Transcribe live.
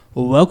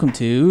Welcome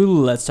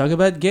to Let's Talk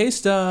About Gay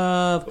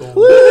Stuff.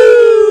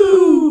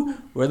 Woo!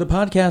 We're the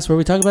podcast where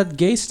we talk about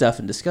gay stuff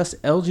and discuss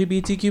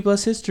LGBTQ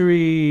plus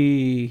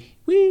history.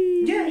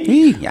 Whee!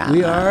 Yay! Yeah.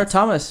 We are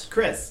Thomas,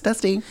 Chris.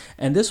 Dusty.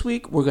 and this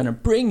week we're going to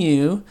bring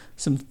you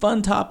some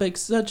fun topics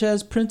such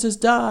as Princess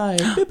Di.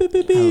 Beep, beep,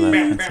 beep, beep. Hello,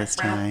 Princess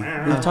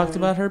Di. We've talked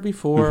about her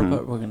before,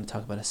 but we're going to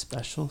talk about a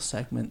special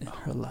segment in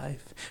her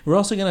life. We're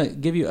also going to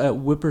give you a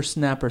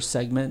whippersnapper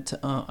segment.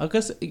 I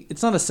guess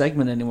it's not a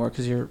segment anymore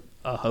because you're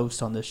a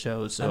host on this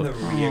show. So, I'm the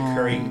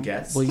reoccurring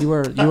guest. well, you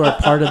are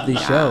part of the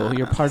show.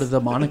 You're part of the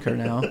moniker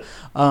now,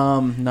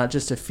 not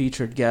just a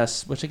featured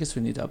guest. Which I guess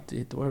we need to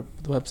update the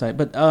website.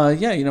 But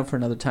yeah, for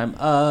another time.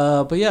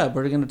 But yeah,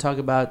 we're going to talk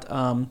about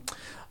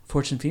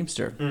Fortune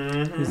Feimster,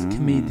 who's a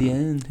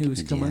comedian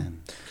who's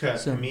coming.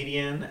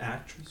 Comedian,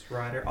 actress,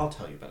 writer. I'll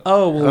tell you about it.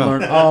 Oh, we'll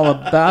learn all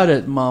about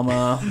it,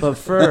 Mama. But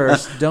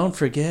first, don't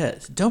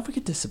forget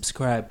to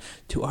subscribe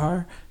to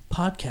our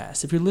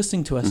podcast. If you're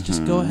listening to us,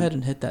 just go ahead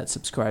and hit that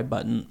subscribe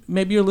button.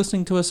 Maybe you're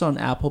listening to us on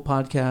Apple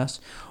Podcasts.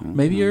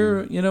 Maybe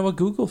you're, a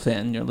Google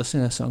fan. You're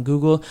listening to us on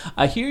Google.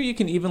 I hear you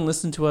can even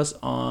listen to us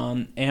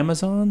on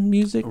Amazon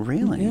Music.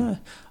 Really? Yeah.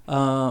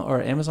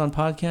 Or Amazon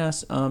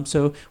Podcasts.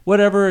 So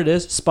whatever it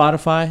is,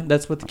 Spotify.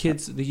 That's what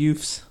the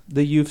youths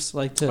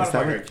like to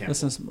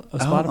listen to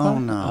Spotify. Oh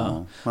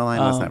no. Well, I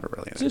was never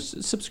really.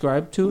 Just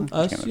subscribe to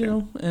us,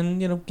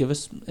 and give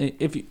us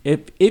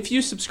if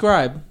you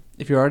subscribe.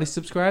 If you're already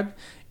subscribed,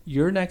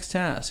 your next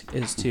task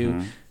is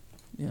to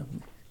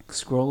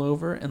scroll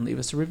over and leave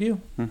us a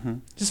review.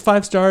 Just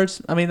 5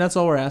 stars. I mean, that's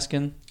all we're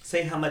asking.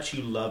 Say how much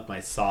you love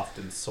my soft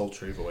and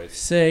sultry voice.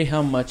 Say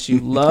how much you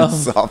love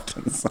soft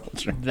and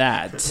sultry.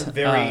 that. It's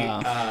very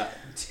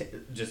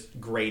just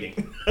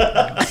grating.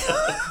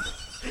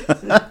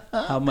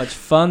 How much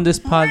fun this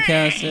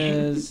podcast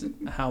is.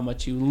 How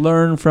much you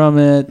learn from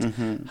it.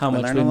 How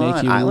much we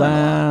make you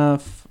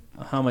laugh.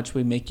 How much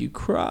we make you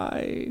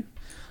cry.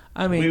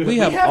 I mean, we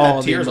have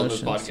all the emotions on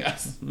this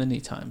podcast many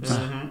times.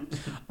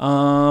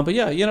 But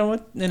yeah, you know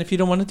what? And if you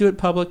don't want to do it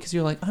public because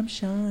you're like, I'm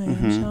shy,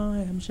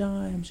 I'm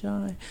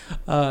shy,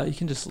 you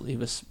can just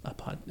leave us a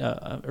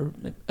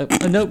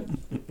note,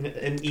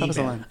 an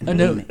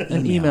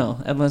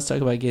email at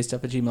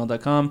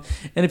letstalkaboutgaystuff@gmail.com.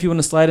 And if you want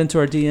to slide into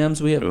our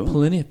DMs, we have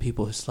plenty of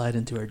people who slide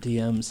into our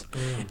DMs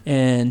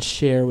and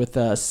share with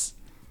us.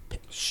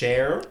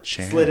 Share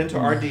slid into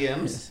our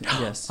DMs.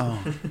 Yes.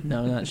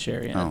 No, not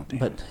share yet.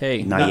 But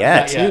hey, not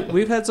yet.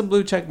 We've had some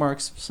blue check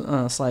marks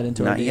slide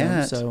into our DMs.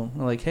 Yet. So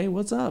we're like, hey,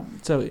 what's up?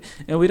 So,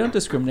 and we don't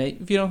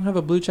discriminate. If you don't have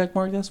a blue check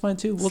mark, that's fine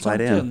too. We'll talk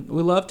to them.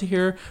 We love to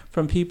hear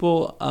from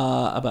people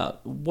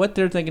about what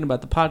they're thinking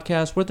about the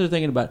podcast, what they're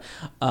thinking about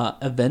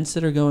events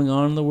that are going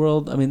on in the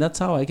world. I mean, that's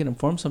how I get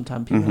informed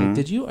sometimes. People are like,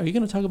 are you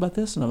going to talk about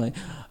this? And I'm like,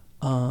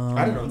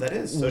 I don't know what that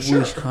is, so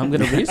sure. I'm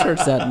going to research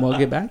that and we'll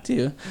get back to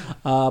you.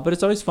 But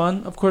it's always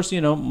fun. Of course,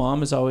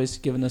 Mom is always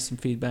giving us some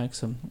feedback,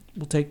 so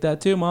we'll take that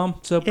too, Mom.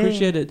 So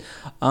appreciate it.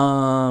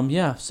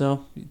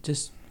 So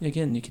just,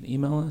 again, you can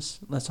email us.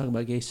 Let's talk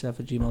about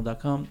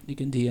gaystuff@gmail.com. You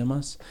can DM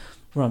us.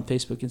 We're on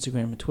Facebook,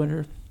 Instagram, and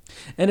Twitter.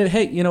 And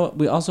hey, you know what?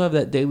 We also have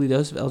that daily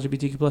dose of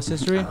LGBTQ plus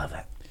history. I love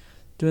that.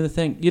 Doing the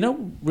thing.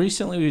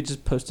 Recently we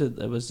just posted,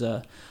 it was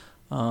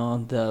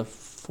on the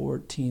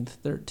 14th,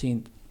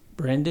 13th,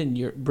 Brendan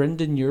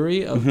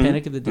Urie of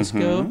Panic at the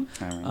Disco.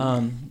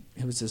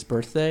 It was his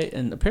birthday,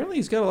 and apparently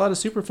he's got a lot of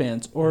super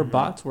fans or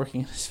bots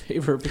working in his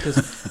favor because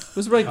it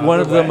was like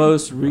one of the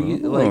most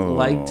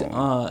liked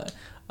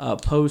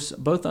posts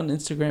both on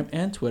Instagram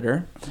and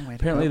Twitter.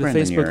 Apparently the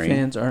Facebook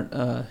fans aren't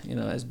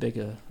as big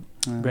a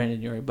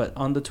Brandon Urie, but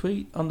on the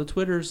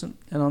Twitters and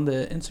on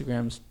the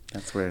Instagrams.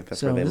 That's where they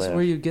this live. Is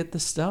where you get the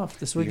stuff.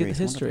 This is where you get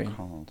the history.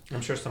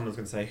 I'm sure someone's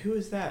going to say, who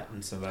is that?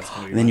 And so that's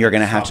going to be... Then you're going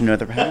to have to know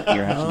the...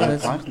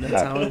 That's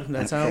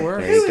how it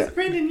works. Who is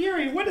Brandon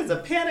Urie? What is a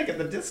Panic at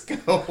the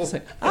Disco? It's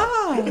like,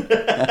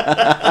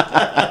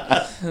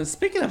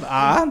 Speaking of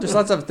there's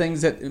lots of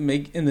things that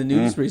make in the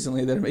news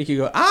recently that make you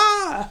go,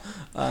 that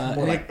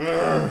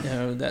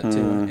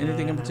too.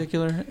 Anything in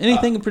particular?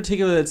 Anything in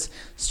particular that's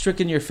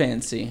stricken your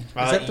fancy? Is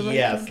that the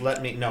right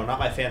thing? No, not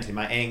my fancy,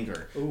 my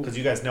anger. Because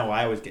you guys know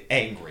I always get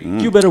angry.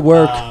 You better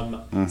work.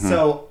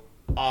 So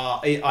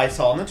I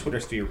saw on the Twitter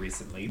sphere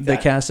recently that the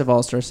cast of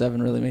All Star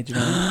 7 really made you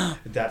mad.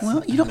 That's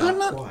not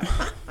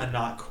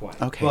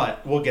quite. Okay,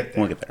 but we'll get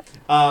there.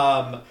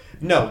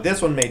 No,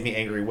 this one made me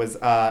angry. Was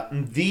the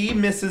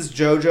Mrs.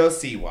 JoJo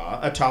Siwa,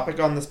 a topic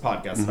on this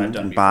podcast that I've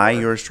done before. By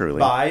yours truly.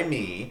 By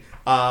me.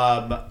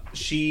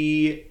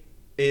 She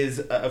is,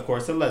 of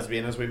course, a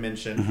lesbian, as we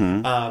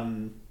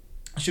mentioned.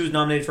 She was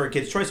nominated for a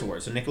Kids' Choice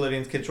Award, so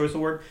Nickelodeon's Kids' Choice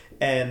Award,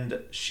 and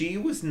she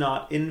was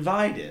not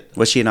invited.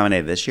 Was she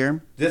nominated this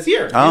year? This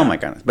year. Oh, my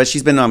goodness. But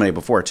she's been nominated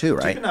before, too,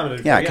 right? She's been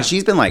nominated before, because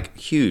she's been,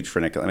 huge for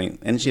Nickelodeon. I mean,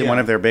 isn't she one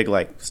of their big,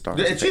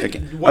 stars? She's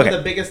one of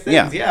the biggest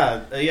things,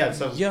 yeah.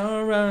 So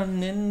you're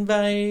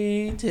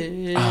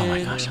uninvited. Oh,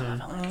 my gosh.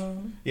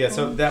 Yeah,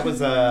 so that was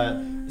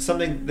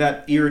something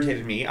that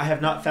irritated me. I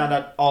have not found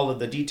out all of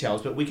the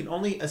details, but we can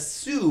only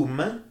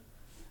assume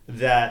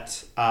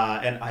that,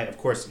 and I, of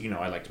course,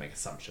 I like to make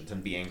assumptions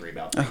and be angry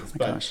about things,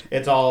 but gosh.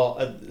 it's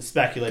all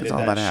speculated It's all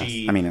that about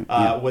she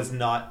ass. was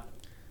not.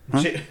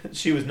 Huh?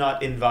 She was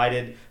not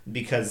invited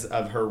because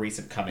of her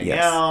recent coming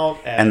Yes. out,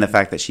 and the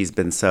fact that she's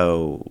been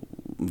so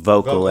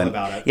vocal and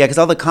about it. Yeah, because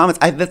all the comments,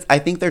 I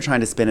think they're trying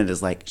to spin it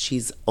as like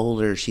she's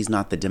older, she's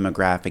not the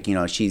demographic,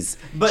 she's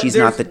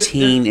not the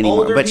teen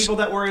anymore. Older But people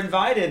that were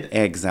invited,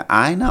 exactly,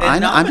 I know.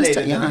 I'm just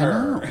I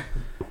know.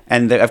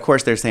 And of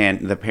course, they're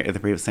saying the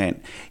people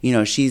saying,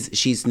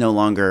 she's no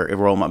longer a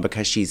role model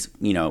because she's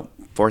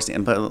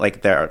forcing. But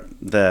like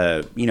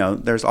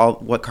there's all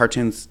what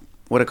cartoons.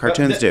 What do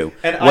cartoons do?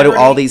 What do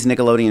all these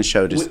Nickelodeon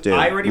shows do?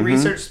 I already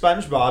researched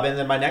SpongeBob, and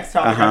then my next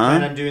topic I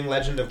plan on doing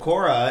Legend of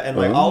Korra, and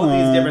like all of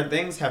these different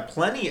things have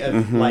plenty of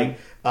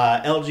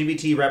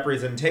LGBT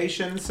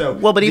representation. So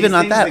but even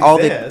not that,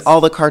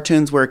 all the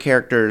cartoons where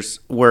there's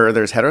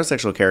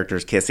heterosexual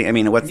characters kissing. I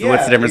mean, what's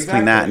the difference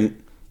between that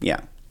and yeah?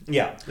 And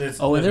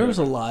there was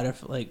a lot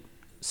of like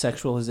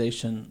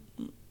sexualization.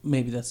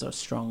 Maybe that's a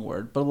strong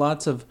word, but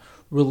lots of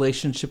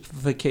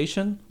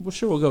relationshipification. Well,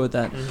 sure, we'll go with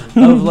that.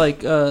 Of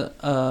like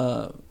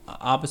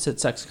opposite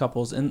sex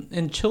couples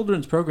in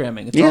children's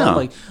programming. It's all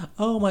like,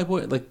 oh my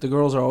boy, like the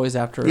girls are always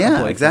after.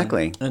 Yeah,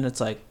 exactly. And it's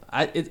like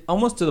it's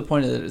almost to the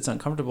point that it's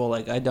uncomfortable.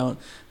 Like I don't.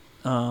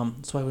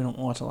 That's why we don't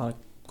watch a lot of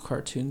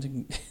cartoons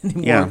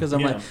anymore because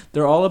I'm like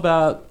they're all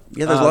about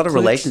there's a lot of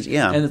relationships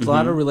and it's a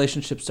lot of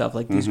relationship stuff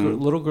like these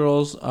little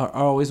girls are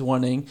always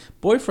wanting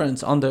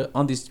boyfriends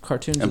on these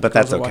cartoons but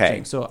that's okay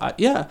watching. So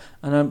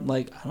and I'm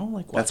like I don't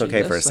like watching that's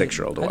okay this. for a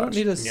 6-year-old to watch. I don't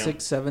need a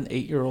 6, 7,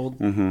 8-year-old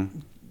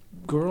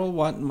girl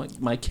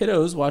my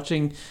kiddos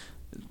watching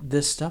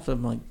this stuff.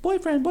 I'm like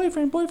boyfriend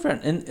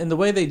and the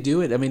way they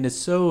do it, I mean, it's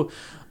so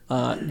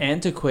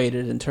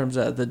antiquated in terms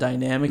of the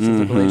dynamics of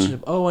the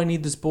relationship. Oh, I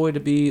need this boy to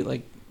be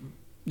like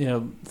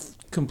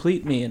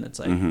complete me, and it's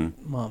like,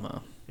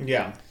 mama.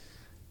 Yeah.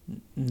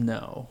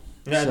 No.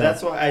 Yeah,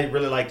 that's why I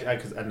really liked.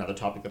 Because another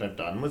topic that I've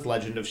done was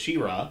Legend of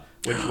She-Ra,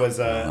 which was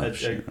a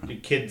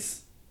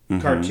kids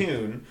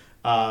cartoon.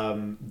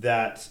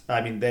 That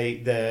I mean,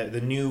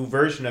 the new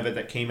version of it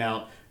that came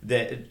out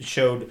that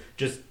showed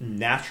just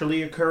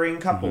naturally occurring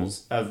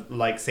couples of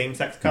like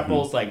same-sex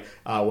couples. Like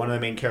one of the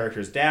main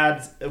characters'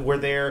 dads were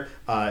there.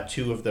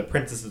 2 of the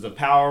princesses of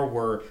power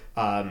were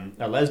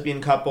a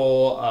lesbian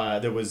couple.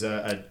 There was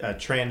a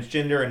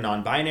transgender and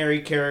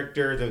non-binary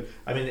character.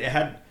 It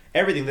had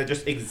everything that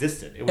just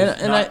existed. It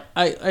was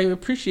I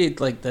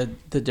appreciate like the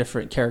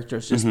different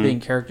characters just being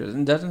characters,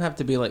 and it doesn't have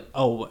to be like,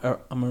 oh,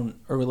 I'm in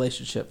a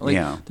relationship.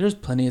 Like there's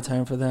plenty of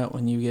time for that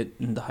when you get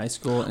into high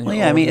school. And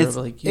it's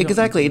like,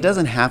 exactly. It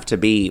doesn't have to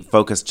be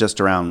focused just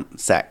around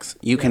sex.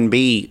 You can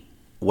be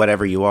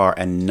whatever you are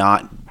and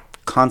not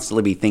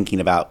constantly be thinking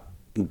about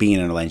being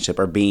in a relationship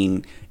or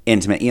being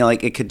intimate.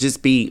 Like it could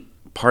just be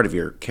part of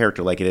your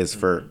character, like it is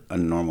for a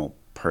normal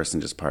person,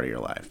 just part of your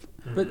life.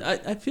 But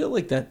I feel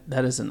like that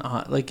is an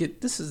odd, like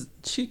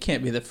she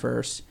can't be the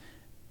first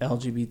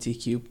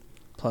LGBTQ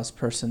plus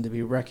person to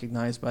be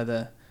recognized by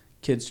the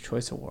Kids'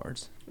 Choice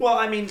Awards. Well,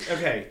 I mean,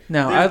 okay.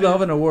 Now I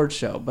love an award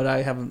show, but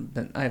I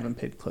haven't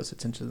paid close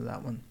attention to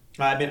that one.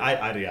 I mean,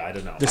 I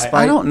don't know.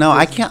 I don't know.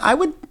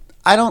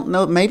 I don't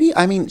know. Maybe.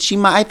 I mean,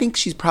 I think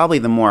she's probably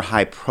the more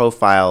high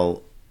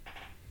profile.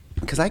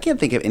 Because I can't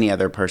think of any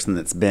other person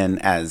that's been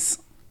as.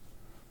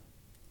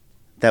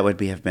 That would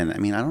have been. I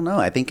mean, I don't know.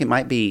 I think it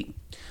might be.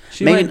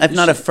 If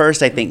not a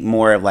first, I think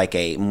more of like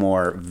a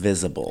more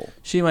visible.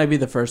 She might be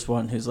the first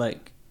one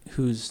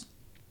who's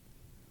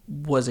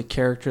was a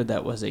character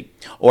that was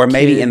or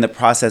maybe in the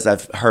process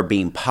of her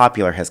being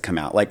popular has come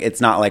out. Like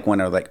it's not like when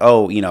they're like,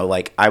 oh,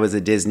 like I was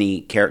a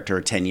Disney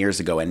character 10 years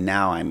ago and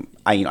now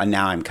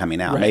I'm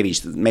coming out. Right.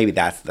 Maybe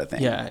that's the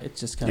thing. Yeah, it's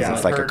just kind of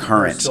it's like a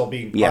current. Her still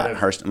being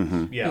part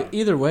of, yeah.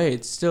 Either way,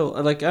 it's still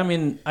like I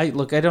mean, I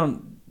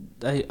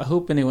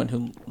hope anyone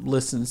who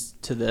listens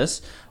to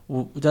this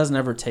doesn't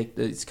ever take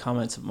these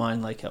comments of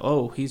mine like,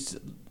 oh, this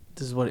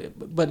is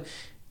what. But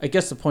I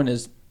guess the point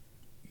is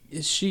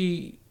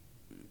she.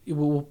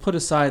 We'll put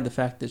aside the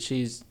fact that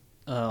she's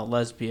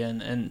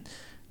lesbian and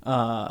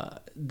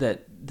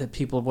that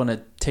people want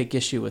to take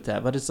issue with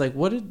that. But it's like,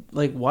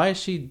 why is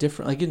she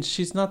different? Again,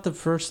 she's not the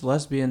first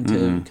lesbian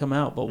to come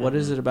out. But what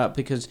is it about?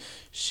 Because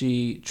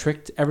she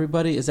tricked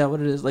everybody? Is that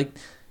what it is? Like.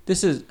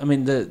 This is, I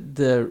mean,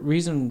 the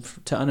reason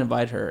to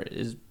uninvite her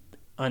is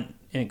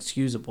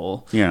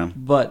inexcusable. Yeah.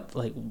 But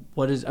like,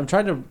 I'm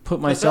trying to put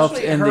myself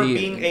especially in her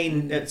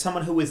being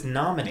someone who is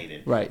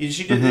nominated. Right.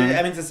 She did. I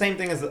mean, it's the same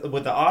thing as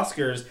with the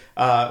Oscars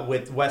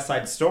with West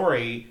Side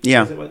Story.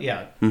 Yeah.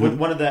 With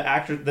one of the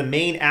actors, the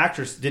main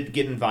actress did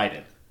get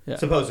invited. Yeah.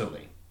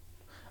 Supposedly.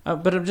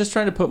 But I'm just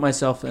trying to put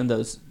myself in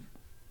those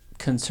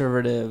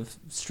conservative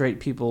straight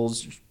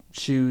people's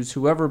shoes.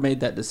 Whoever made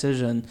that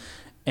decision.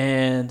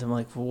 And I'm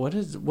like, well,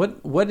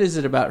 what is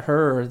it about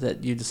her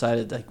that you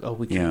decided like, oh,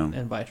 we can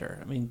invite her?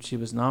 I mean, she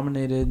was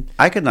nominated.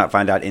 I could not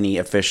find out any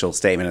official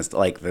statement as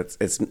like that's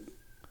it's.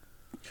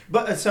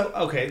 But so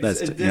okay,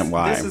 this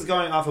is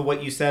going off of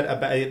what you said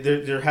about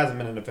there hasn't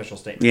been an official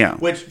statement. Yeah.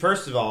 Which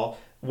first of all,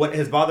 what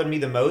has bothered me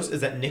the most is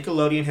that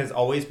Nickelodeon has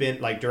always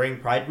been, like, during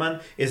Pride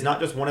Month, is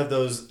not just one of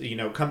those,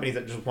 companies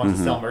that just wants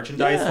to sell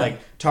merchandise, like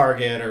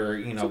Target or,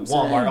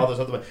 Walmart, all those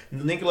other ones.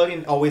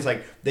 Nickelodeon always,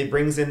 like, they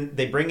bring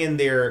in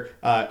their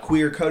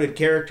queer-coded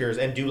characters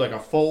and do, like, a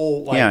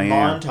full,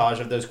 montage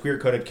of those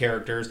queer-coded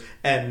characters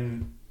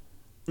and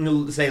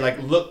say,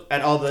 like, look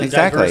at all the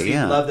diversity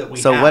and love that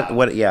we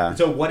have.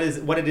 So what is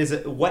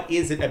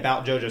it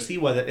about JoJo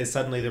Siwa that is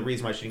suddenly the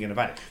reason why she didn't get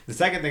invited? The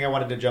second thing I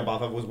wanted to jump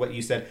off of was what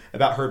you said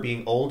about her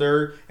being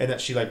older and that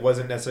she, like,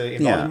 wasn't necessarily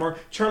involved anymore.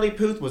 Charlie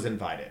Puth was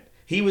invited.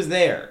 He was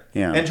there.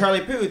 Yeah. And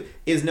Charlie Puth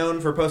is known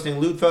for posting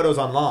lewd photos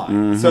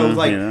online. So,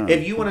 like,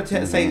 if you want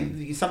to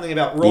say something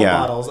about role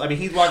models, I mean,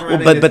 he's walking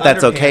around in his but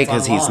that's okay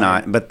because he's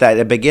not. But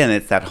that, again,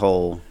 it's that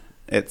whole,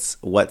 it's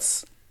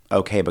what's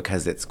okay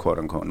because it's quote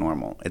unquote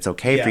normal. It's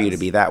okay for you to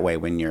be that way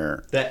when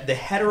you're the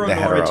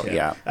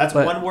heteronormative. That's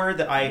one word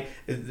that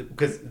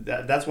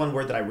that's one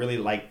word that I really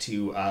like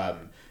to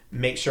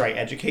make sure I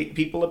educate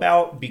people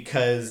about,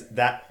 because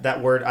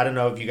that word, I don't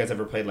know if you guys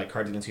ever played, like,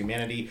 Cards Against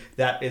Humanity.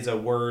 That is a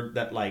word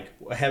that, like,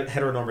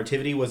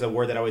 heteronormativity was a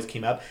word that always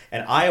came up,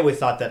 and I always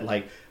thought that,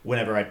 like,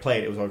 whenever I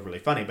played, it was always really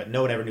funny, but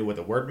no one ever knew what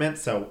the word meant,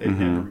 so it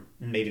never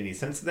made any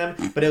sense to them.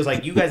 But it was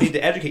like, you guys need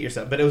to educate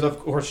yourself. But it was, of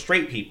course,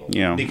 straight people,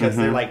 because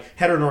they're like,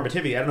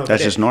 heteronormativity. I don't know.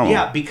 That's just normal.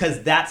 Yeah,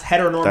 because that's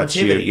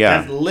heteronormativity.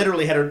 That's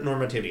literally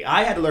heteronormativity.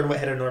 I had to learn what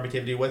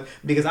heteronormativity was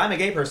because I'm a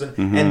gay person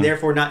and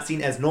therefore not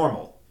seen as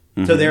normal.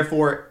 So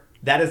therefore,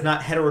 that is not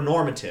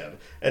heteronormative.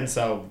 And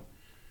so,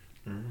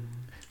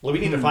 we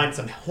need to find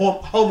some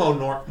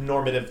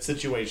homonormative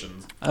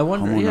situations. I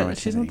wonder,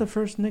 she's not the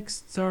first Nick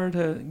star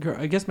to...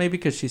 I guess maybe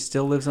because she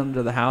still lives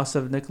under the house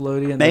of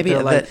Nickelodeon. Maybe.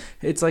 Like,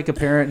 it's like a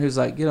parent who's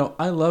like,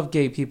 I love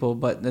gay people,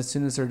 but as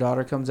soon as their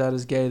daughter comes out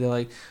as gay, they're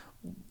like,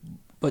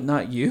 but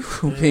not you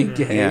being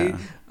gay.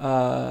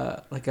 I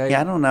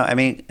don't know. I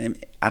mean,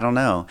 I don't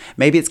know.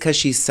 Maybe it's because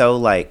she's so,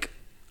 like,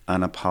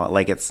 unapologetic.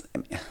 Like, it's...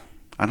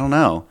 I don't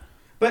know.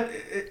 But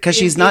because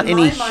she's not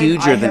any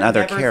huger than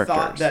other characters. I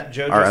have never thought that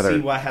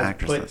JoJo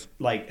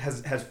Siwa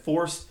has has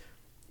forced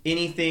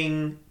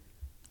anything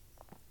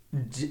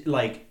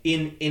like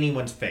in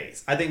anyone's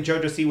face. I think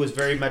JoJo Siwa was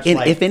very much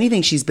like, if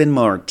anything, she's been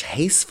more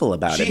tasteful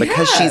about it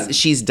because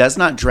she does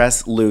not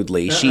dress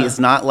lewdly. She is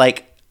not,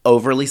 like,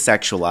 overly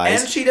sexualized,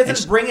 and she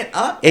doesn't bring it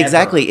up.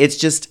 Exactly, it's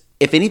just.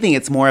 If anything,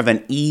 it's more of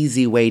an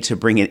easy way to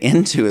bring it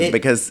into it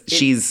because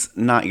she's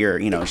not your,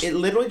 It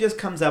literally just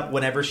comes up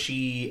whenever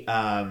she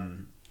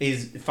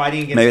is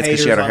fighting against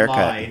haters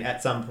online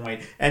at some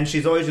point, and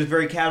she's always just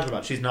very casual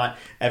about it. She's not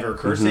ever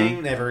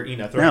cursing, never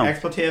throwing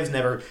expletives,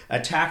 never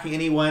attacking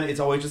anyone. It's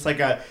always just like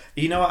I'm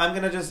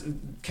gonna just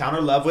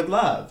counter love with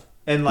love,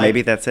 and like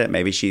maybe that's it.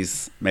 Maybe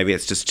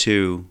it's just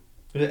too.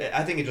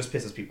 I think it just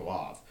pisses people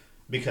off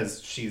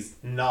because she's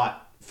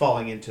not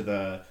falling into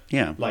the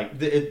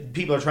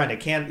people are trying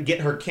to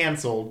get her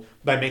canceled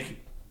by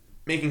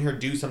making her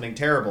do something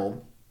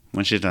terrible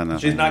when she's done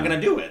nothing. She's not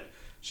gonna do it.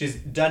 She's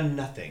done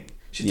nothing.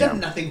 She's done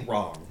nothing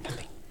wrong.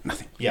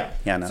 Nothing. Yeah.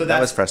 Yeah, no, so that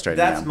was frustrating.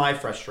 That's my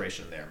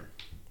frustration there.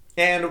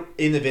 And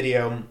in the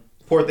video,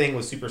 poor thing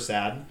was super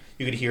sad.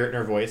 You could hear it in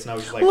her voice, and I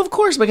was just like... Well, of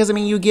course, because, I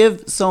mean, you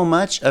give so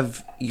much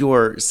of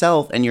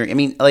yourself and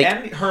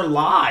and her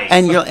life.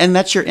 And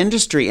that's your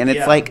industry, and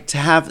it's like to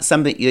have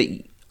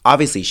something...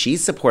 Obviously,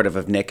 she's supportive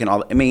of Nick and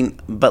all... I mean,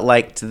 but,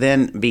 like, to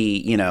then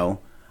be,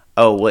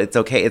 oh, well, it's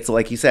okay. It's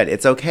like you said,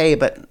 it's okay,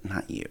 but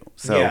not you.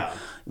 So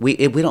we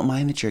don't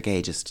mind that you're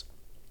gay, just...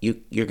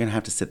 You're gonna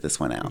have to sit this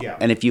one out. Yeah.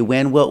 And if you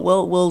win,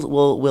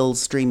 we'll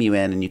stream you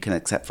in, and you can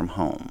accept from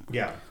home.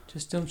 Yeah.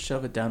 Just don't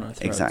shove it down our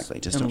throats. Exactly.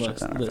 Just don't shove it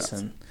down our throats.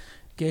 Listen,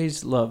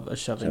 gays love a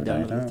shoving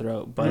down their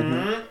throat,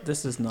 but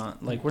this is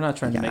not like we're not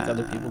trying to make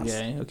other people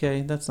gay.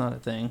 Okay, that's not a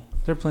thing.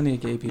 There are plenty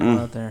of gay people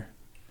out there.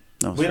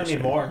 No, we don't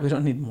need more. We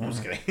don't need more. I'm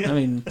just kidding. I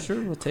mean,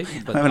 sure, we'll take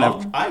it, but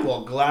I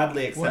will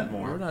gladly accept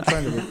more. We're not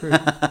trying to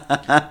recruit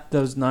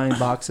those 9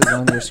 boxes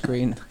on your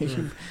screen.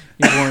 You're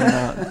worn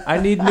out. I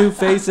need new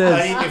faces.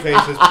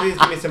 Please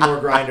give me some more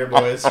Grindr,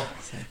 boys.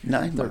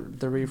 9.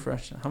 The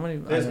refresh. How many?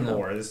 There's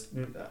more. There's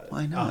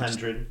why not?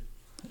 100.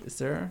 Is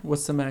there?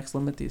 What's the max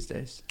limit these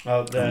days?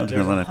 Oh, there's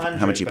 100.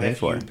 How much you pay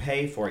for it? You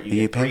pay for it.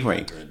 You pay for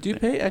it. Do you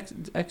pay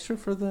extra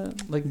for the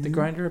the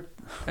Grindr?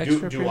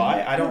 Extra do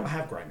I? I don't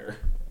have Grindr.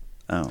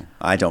 Oh,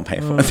 I don't pay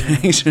for it.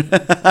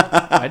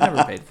 I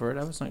never paid for it.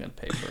 I was not going to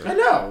pay for it. I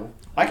know.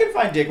 I can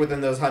find dick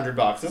within those 100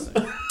 boxes.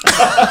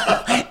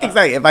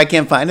 Exactly. If I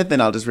can't find it, then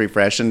I'll just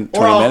refresh in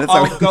 20 minutes.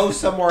 I'll go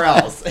somewhere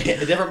else, a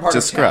different part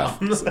of town.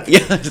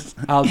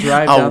 I'll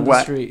drive down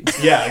the street.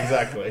 Yeah,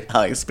 exactly.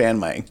 I'll expand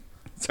my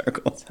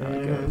circle. That's how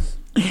it goes.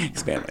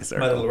 Expand my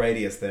circle. My little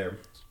radius there.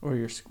 Or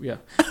your So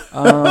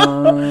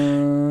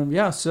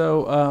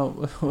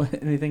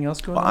anything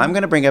else going on? I'm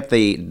going to bring up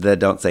the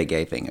don't say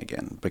gay thing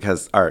again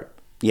because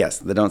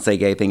the don't say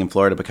gay thing in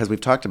Florida because we've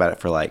talked about it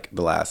for like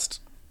the last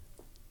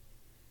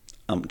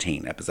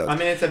umpteen episodes. I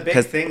mean, it's a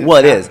big thing.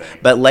 Well, it is,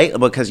 but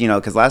because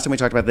last time we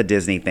talked about the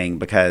Disney thing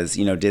because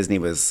Disney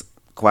was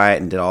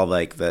quiet and did all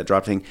like the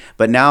drop thing.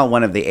 But now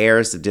one of the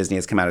heirs of Disney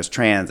has come out as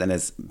trans and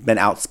has been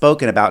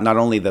outspoken about not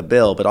only the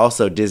bill, but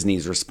also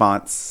Disney's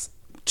response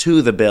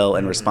to the bill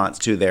in response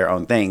to their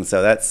own thing.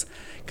 So that's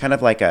kind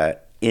of like a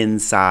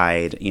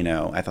inside,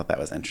 I thought that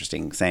was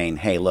interesting, saying,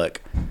 hey,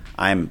 look,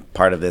 I'm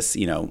part of this,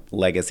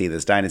 legacy,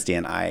 this dynasty,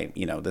 and I,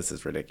 this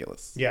is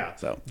ridiculous. Yeah.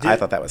 So I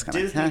thought that was kind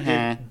Disney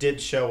of...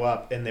 did show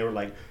up, and they were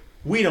like,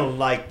 we don't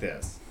like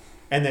this.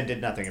 And then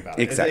did nothing about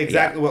it. Exactly,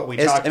 exactly what we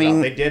talked I mean,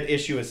 about. They did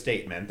issue a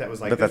statement that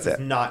was like, this is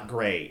not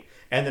great.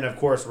 And then, of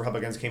course,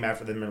 Republicans came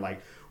after them and were like,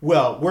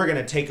 well, we're going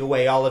to take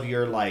away all of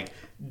your, like,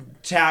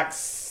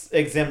 tax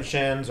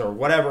exemptions or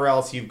whatever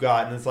else you've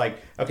got. And it's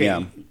like, okay.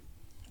 Yeah.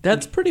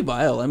 That's pretty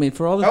vile. I mean,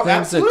 for all the things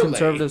absolutely. That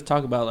conservatives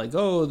talk about, like,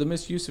 the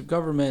misuse of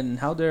government and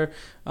how they're,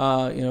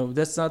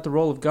 that's not the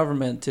role of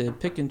government to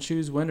pick and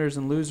choose winners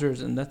and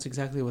losers, and that's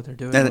exactly what they're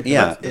doing.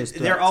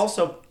 They're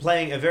also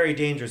playing a very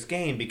dangerous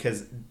game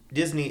because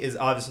Disney is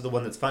obviously the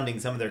one that's funding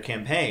some of their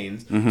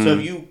campaigns. Mm-hmm. So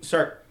if you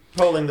start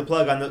pulling the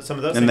plug on some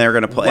of those and they're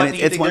going to pull, and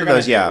it's one of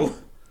those,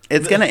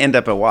 it's going to end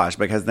up a wash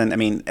because then, I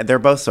mean, they're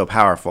both so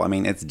powerful. I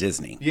mean, it's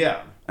Disney.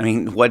 Yeah. I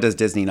mean, what does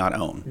Disney not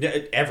own?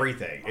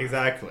 Everything,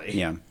 exactly.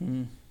 Yeah.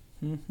 Mm-hmm.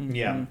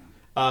 Yeah.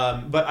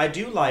 But I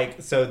do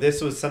like, so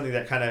this was something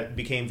that kind of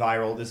became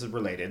viral. This is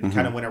related,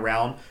 kind of went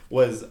around,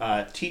 was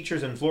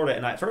teachers in Florida.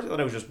 And at first I thought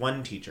it was just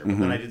one teacher, but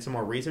then I did some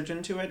more research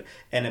into it.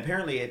 And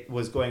apparently it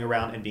was going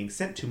around and being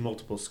sent to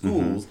multiple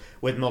schools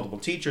with multiple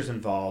teachers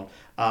involved,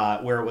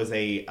 where it was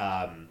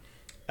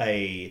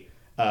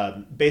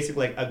basically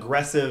like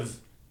aggressive,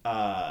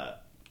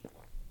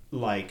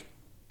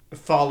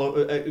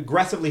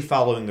 aggressively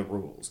following the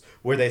rules,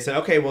 where they said,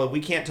 okay, well, we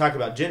can't talk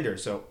about gender,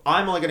 so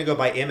I'm only going to go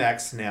by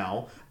MX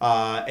now,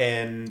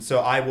 and so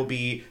I will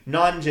be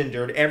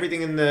non-gendered.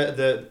 Everything in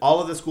all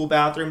of the school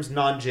bathrooms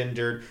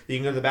non-gendered. You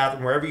can go to the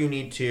bathroom wherever you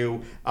need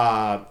to,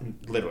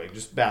 literally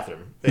just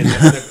bathroom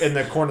in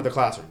the corner of the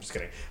classroom. Just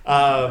kidding.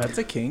 That's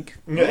a kink.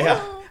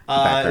 Yeah.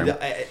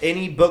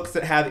 Any books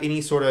that have any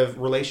sort of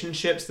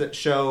relationships that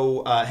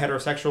show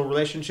heterosexual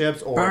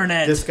relationships or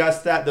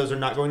discuss that, those are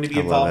not going to be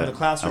involved in the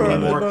classroom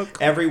anymore.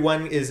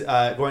 Everyone is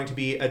going to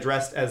be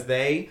addressed as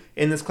they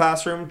in this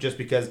classroom, just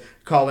because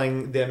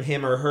calling them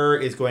him or her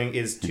is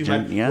too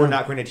much. Yeah. We're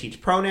not going to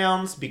teach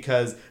pronouns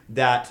because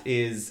that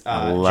is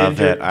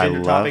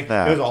gender topic.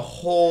 That. It was a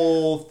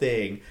whole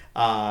thing.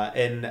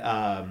 And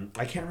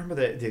I can't remember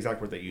the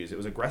exact word they used. It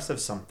was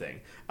aggressive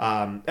something.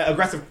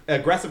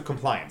 Aggressive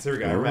compliance. There we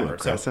go. I remember.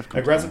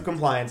 Aggressive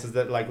compliance is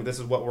that, like, this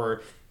is what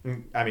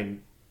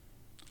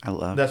I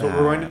love that's what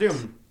we're going to do.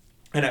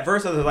 And at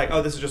first I was like,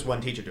 oh, this is just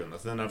one teacher doing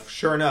this. And then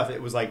sure enough,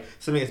 it was like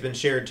something that's been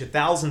shared to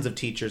thousands of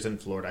teachers in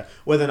Florida,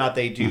 whether or not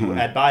they do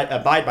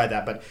abide by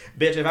that. But,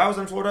 bitch, if I was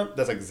in Florida,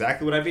 that's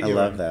exactly what I'd be doing.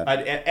 I love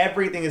that.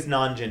 Everything is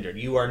non-gendered.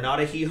 You are not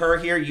a he, her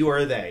here. You are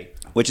a they.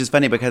 Which is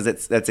funny because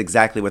that's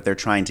exactly what they're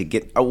trying to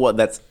get. Oh, well,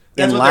 that's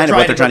in line with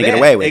what they're trying to get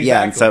away with. Exactly.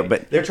 Yeah, and so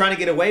but they're trying to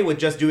get away with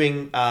just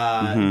doing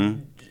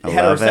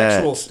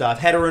heterosexual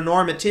stuff,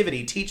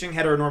 heteronormativity, teaching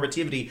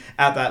heteronormativity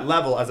at that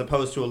level, as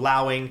opposed to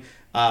allowing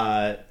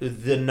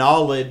the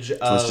knowledge of.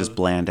 So let's just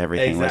blend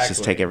everything. Exactly. Let's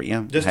just take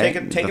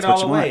take it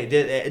all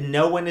away.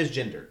 No one is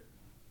gendered.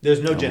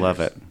 There's no gender. I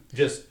love it.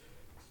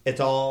 It's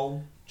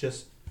all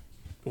just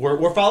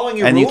we're following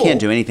your rule. And you can't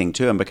do anything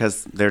to them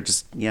because they're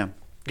just Yeah,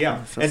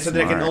 and so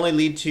that can only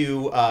lead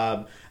to,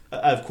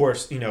 of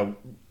course,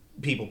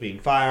 people being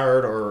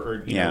fired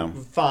or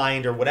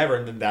fined or whatever,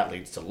 and then that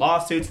leads to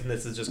lawsuits, and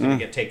this is just going to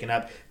get taken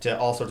up to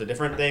all sorts of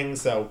different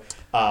things. So,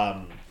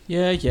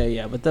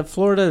 Yeah. But the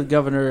Florida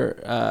governor,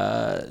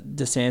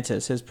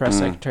 DeSantis, his press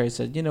secretary,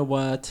 said, you know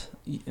what,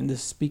 and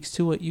this speaks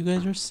to what you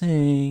guys are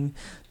saying,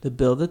 the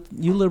bill that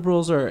you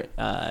liberals are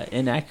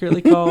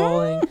inaccurately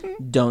calling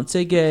 "Don't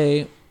Say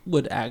Gay"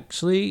 would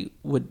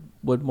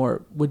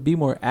be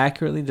more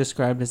accurately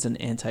described as an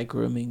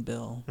anti-grooming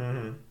bill.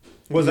 Mm-hmm.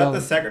 Was that the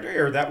secretary,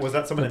 or was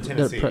that someone in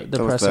Tennessee?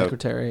 The press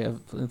secretary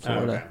in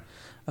Florida,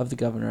 of the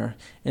governor.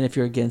 And if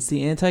you're against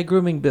the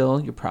anti-grooming bill,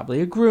 you're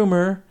probably a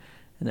groomer,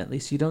 and at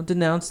least you don't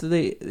denounce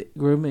the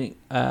grooming,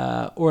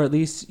 or at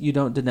least you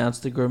don't denounce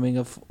the grooming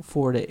of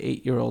 4 to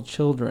 8-year-old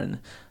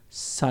children.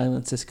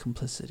 Silence is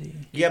complicity.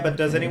 Yeah, but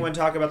does anyone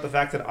talk about the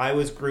fact that I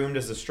was groomed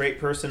as a straight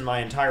person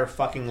my entire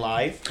fucking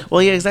life?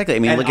 Well, yeah, exactly. I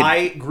mean,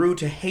 I grew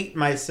to hate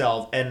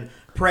myself and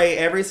pray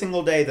every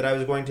single day that I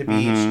was going to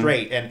be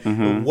straight,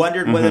 and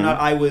wondered whether or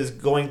not I was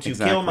going to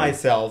kill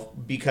myself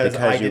because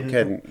I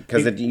didn't.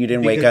 Because you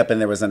didn't wake up and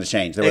there wasn't a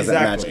change. There wasn't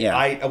exactly.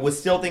 I was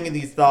still thinking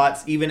these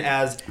thoughts even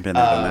as an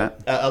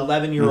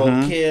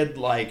 11-year-old kid.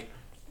 Like,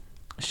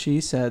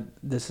 she said,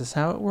 "This is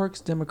how it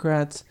works,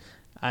 Democrats."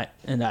 I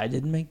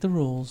didn't make the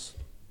rules.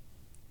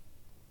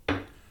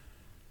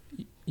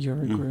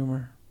 You're a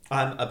groomer.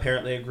 I'm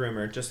apparently a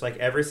groomer, just like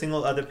every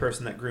single other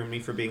person that groomed me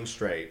for being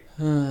straight.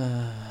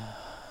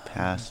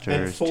 Pastors,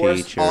 and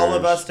forced teachers. All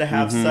of us to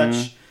have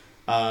such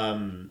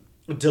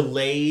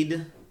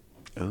delayed.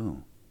 Oh,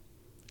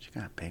 she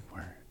got big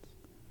words.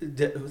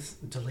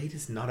 Delayed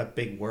is not a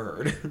big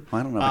word.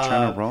 Well, I don't know. We're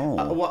trying to roll.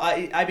 Well,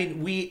 I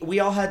mean, we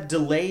all had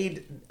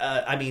delayed.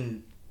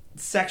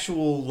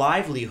 sexual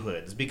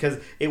livelihoods because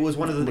it was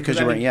one of the because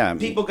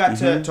people got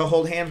to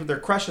hold hands with their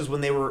crushes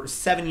when they were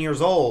 7 years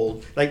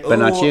old, like, but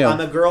not you. I'm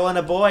a girl and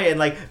a boy, and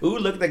like, ooh,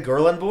 look at the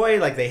girl and boy,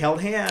 like they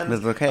held hands.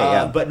 That's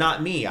okay, but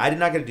not me. I did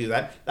not get to do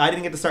that. I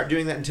didn't get to start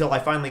doing that until I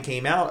finally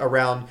came out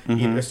around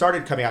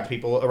started coming out to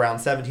people around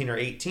 17 or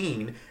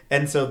 18,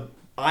 and so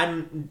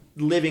I'm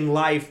living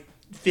life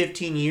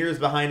 15 years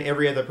behind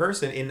every other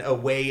person in a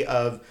way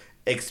of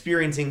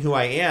experiencing who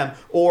I am,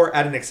 or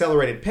at an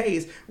accelerated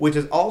pace, which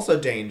is also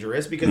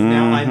dangerous because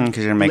now I'm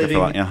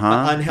living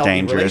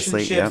unhealthy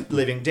relationships,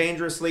 living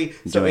dangerously,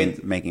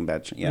 making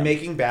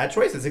bad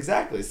choices.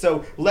 Exactly.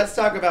 So let's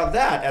talk about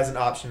that as an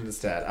option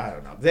instead. I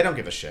don't know. They don't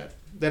give a shit.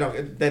 They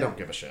don't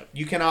give a shit.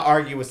 You cannot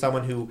argue with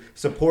someone who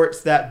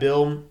supports that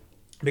bill.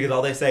 Because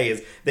all they say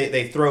is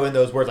they throw in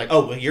those words like,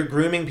 oh, well, you're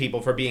grooming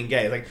people for being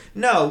gay. Like,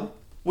 no.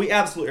 We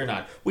absolutely are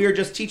not. We are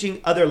just teaching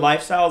other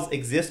lifestyles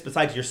exist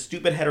besides your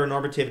stupid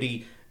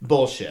heteronormativity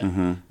bullshit.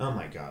 Oh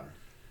my god.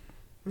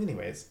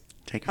 Anyways,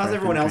 how's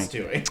everyone else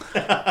doing?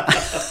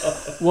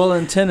 Well,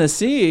 in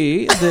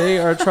Tennessee, they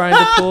are trying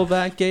to pull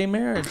back gay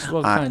marriage.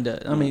 Well, kind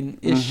of. I mean,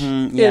 ish.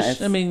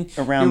 I mean,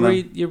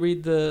 you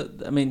read the.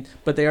 I mean,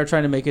 but they are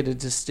trying to make it a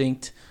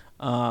distinct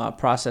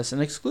process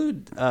and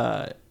exclude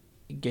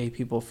gay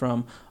people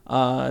from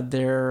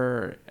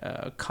their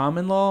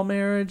common law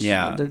marriage.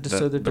 Yeah, they're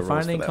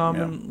defining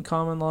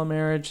common law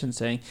marriage and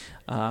saying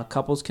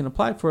couples can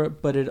apply for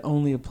it, but it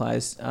only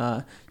applies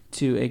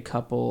to a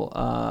couple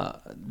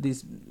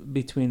these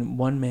between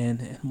one man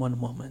and one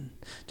woman,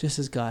 just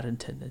as God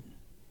intended.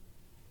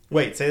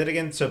 Wait, say that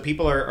again. So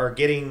people are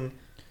getting.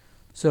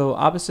 So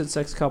opposite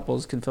sex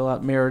couples can fill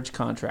out marriage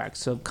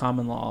contracts, so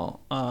common law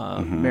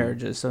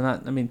marriages. So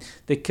not, I mean,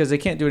 because they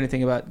can't do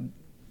anything about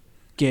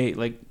gay,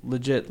 like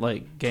legit,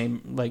 like gay,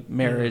 like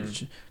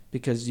marriage,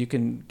 because you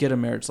can get a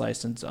marriage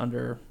license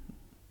under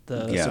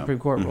the Supreme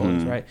Court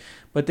rulings, right?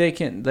 But they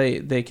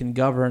can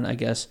govern, I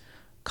guess,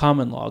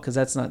 common law, because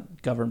that's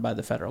not governed by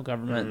the federal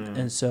government,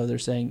 and so they're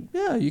saying,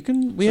 yeah, you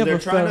can. They're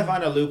trying to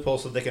find a loophole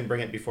so they can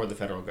bring it before the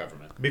federal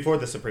government, before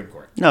the Supreme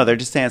Court. No, they're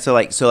just saying so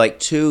like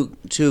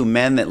two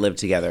men that live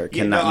together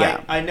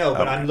cannot. I know,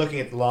 but I'm looking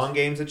at the long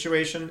game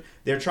situation.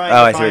 They're trying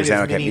to find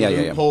as many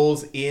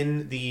loopholes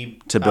in the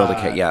to build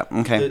a case. Yeah,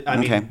 okay,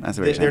 That's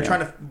what they're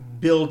trying to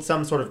build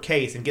some sort of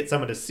case and get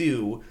someone to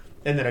sue.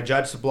 And then a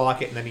judge to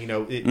block it, and then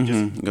it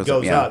just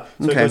goes up.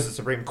 So it goes to the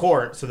Supreme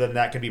Court. So then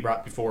that can be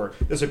brought before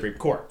the Supreme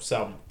Court.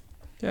 So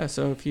yeah.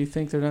 So if you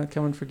think they're not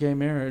coming for gay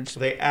marriage,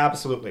 they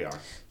absolutely are.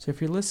 So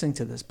if you're listening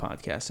to this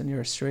podcast and you're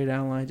a straight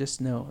ally,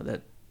 just know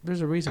that there's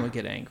a reason we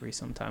get angry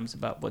sometimes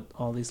about what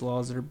all these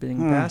laws that are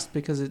being passed,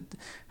 because it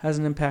has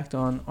an impact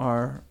on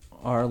our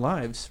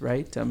lives,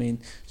 right? I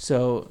mean,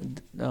 so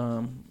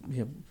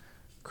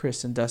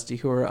Chris and Dusty,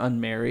 who are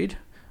unmarried,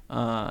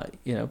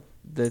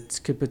 that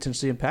could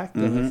potentially impact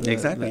them.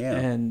 Exactly, yeah.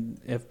 And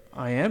if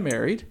I am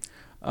married,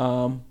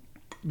 does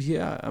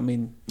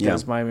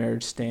my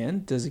marriage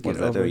stand? Does it get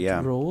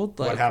overruled?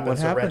 Like, what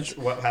happens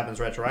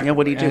retroactively? Yeah,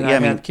 what do you do? And I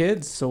have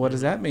kids, so what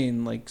does that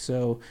mean? Like,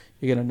 so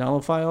you're going to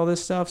nullify all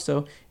this stuff?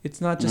 So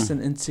it's not just an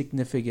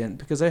insignificant,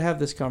 because I have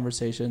this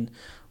conversation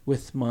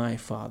with my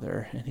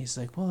father, and he's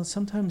like, well,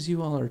 sometimes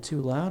you all are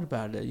too loud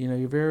about it.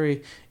 You're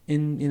very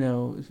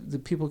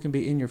the people can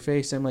be in your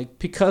face. I'm like,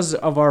 because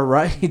of our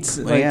rights.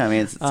 Well, like, I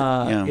mean,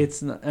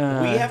 it's we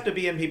have to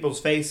be in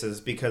people's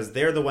faces because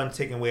they're the ones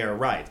taking away our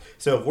rights.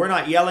 So if we're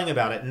not yelling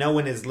about it, no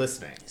one is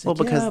listening. Well,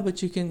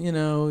 but you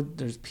can,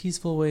 there's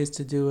peaceful ways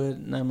to do it.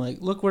 And I'm like,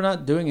 look, we're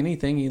not doing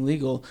anything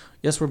illegal.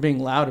 Yes, we're being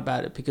loud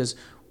about it because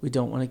we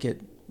don't want to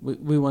get.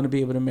 We want to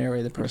be able to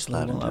marry the person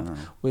we love.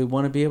 We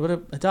want to be able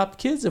to adopt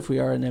kids if we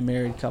are in a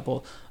married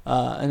couple,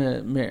 in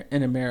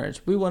a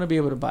marriage. We want to be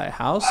able to buy a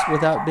house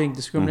without being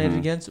discriminated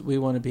against. We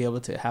want to be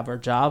able to have our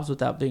jobs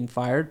without being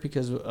fired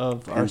because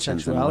of our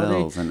sexuality. And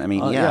wills. And I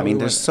mean,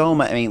 there's so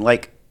much. I mean,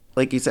 like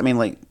you said, I mean,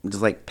 like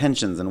just like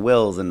pensions and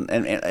wills and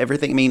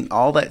everything. I mean,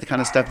 all that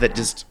kind of stuff that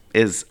just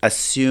is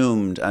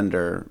assumed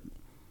under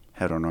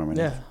heteronormative.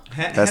 Yeah.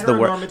 That's the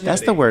word.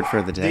 That's the word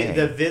for the day.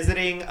 The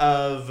visiting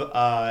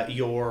of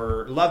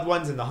your loved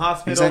ones in the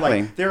hospital.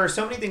 Exactly. Like, there are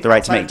so many things. The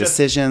right to make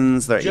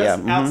decisions.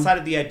 Outside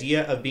of the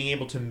idea of being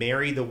able to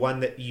marry the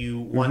one that you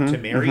want to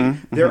marry,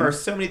 there are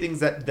so many things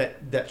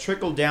that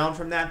trickle down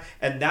from that,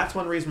 and that's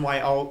one reason why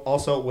I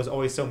also was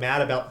always so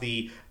mad about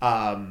the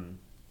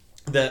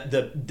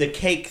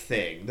cake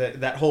thing,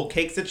 that whole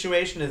cake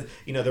situation is,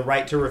 the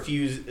right to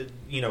refuse,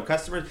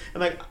 customers. I'm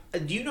like,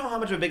 do you know how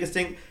much of a biggest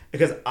stink?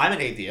 Because I'm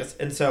an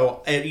atheist, and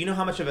so you know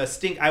how much of a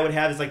stink I would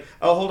have is like,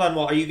 oh, hold on,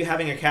 well, are you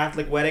having a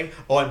Catholic wedding?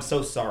 Oh, I'm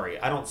so sorry,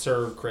 I don't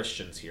serve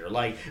Christians here.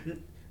 Like,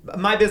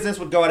 my business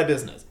would go out of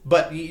business,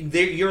 but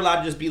you're allowed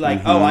to just be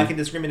like, oh, I can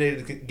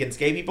discriminate against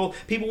gay people.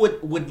 People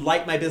would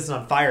light my business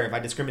on fire if I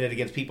discriminated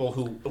against people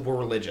who were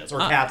religious or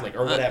Catholic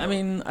or whatever. I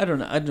mean, I don't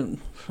know.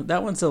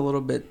 That one's a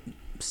little bit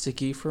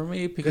sticky for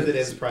me because it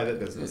is private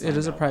business. It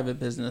is a private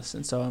business,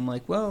 and so I'm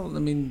like, well, I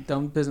mean,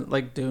 don't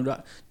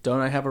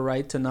I have a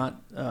right to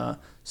not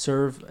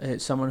serve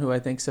someone who I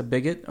think's a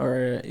bigot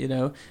or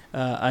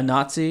a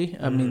Nazi?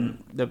 I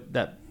mean,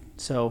 that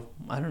So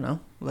I don't know,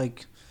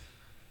 like.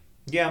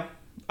 Yeah.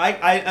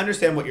 I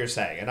understand what you're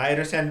saying, and I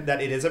understand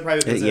that it is a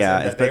private business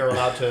and that they are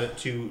allowed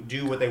to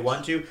do what they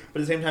want to,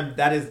 but at the same time,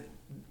 that is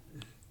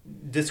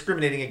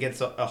discriminating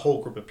against a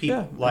whole group of people.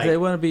 Yeah, like, if they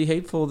want to be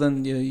hateful,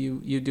 then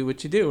you do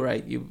what you do,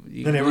 right? You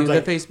and everyone's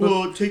like, Facebook.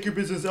 well, take your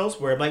business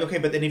elsewhere. I'm like, okay,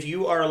 but then if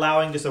you are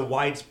allowing just a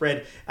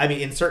widespread, I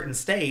mean, in certain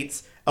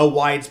states, a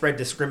widespread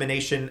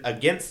discrimination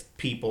against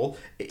people,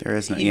 there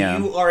isn't. Yeah,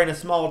 you are in a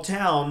small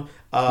town.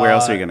 Where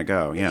else are you going to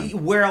go? Yeah.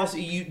 Where else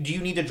do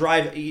you need to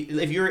drive?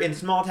 If you're in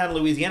small town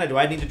Louisiana, do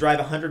I need to drive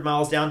 100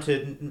 miles down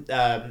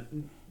to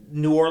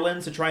New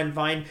Orleans to try and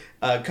find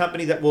a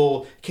company that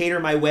will cater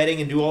my wedding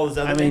and do all this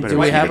other things? Do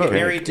we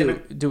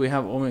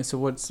have so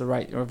what's the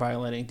right you're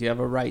violating? Do you have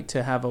a right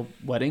to have a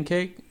wedding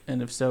cake?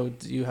 And if so,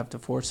 do you have to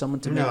force someone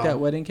to make that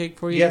wedding cake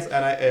for you? Yes,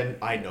 and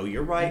I know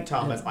you're right,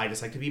 Thomas. I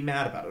just like to be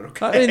mad about it.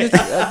 Okay. I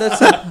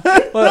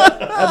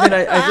mean,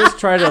 I just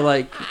try to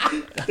like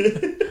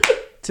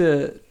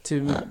to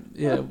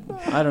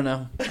I don't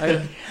know.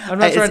 I'm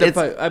not trying to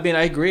fight. I mean,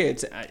 I agree.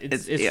 It's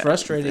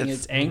frustrating.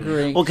 It's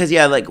angering. Well, because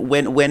like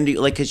when do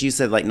you, like, because you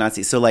said like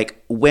Nazi. So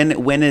like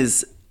when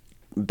is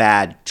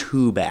bad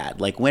too bad?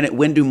 Like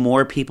when do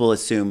more people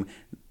assume,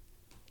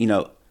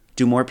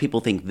 do more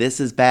people think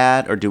this is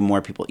bad, or do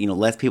more people,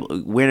 less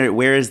people?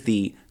 Where is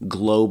the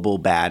global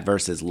bad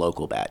versus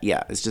local bad?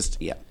 Yeah, it's just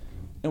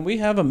And we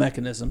have a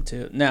mechanism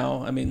to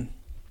now. I mean,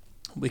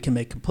 we can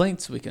make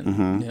complaints. We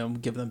can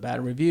give them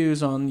bad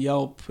reviews on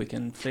Yelp. We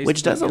can Facebook,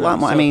 which does a lot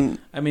more. So,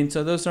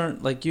 so those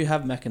aren't like you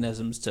have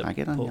mechanisms to. I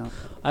get on Yelp.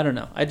 I don't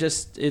know.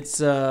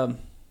 It's I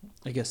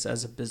guess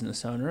as a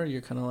business owner,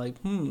 you're kind of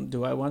like,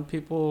 do I want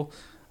people,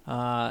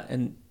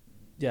 and.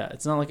 Yeah,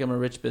 it's not like I'm a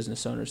rich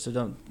business owner, so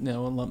don't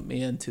lump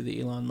me into the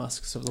Elon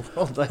Musks of the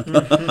world.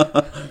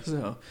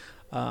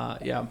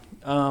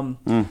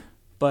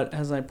 But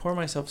as I pour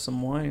myself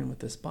some wine with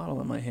this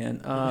bottle in my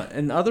hand,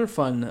 and other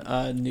fun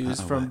news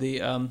from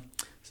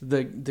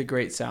the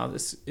Great South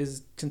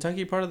is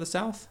Kentucky part of the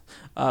South?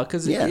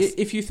 Because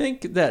if you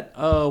think that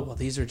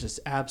these are just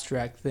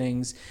abstract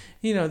things,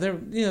 these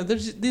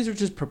are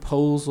just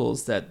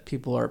proposals that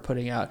people are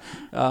putting out.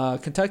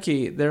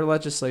 Kentucky, their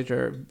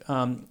legislature.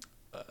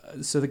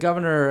 So the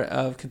governor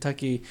of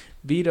Kentucky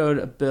vetoed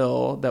a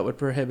bill that would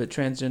prohibit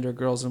transgender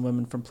girls and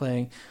women from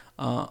playing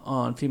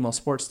on female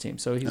sports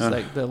teams. So he's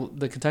like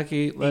the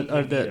Kentucky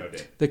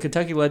the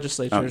Kentucky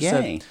legislature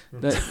said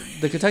that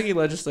the Kentucky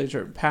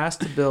legislature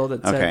passed a bill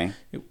that said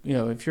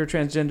if you're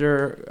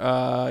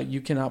transgender,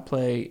 you cannot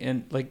play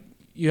in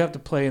you have to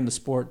play in the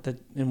sport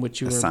in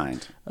which you were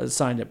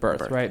assigned at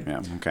birth, right?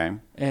 Yeah. Okay.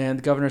 And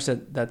the governor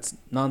said that's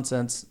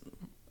nonsense.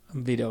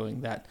 I'm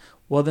vetoing that.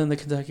 Well, then the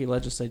Kentucky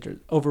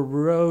legislature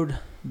overrode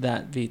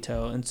that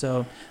veto, and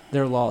so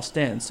their law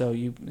stands. So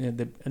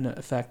in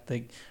effect,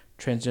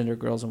 transgender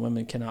girls and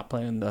women cannot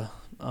play in the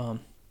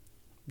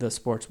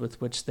sports with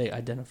which they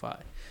identify.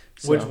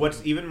 So,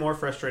 what's even more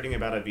frustrating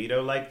about a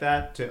veto like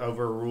that, to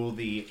overrule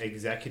the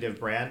executive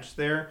branch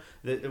there,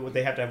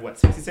 they have to have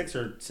 66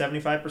 or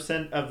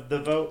 75% of the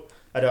vote.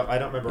 I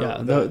don't remember. Yeah,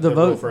 the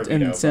vote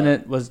in the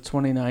Senate was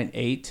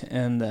 29-8,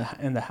 and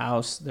the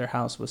House, their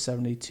House was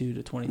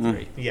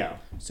 72-23. Yeah.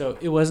 So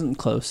it wasn't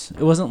close.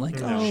 It wasn't like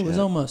it was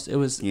almost. It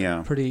was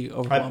pretty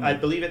overwhelming. I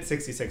believe it's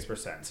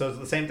 66%. So it's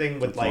the same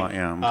thing with like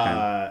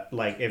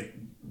if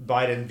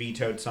Biden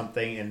vetoed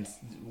something and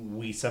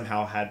we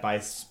somehow had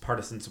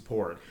bipartisan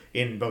support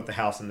in both the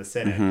House and the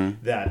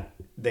Senate, that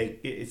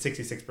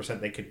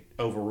 66% they could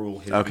overrule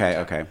his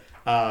veto. Okay.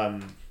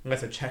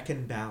 That's a check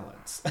and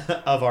balance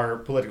of our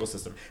political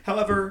system.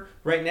 However,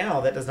 right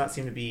now, that does not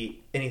seem to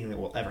be anything that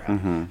will ever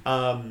happen.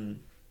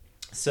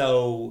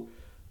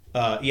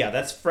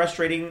 That's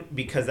frustrating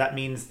because that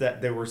means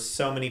that there were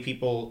so many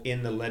people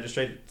in the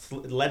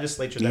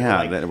legislature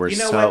that were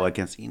so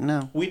against.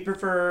 We'd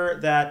prefer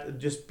that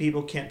just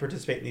people can't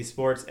participate in these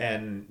sports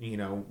and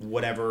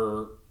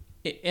whatever.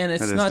 And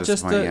it's not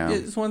just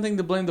it's one thing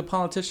to blame the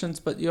politicians,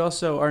 but you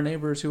also are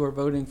neighbors who are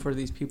voting for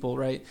these people,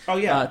 right? Oh,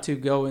 yeah. To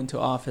go into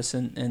office.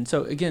 And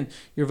so, again,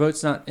 your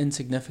vote's not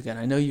insignificant.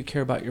 I know you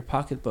care about your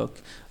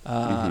pocketbook,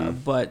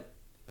 but,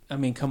 I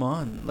mean, come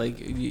on. Like,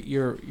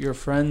 your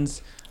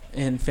friends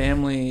and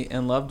family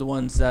and loved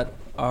ones that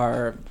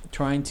are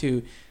trying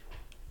to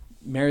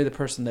marry the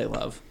person they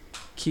love,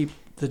 keep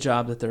the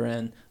job that they're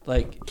in,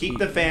 keep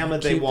the family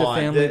they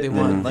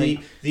want,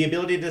 the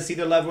ability to see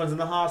their loved ones in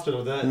the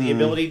hospital, the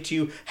ability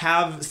to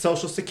have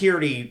Social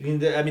Security.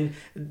 I mean,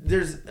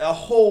 there's a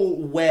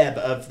whole web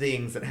of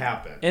things that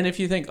happen. And if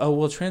you think,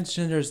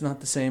 transgender is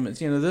not the same as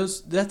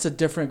that's a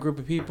different group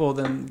of people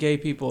than gay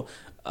people.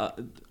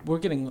 We're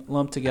getting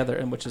lumped together,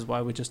 and which is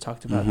why we just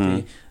talked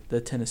about the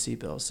Tennessee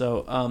bill.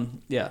 So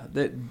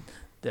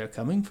they're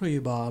coming for you,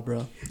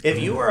 Barbara. If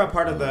you are a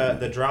part of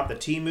the Drop the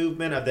T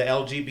movement of the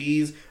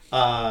LGBs,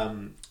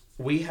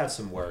 we have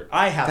some words.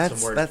 I have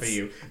some words for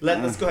you.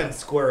 Let's go ahead and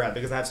square up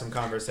because I have some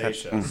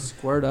conversations.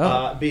 Squirt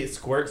up.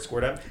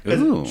 Squirt up.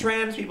 Because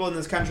trans people in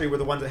this country were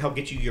the ones that helped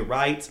get you your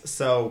rights.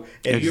 So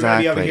if you're going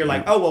to be over here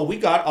we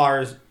got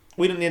ours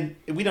We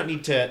don't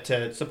need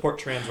to support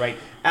trans right.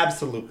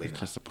 Absolutely not.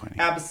 Disappointing.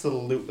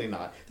 Absolutely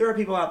not. There are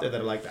people out there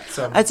that are like that.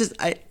 So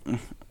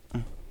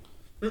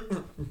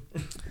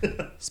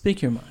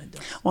Speak your mind.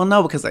 Well,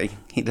 no, because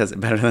he does it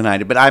better than I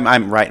do. But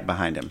I'm right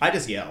behind him. I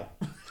just yell.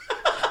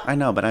 I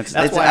know, but I just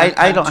That's why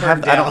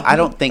I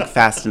don't think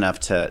fast enough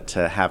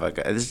to have a.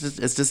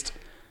 It's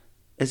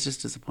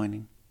just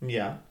disappointing.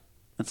 Yeah.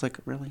 It's like,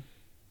 really.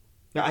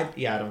 I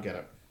don't get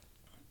it.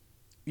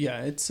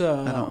 Yeah, it's.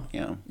 I don't.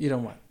 You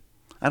don't what?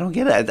 I don't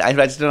get it. I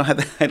just don't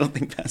have. I don't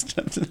think fast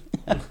enough.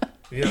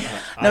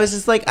 No, it's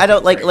just like I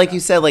don't like you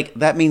said, like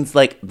that means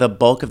like the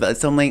bulk of the.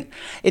 So I'm like,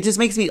 it just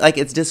makes me like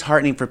it's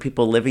disheartening for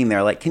people living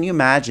there. Like, can you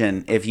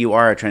imagine if you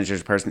are a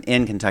transgender person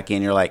in Kentucky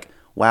and you're like,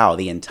 wow,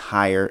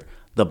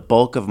 the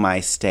bulk of my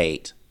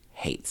state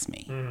hates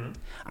me. Mm-hmm.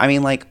 I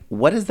mean, like,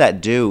 what does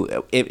that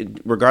do?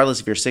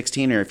 Regardless if you're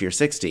 16 or if you're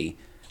 60.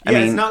 I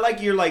mean, it's not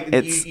like you're like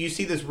you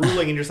see this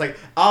ruling and you're just like,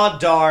 oh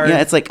darn. Yeah,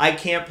 it's like I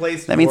can't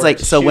place. That means like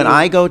so when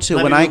I go to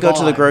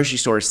the grocery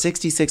store,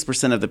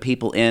 66% of the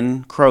people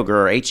in Kroger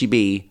or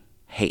HEB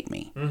hate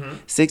me.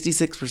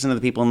 66% of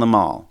the people in the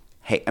mall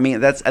hate. I mean,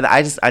 that's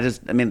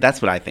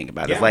that's what I think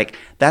about. Yeah. It's like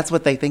that's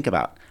what they think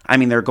about. I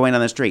mean, they're going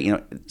down the street.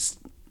 You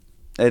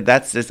know,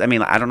 that's just. I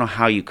mean, I don't know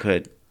how you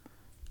could.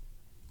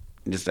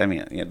 That's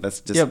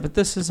just. Yeah, but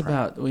this is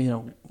about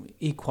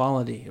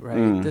equality,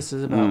 right? This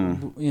is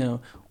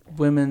about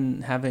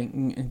women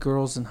and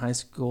girls in high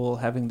school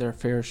having their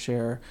fair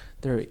share,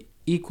 their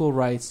equal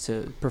rights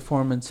to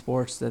perform in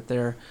sports. That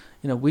they're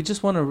we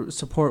just want to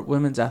support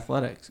women's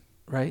athletics,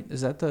 right?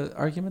 Is that the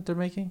argument they're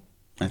making?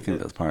 I think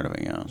that's part of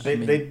it. Yeah.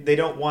 They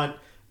don't want.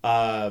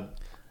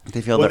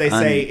 They feel what they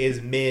say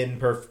is men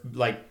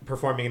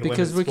performing in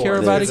because women's we sports. care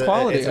about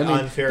equality. It's an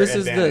unfair this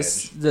advantage.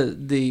 is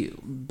the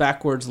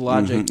backwards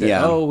logic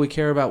that we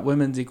care about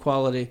women's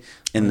equality.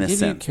 In this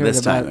sense, this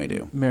time we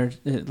do. Marriage,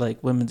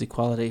 like women's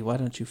equality. Why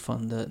don't you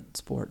fund the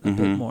sport a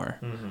bit more?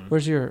 Mm-hmm.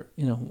 Where's your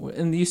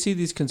and you see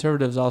these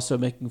conservatives also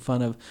making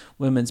fun of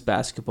women's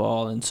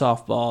basketball and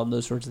softball and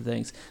those sorts of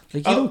things.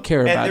 Like you don't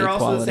care about equality. And they're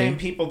also the same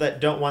people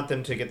that don't want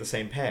them to get the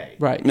same pay.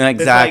 Right.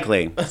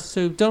 Exactly.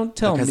 So don't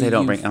tell me you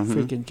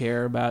freaking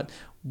care about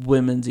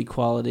women's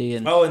equality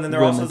and then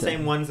they're also the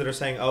same ones that are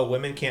saying,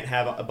 women can't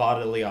have a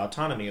bodily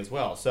autonomy as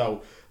well.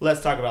 So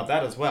let's talk about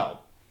that as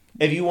well.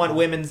 If you want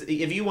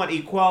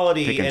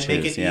equality and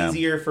make it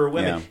easier for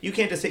women, you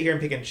can't just sit here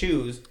and pick and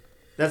choose.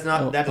 That's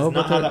not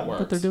not how that works.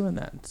 But they're doing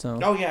that. So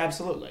yeah,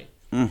 absolutely.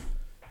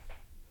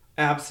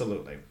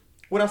 Absolutely.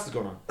 What else is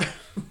going on?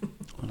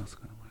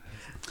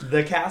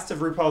 The cast of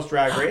RuPaul's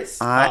Drag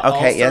Race,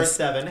 All-Star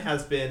 7,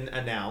 has been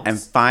announced. And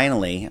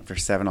finally, after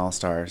 7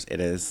 All-Stars, it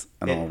is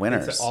all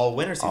winners. It's an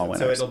all-winner season.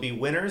 So it'll be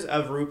winners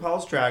of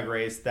RuPaul's Drag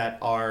Race that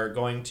are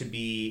going to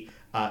be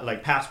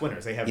like past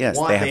winners. They have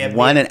won. They have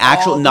won an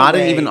actual, not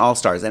even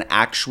All-Stars, an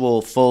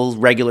actual full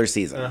regular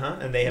season.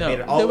 And they have made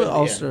it all the way to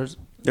All-Stars.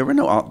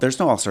 There's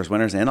no All-Stars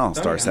winners in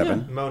All-Star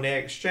 7. Yeah.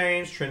 Monet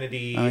Exchange,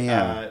 Trinity.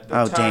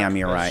 Damn,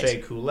 you're right. Shea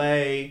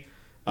Coulee.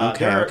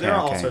 They're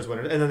All-Stars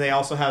winners. And then they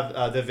also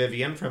have the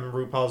Vivian from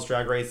RuPaul's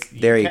Drag Race UK.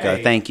 There you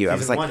go. Thank you. I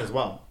was like, 1 as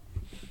well.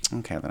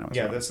 Okay, then I was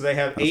wrong. So they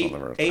have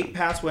eight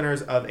past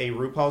winners of a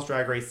RuPaul's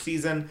Drag Race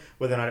season,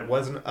 whether or not it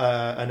wasn't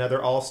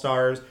another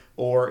All-Stars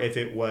or if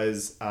it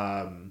was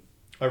a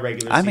regular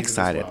season. I'm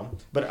excited. As well.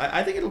 But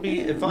I think it'll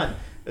be fun.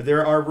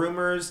 There are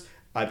rumors.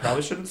 I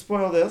probably shouldn't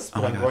spoil this,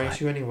 but I'm going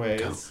to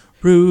anyways.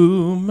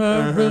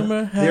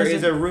 Rumor has There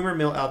is a rumor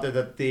mill out there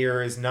that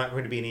there is not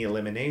going to be any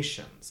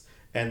eliminations,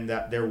 and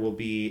that it'll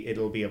be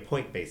a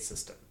point-based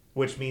system,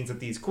 which means that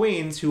these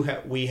queens who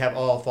we have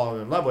all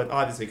fallen in love with,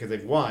 obviously because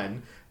they've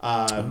won.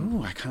 I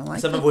kind of like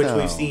some of which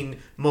we've seen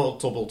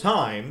multiple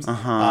times.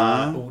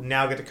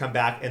 Now get to come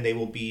back, and they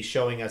will be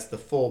showing us the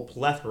full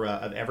plethora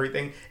of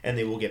everything, and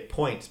they will get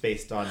points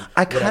based on.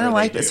 I kind of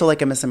like it, so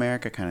like a Miss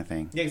America kind of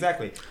thing. Yeah,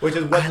 exactly. Which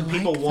is what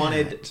people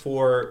wanted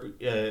for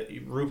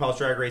RuPaul's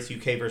Drag Race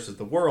UK versus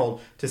the world,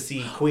 to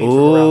see queens from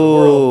around the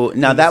world.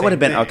 Now that would have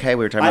been okay.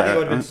 We were talking about. I think it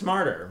would have been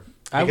smarter.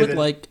 I would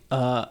like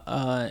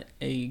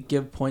a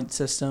give point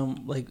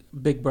system, like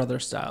Big Brother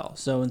style.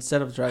 So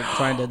instead of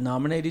trying to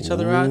nominate each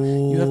other out,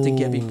 you have to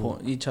give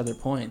each other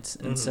points.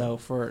 And so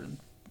for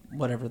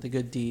whatever the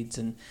good deeds,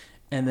 and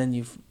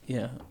then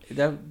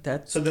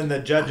that's. So then the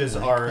judges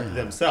are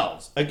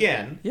themselves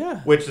again.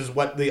 Yeah. Which is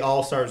what the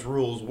All-Stars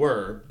rules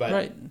were, but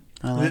right.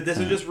 This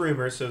is just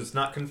rumors, so it's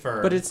not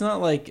confirmed. But it's not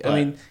like I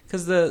mean,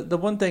 because the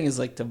one thing is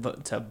like to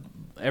vote to.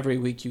 Every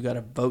week you got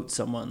to vote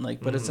someone,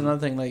 but it's another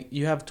thing, like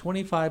you have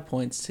 25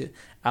 points to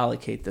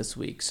allocate this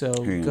week, so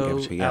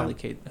go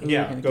allocate.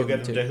 Go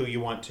get them to who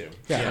you want to.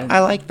 Yeah. I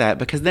like that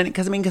because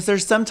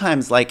there's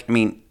sometimes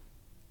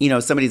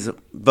somebody's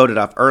voted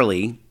off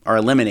early or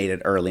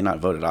eliminated early, not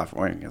voted off,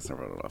 or I guess they're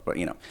voted off,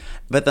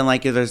 but then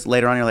there's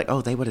later on you're like,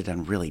 oh, they would have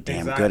done really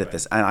damn good at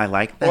this. I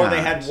like that. Or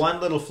they had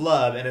one little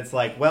flub and it's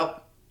like,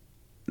 well,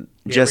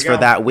 just for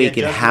that week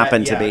it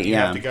happened to be. You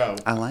have to go.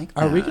 I like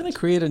that. Are we going to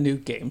create a new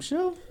game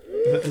show?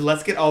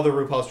 Let's get all the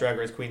RuPaul's Drag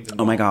Race queens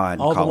involved. Oh my God!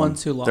 All the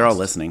ones who lost. They're all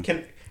listening.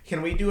 Can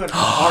Can we do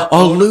Oh,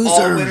 all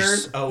losers.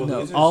 winners? Oh, No,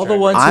 losers. all the Drag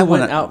ones Race. I who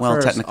wanna- went out well,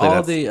 first. technically All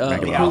that's the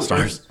regular who-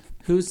 All-Stars.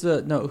 Who's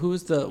the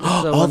what's the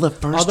All one? the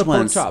first all the pork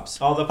ones.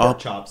 chops. All the pork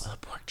chops.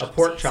 pork A chop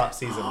pork chop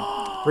season.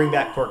 Bring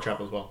back pork chop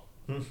as well.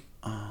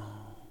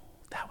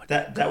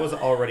 That was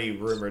already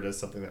rumored as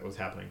something that was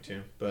happening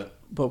too, but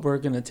But we're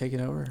gonna take it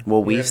over.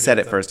 Well, We're we've gonna said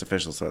do it that. first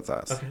official, so it's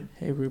us. okay.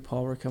 Hey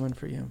RuPaul, we're coming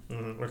for you.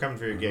 We're coming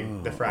for your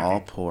gig. The fracking. All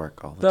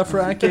pork, all The time.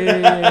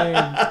 fracking.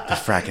 The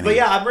fracking. But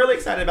yeah, I'm really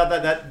excited about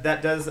that.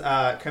 That does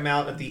come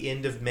out at the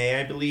end of May,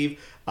 I believe.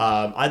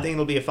 I think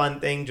it'll be a fun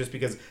thing just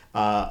because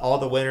all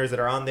the winners that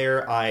are on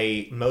there,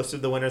 most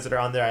of the winners that are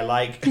on there, I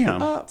like. Yeah.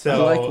 I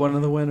like one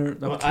of the winners.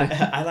 Well,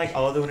 I like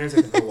all of the winners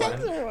except for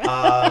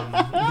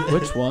one.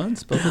 Which one?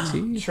 Spill the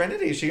tea.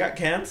 Trinity, she got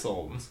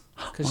canceled.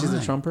 Because she's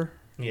a Trumper.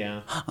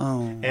 Yeah,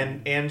 Oh.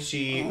 and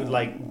she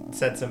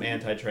said some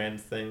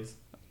anti-trans things.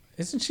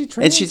 Isn't she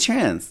trans? And she's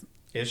trans.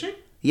 Is she?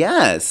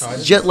 Yes. Oh, I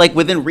didn't Just like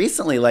within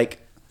recently,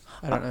 like.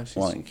 I don't know. If she's,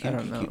 Well, you I can't-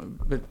 don't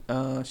know.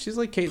 But she's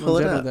like Pull Caitlyn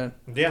it Jenner up. then.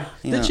 Yeah.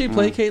 Did she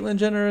play Caitlyn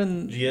Jenner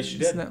in Yes, she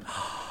did. Snap?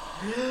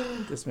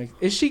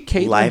 Is she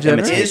Caitlyn Life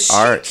Jenner? imitates Is she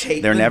art.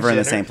 Caitlyn They're never in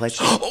the Jenner? same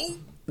place.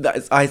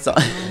 I saw.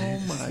 Oh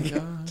my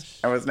gosh.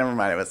 I was never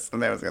mind. It was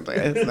something I was going to say.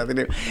 It has nothing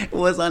to do. It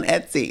was on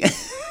Etsy.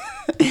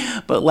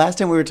 But last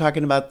time we were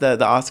talking about the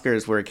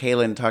Oscars, where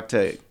Kaylin talked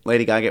to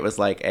Lady Gaga, it was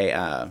like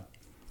a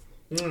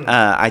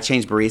I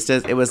changed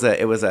baristas. It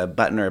was a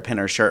button or a pin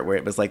or shirt where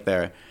it was like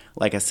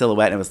like a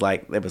silhouette, and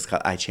it was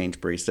called I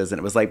changed baristas, and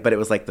it was like the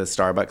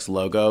Starbucks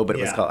logo, but it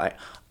was Yeah. called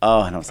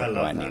and I was like, I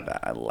love I that. need that.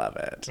 I love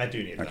it. I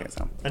do need Okay, that.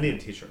 so I need a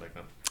T-shirt like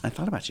that. I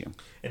thought about you.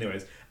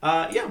 Anyways,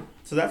 yeah.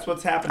 So that's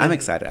what's happening. I'm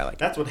excited. I like it.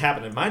 That's what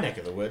happened in my neck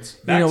of the woods.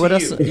 You Back know to what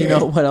else? You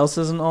know what else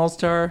is an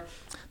all-star?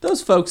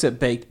 Those folks at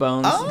Baked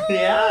Bones.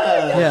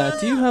 Yeah. Yeah,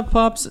 do you have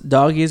pups,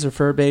 doggies, or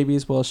fur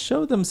babies? Well,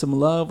 show them some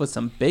love with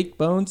some Baked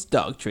Bones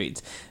dog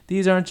treats.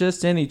 These aren't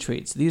just any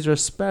treats. These are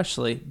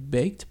especially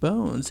Baked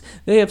Bones.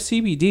 They have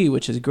CBD,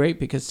 which is great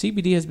because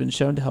CBD has been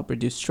shown to help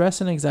reduce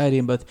stress and anxiety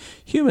in both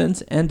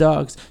humans and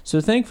dogs. So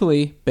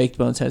thankfully, Baked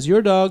Bones has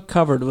your dog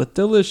covered with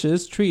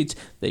delicious treats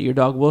that your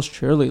dog will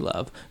surely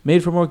love.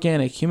 Made from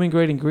organic,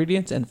 human-grade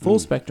ingredients and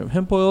full-spectrum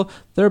hemp oil,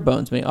 their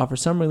bones may offer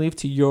some relief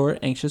to your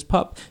anxious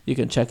pup. You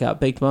can check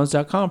out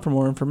bakedbones.com for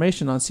more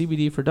information on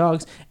CBD for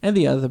dogs and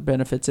the other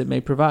benefits it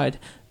may provide.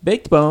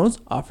 Baked Bones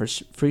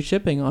offers free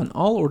shipping on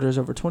all orders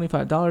over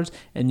 $25,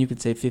 and you can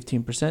save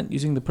 15%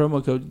 using the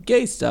promo code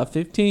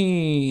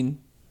GAYSTUFF15.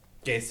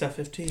 Gay Stuff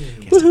 15.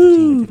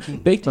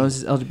 Woohoo! Baked Bones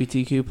is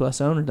LGBTQ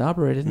plus owned and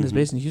operated and is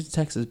based in Houston,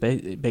 Texas.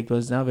 Baked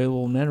Bones is now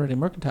available in Man-Ready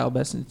Mercantile,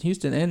 best in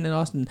Houston and in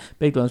Austin.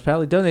 Baked Bones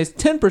proudly donates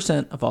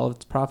 10% of all of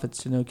its profits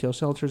to no-kill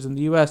shelters in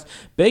the U.S.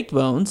 Baked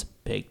Bones,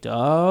 baked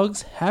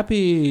dogs,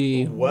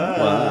 happy.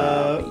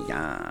 Whoa.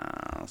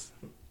 Yes.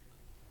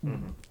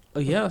 Oh,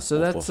 yeah, so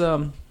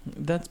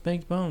that's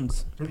Baked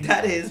Bones.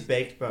 That is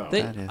Baked Bone.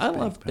 They, That is I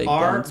love Baked Baked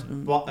our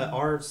Bones.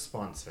 our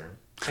sponsor.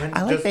 And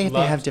I like just they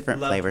loved- have different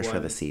loved flavors for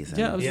the ones. season.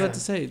 Yeah, I was Yeah. about to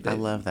say. I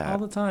love that. all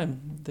the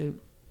time. They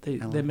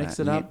I love mix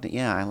that. it up.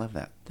 Yeah, I love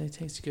that. They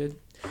taste good.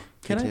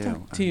 Can Me I too,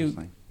 talk to you,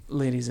 honestly.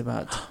 ladies,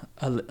 about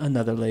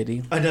another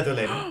lady, Another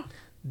lady.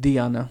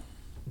 Diana,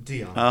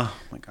 Dion. Oh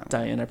my god.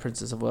 Diana,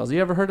 Princess of Wales?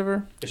 You ever heard of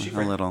her? Is she A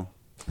French? little.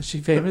 Is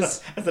she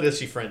famous? I thought, is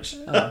she French?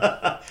 Just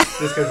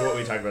because of what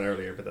we talked about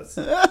earlier, but that's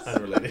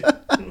unrelated.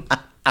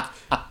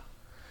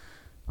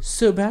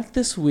 So back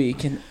this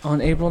week, on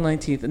April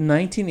 19th,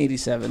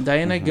 1987,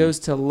 Diana goes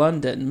to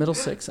London,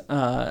 Middlesex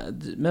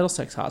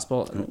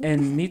Hospital,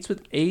 and meets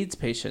with AIDS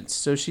patients.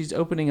 So she's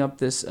opening up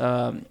this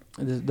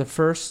the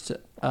first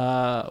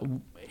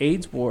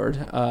AIDS ward,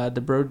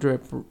 the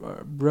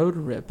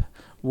Broderick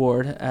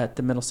ward at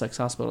the Middlesex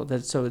Hospital.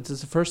 So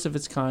it's the first of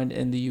its kind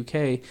in the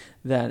UK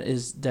that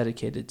is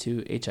dedicated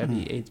to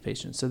HIV/AIDS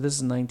patients. So this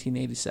is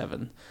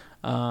 1987.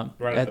 Right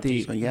at at the the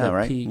peak. So, yeah, the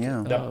right, peak,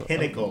 yeah. The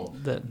pinnacle.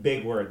 the-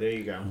 Big word. There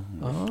you go.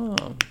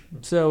 Oh,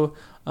 so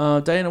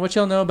Diana, what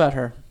y'all know about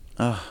her?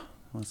 Oh,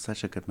 it was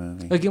such a good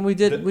movie. Again, we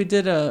did The- a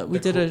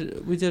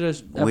episode. We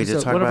did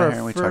talk One of about our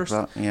her. We talked first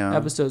about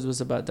episodes was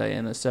about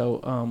Diana.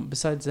 So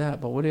besides that,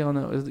 but what do y'all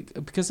know?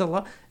 Because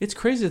it's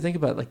crazy to think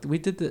about. Like we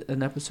did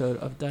an episode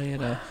of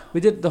Diana.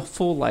 We did the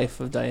full life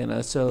of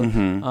Diana. So,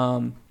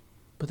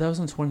 but that was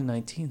in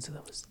 2019. So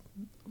that was a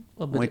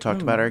little bit. We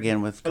talked about her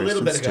again with A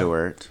little Kristen bit ago.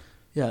 Stewart.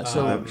 Yeah.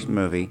 So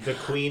Movie. The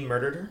Queen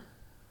murdered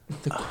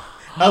her.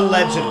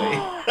 Allegedly.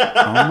 Oh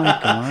my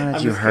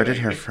god, you heard it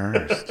here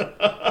first.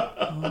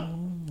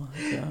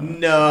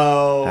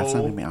 No. That's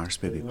not gonna be our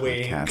spooky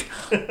Wink.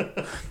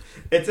 podcast.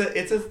 It's a.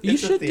 you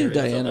it's a should theory. do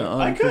Diana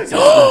on. I could.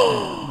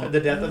 The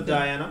death of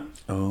Diana.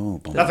 Oh,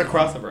 boy. That's a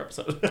crossover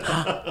episode.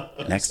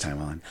 Next time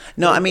on.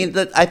 No, I mean,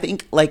 I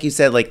think, like you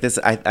said, like this,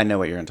 I know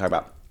what you're going to talk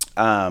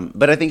about.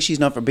 But I think she's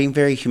known for being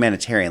very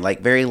humanitarian,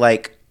 like very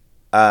like,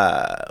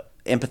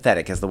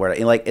 empathetic is the word.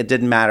 Like, it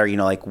didn't matter,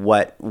 like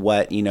what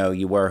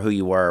you were, who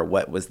you were,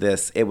 what was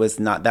this. That was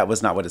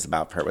not what it's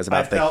about for her. It was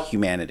about the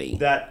humanity.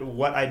 That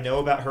what I know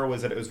about her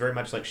was that it was very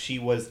much like she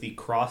was the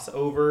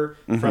crossover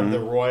from the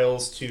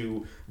royals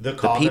to the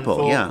common people,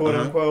 folk, quote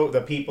unquote.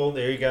 The people.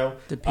 There you go.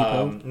 The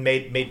people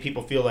made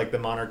people feel like the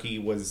monarchy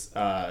was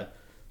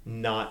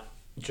not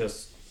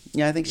just.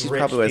 Yeah, I think she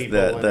probably was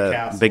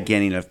the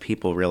beginning of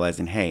people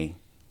realizing, hey,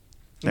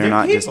 they're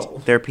not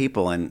people. They're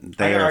people, and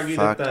they are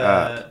fucked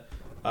up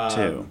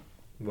too.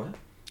 What?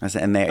 I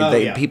said,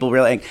 and people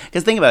really,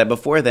 because think about it.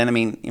 Before then, I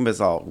mean, it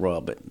was all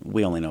royal, but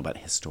we only know about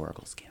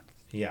historical scandals.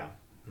 Yeah.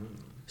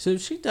 So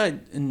she died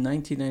in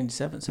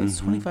 1997, so it's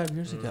 25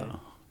 years ago. Oh,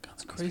 God,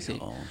 that's crazy.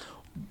 Old.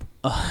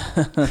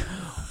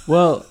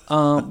 Well,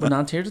 we're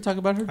not here to talk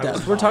about her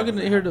death. We're talking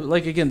here to,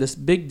 like, again, this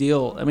big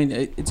deal. I mean,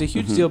 it's a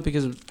huge deal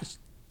because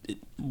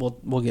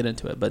we'll get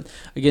into it. But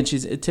again,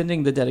 she's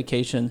attending the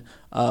dedication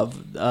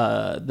of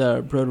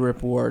the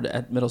Broderick Ward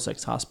at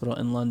Middlesex Hospital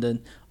in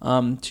London.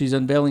 She's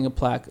unveiling a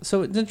plaque.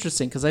 So it's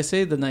interesting because I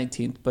say the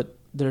 19th, but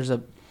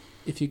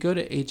if you go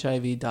to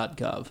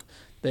hiv.gov,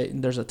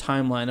 there's a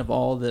timeline of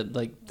all the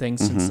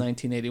things since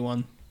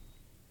 1981,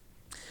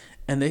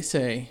 and they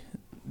say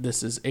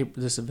this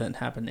event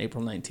happened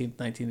April 19th,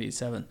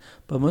 1987,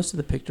 but most of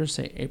the pictures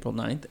say April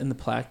 9th, and the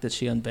plaque that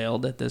she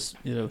unveiled at this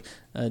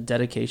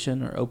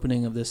dedication or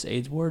opening of this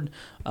AIDS ward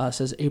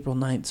says April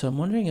 9th. So I'm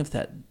wondering if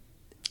that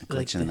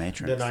glitch in the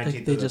Matrix. The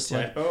 19th they is just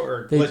a typo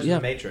or glitch in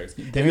the Matrix.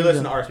 If you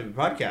listen to RSP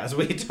podcast,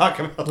 we talk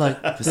about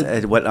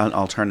that. What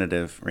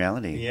alternative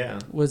reality? Yeah.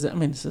 Was it? I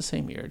mean, it's the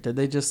same year. Did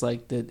they just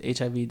did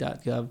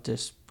hiv.gov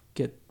just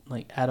get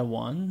add a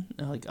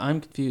 1?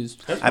 I'm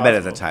confused. I bet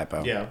it's a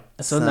typo. Yeah.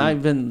 So now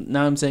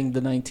I'm saying the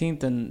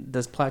 19th, and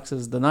this plaque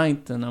says the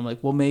 9th, and I'm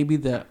like, well, maybe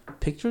the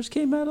pictures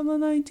came out on the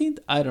 19th.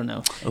 I don't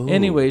know. Ooh.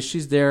 Anyway,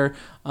 she's there.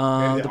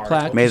 The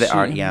plaque. Maybe the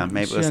art. Yeah.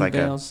 Maybe it was like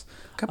a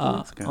couple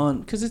weeks ago.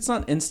 Because it's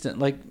not instant.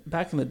 Like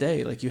back in the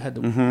day, you had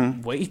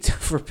to wait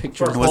for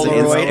pictures. It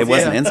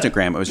wasn't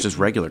Instagram. It was just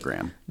regular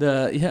gram.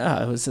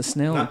 It was a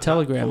snail and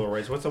telegram. Not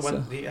Polaroids. What's the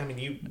one?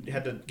 You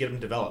had to get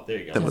them developed. There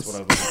you go. That's what I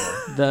was looking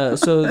for.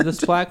 So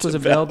this plaque was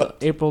unveiled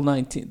April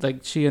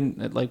 19th. She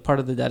and part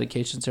of the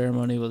dedication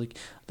ceremony was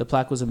the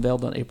plaque was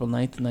unveiled on April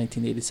 9th,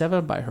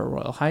 1987, by Her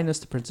Royal Highness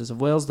the Princess of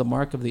Wales. The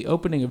mark of the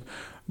opening of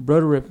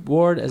Broderick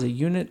Ward as a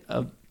unit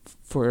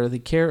for the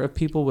care of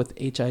people with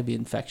HIV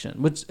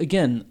infection, which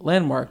again,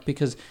 landmark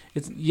because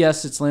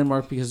it's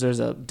landmark because there's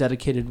a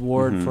dedicated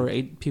ward for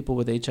people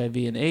with HIV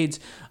and AIDS,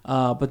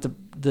 but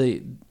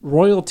the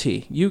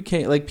royalty,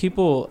 UK,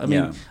 people, I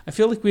mean, I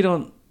feel like we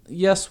don't,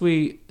 yes,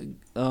 we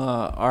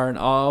are in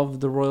awe of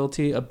the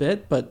royalty a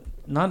bit, but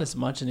not as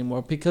much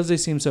anymore because they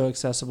seem so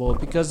accessible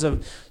because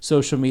of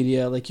social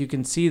media. You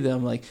can see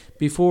them,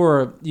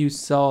 before you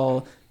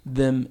saw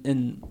them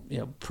in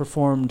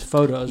performed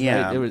photos,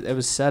 right? It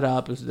was set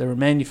up. They were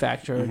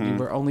manufactured. You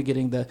were only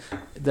getting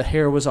the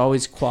hair was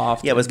always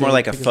coiffed. Yeah, it was more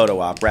like a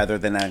photo op rather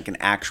than an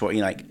actual.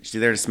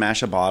 She's there to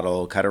smash a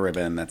bottle, cut a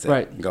ribbon. That's it.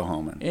 Right. And go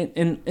home.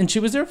 And she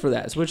was there for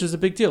that, which is a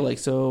big deal.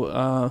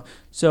 So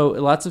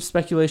lots of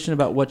speculation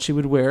about what she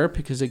would wear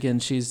because again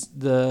she's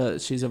a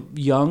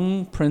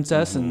young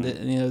princess and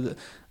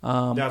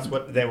that's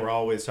what they were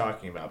always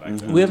talking about back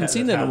then. We haven't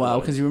seen that in a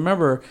while because you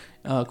remember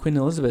Queen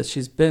Elizabeth.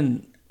 She's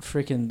been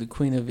freaking the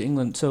Queen of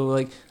England. So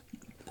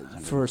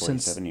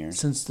since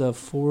the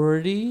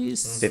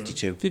 40s,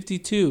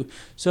 52.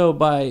 So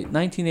by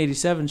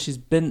 1987, she's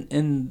been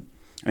in.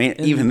 I mean,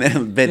 even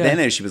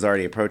then, she was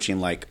already approaching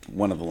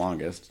one of the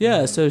longest.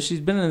 Yeah, so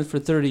she's been in it for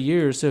 30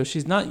 years. So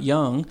she's not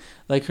young.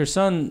 Her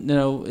son,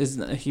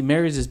 he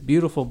marries this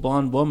beautiful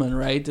blonde woman,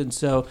 right? And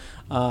so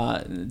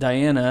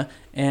Diana,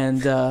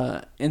 and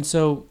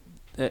so.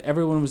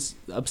 Everyone was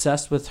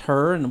obsessed with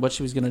her and what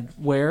she was going to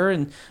wear,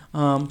 and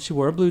she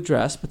wore a blue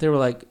dress. But they were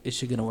like, "Is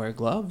she going to wear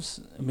gloves?"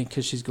 I mean,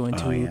 because she's going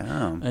to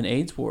an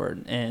AIDS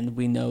ward, and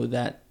we know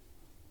that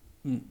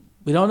we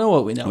don't know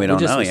what we know. We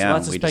don't know. Yeah,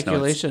 lots of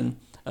speculation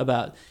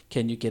about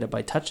can you get it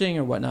by touching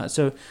or whatnot.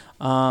 So,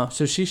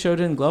 so she showed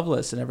in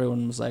gloveless, and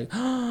everyone was like,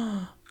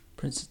 oh,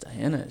 "Princess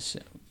Diana is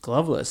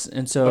gloveless,"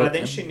 and so. But I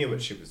think she knew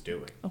what she was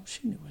doing. Oh,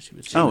 she knew what she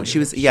was doing. Oh, she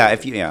was. Yeah,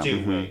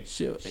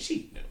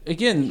 She knew.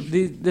 Again,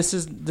 this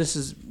is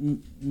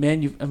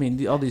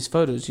all these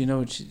photos. She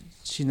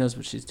knows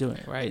what she's doing,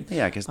 right?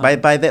 Yeah, because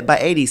by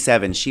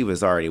 87, she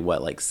was already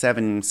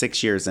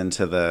 6 years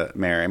into the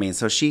marriage. I mean,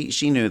 so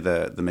she knew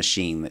the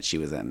machine that she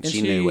was in.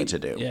 She knew what to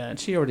do. Yeah, and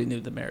she already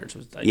knew the marriage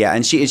was.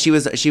 And she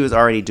was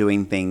already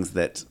doing things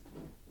that.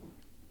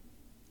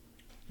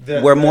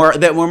 Were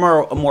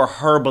more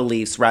her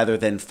beliefs rather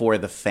than for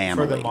the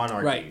family. For the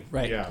monarchy.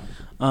 Right. Yeah.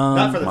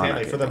 Not for the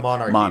family, for the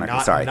monarchy.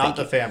 Not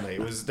the you. family.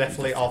 It was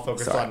definitely all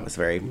focused on it was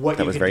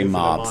very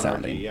mob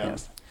sounding. Yeah.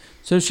 Yes.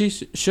 So she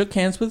shook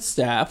hands with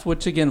staff,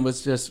 which again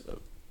was just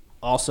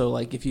also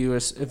you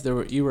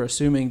were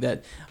assuming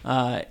that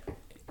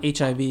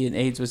HIV and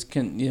AIDS was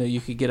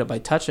you could get it by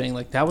touching,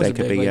 like that was a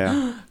big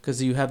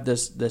because you have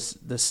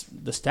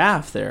the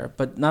staff there.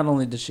 But not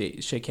only did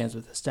she shake hands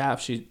with the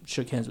staff, she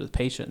shook hands with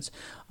patients,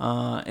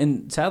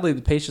 and sadly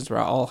the patients were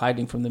all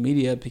hiding from the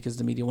media because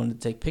the media wanted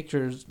to take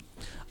pictures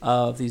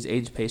of these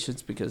AIDS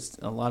patients because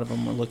a lot of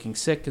them were looking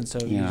sick, and so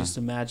you just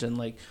imagine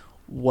like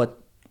what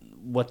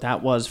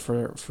that was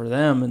for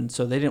them, and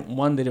so they didn't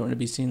want to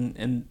be seen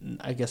in,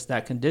 I guess,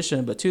 that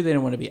condition, but two, they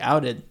didn't want to be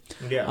outed.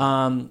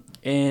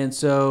 And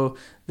so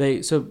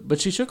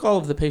but she shook all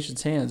of the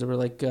patients' hands. There were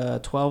like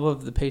 12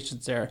 of the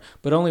patients there,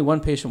 but only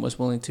one patient was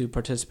willing to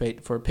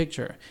participate for a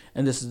picture,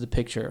 and this is the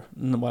picture.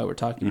 And why we're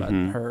talking about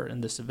her in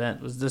this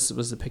event was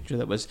the picture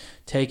that was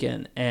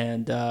taken,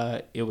 and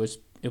it was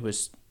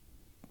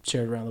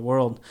shared around the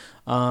world.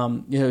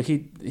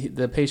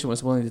 The patient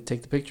was willing to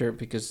take the picture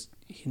because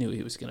he knew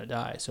he was going to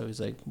die. So he's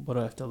like, what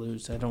do I have to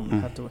lose? I don't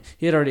have to.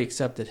 He had already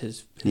accepted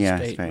his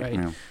fate, right?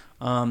 Yeah.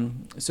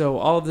 So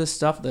all of this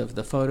stuff,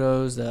 the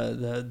photos,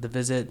 the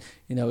visit,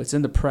 it's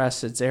in the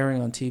press, it's airing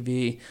on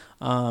TV.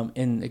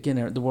 And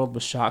again, the world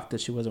was shocked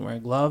that she wasn't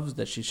wearing gloves,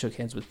 that she shook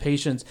hands with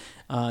patients,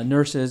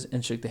 nurses,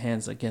 and shook the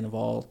hands again of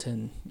all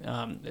 10.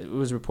 It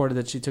was reported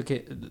that she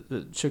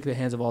shook the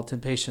hands of all 10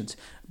 patients,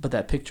 but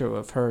that picture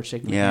of her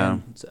shaking the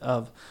hands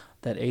of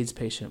that AIDS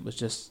patient was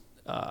just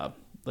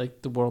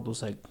like the world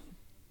was like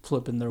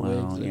flipping their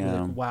wigs.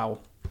 Like, wow.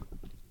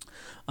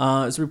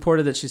 It's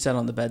reported that she sat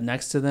on the bed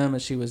next to them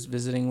as she was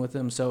visiting with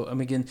them. So,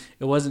 again,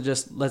 it wasn't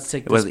just, let's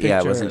take this picture. Yeah,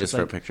 it wasn't just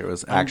for a picture. It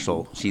was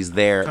actual, she's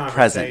there,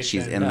 present,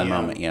 she's in the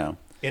moment,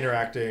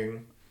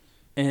 interacting.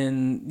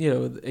 And,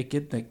 did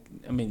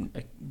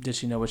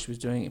she know what she was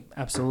doing?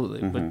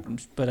 Absolutely.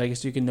 But I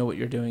guess you can know what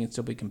you're doing and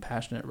still be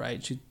compassionate,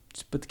 right?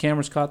 But the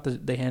cameras caught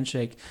the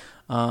handshake,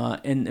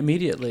 and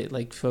immediately,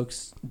 like,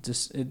 folks,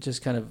 it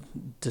just kind of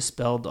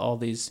dispelled all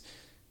these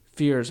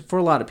fears for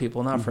a lot of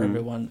people, not for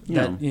everyone,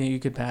 that you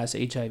could pass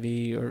HIV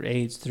or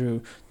AIDS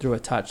through a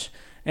touch.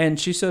 And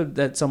she showed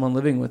that someone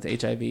living with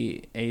HIV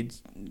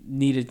AIDS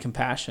needed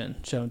compassion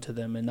shown to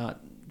them and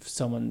not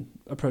someone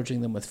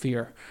approaching them with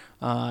fear.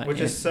 Which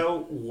is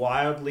so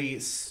wildly,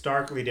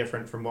 starkly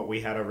different from what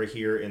we had over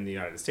here in the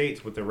United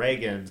States with the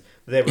Reagans.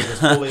 They were just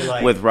fully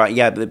like...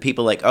 the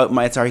people like,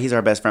 he's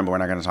our best friend, but we're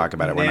not going to talk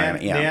about it.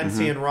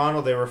 Nancy and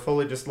Ronald, they were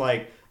fully just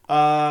like, we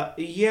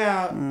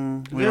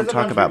don't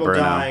talk about Bruno.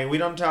 Dying. We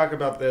don't talk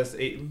about this.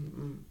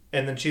 And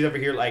then she's over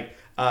here like,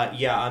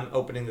 I'm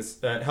opening this,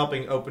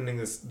 helping opening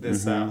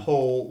this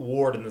whole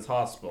ward in this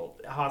hospital.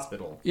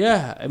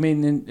 Yeah,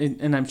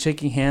 and I'm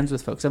shaking hands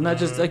with folks. I'm not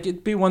just like,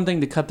 it'd be one thing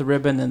to cut the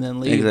ribbon and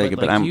then leave. Exactly,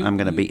 but I'm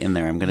going to be in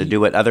there. I'm going to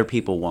do what other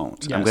people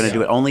won't. Yes, I'm going to do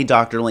what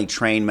only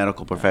trained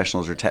medical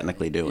professionals are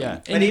technically doing. Yeah.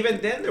 And even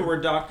then, there were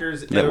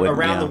doctors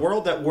around the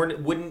world that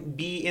wouldn't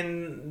be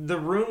in the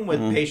room with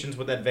patients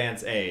with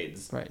advanced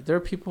AIDS. Right. There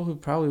are people who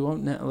probably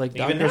won't know, like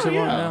doctors who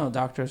won't know.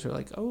 Doctors are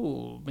like,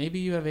 oh, maybe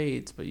you have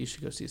AIDS, but you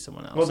should go see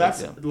someone else. Well,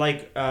 that's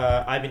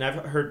I've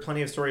heard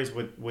plenty of stories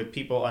with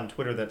people on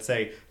Twitter that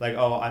say like,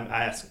 oh, I'm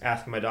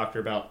asking my doctor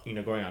about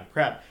going on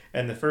PrEP,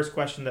 and the first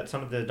question that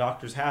some of the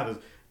doctors have is,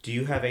 do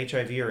you have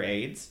HIV or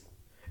AIDS?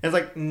 And it's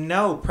like,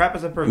 no, PrEP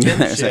is a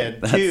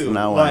prevention that's too.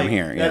 Not why I'm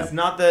here. Yeah. That's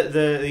not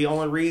the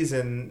only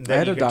reason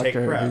that you can take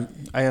PrEP.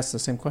 I asked the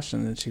same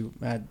question, and she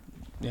had,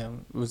 it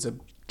was a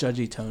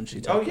judgy tone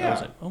she took. Oh yeah. I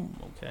was like, oh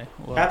okay,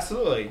 well,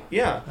 absolutely,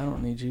 yeah. I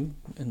don't need you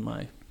in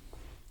my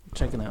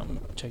checking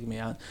me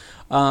out.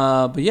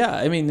 But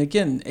yeah,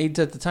 again, AIDS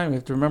at the time, we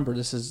have to remember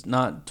this is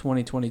not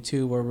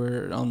 2022 where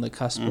we're on the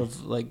cusp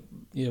of like,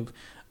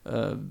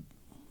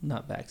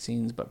 not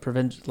vaccines, but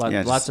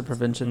lots of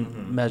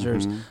prevention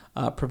measures,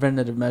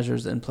 preventative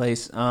measures in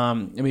place.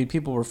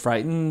 People were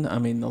frightened.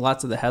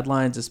 Lots of the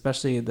headlines,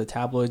 especially the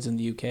tabloids in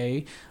the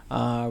UK,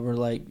 were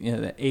like,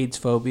 the AIDS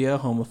phobia,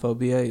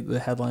 homophobia. The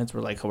headlines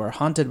were like, we're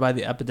haunted by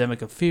the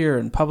epidemic of fear,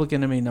 and public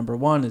enemy number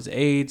one is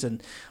AIDS.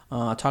 And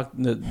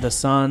the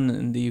Sun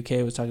in the UK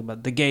was talking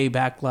about the gay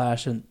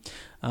backlash, and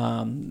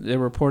they're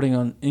reporting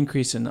on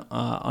increase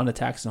on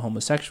attacks on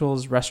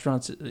homosexuals.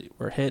 Restaurants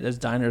were hit as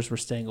diners were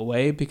staying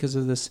away because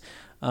of this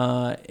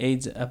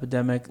AIDS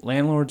epidemic.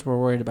 Landlords were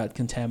worried about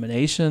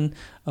contamination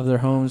of their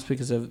homes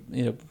because of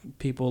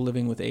people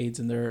living with AIDS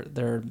in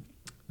their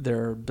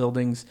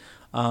buildings,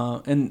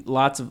 and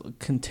lots of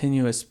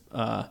continuous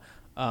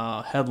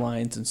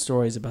headlines and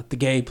stories about the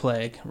gay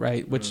plague,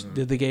 right? Which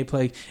the gay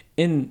plague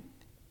in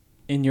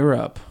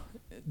Europe.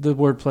 The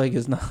word plague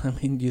is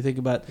not. You think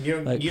about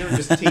you don't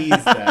just tease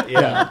that.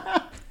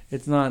 Yeah.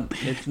 It's not.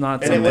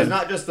 And it was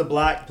not just the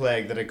Black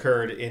Plague that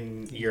occurred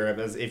in Europe.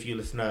 As if you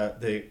listen to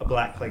the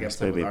Black Plague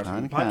episode of our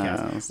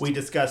podcast, we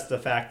discussed the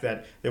fact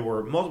that there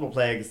were multiple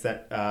plagues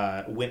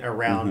that went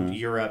around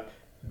Europe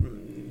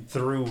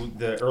through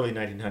the early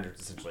 1900s,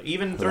 essentially.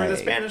 Even through the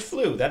Spanish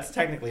flu, that's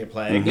technically a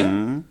plague.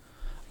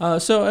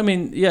 So, I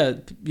mean, yeah,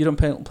 you don't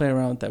play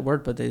around with that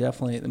word, but they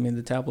definitely, I mean,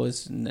 the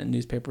tabloids and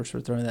newspapers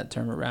were throwing that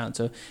term around.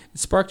 So it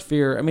sparked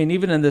fear. I mean,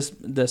 even in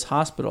this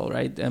hospital,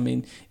 right? I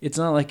mean, it's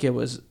not like it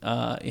was,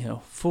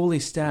 fully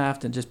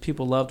staffed and just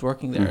people loved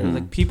working there. Mm-hmm.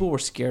 Like people were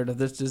scared of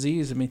this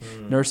disease. I mean,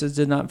 nurses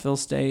did not feel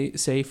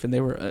safe, and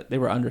they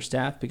were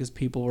understaffed because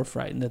people were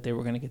frightened that they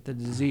were going to get the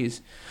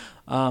disease.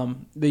 The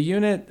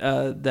unit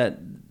that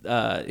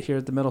here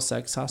at the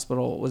Middlesex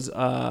Hospital was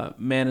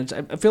managed.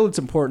 I feel it's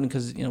important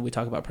because we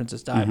talk about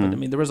Princess Di, but I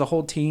mean there was a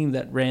whole team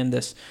that ran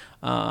this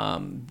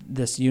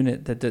this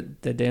unit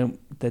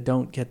that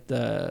don't get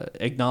the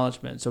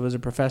acknowledgement. So it was a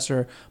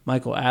professor,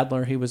 Michael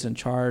Adler, he was in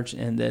charge,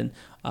 and then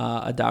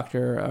a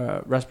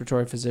doctor,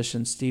 respiratory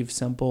physician, Steve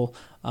Semple,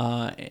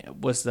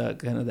 was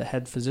the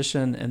head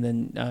physician, and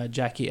then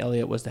Jackie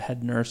Elliott was the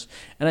head nurse.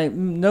 And I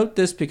note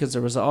this because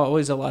there was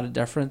always a lot of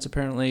deference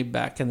apparently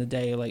back in the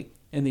day, like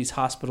in these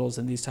hospitals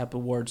and these type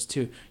of wards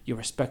too. You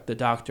respect the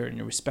doctor and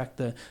you respect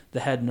the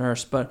head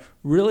nurse. But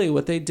really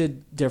what they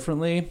did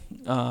differently,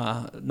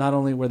 not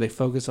only were they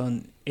focused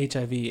on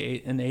HIV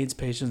and AIDS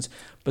patients,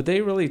 but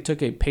they really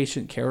took a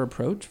patient care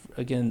approach.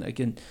 Again,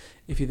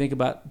 if you think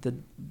about the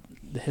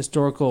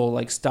historical,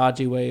 like,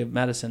 stodgy way of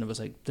medicine, it was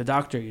like the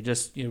doctor,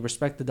 you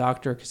respect the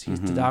doctor because he's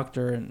the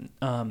doctor, and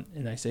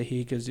I say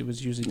he because it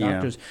was usually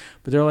doctors.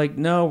 But they're like,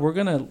 no, we're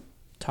gonna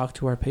talk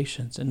to our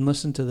patients and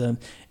listen to them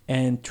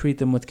and treat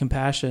them with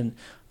compassion.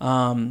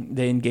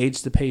 They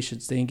engaged the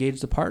patients, they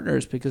engaged the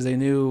partners, because they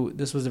knew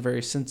this was a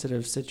very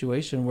sensitive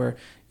situation where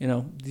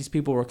these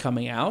people were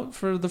coming out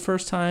for the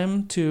first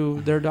time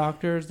to their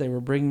doctors. They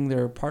were bringing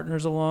their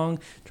partners along,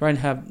 trying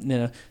to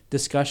have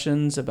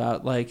discussions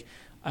about, like,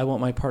 I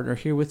want my partner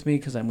here with me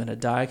because I'm going to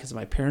die, because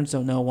my parents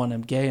don't know when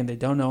I'm gay and they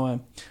don't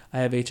know I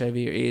have HIV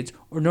or AIDS,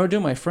 or nor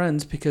do my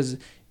friends, because,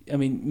 I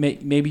mean,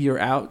 maybe you're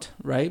out,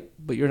 right?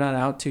 But you're not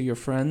out to your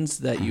friends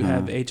that you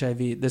have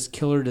HIV, this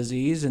killer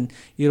disease, and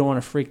you don't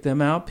want to freak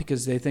them out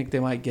because they think they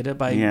might get it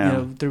by,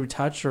 through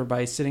touch or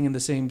by sitting in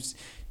the same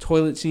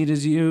toilet seat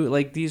as you.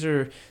 Like, these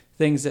are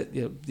things that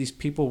these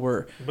people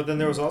were. But then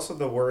there was also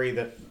the worry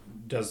that,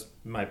 does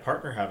my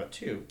partner have it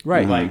too?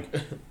 Right. Like...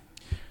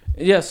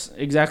 Yes,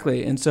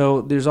 exactly. And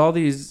so there's all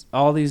these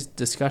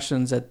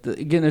discussions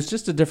again, it's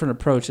just a different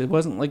approach. It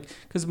wasn't like,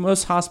 because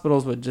most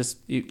hospitals would just,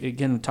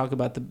 again, talk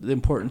about the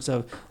importance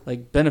of,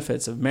 like,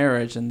 benefits of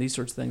marriage and these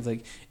sorts of things.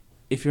 Like,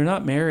 if you're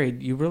not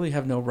married, you really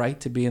have no right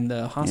to be in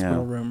the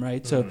hospital room,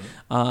 right? So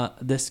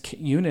this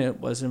unit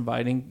was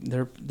inviting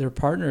their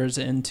partners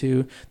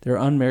their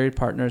unmarried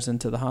partners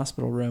into the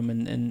hospital room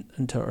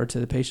and to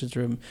the patient's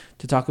room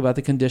to talk about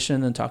the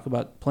condition and talk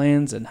about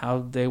plans and how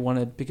they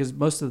wanted, because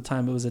most of the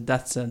time it was a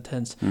death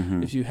sentence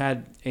if you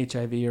had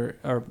HIV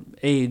or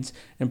AIDS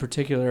in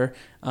particular.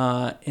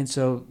 And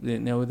so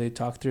they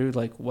talk through,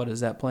 like, what is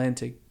that plan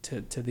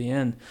to the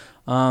end.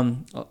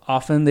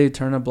 Often they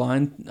turn a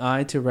blind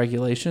eye to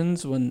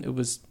regulations when it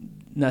was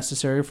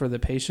necessary for the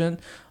patient.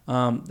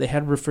 They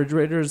had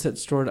refrigerators that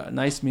stored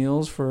nice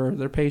meals for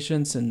their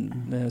patients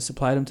and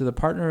supplied them to the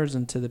partners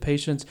and to the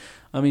patients.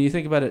 I mean, you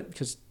think about it,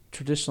 because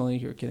traditionally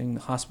you're getting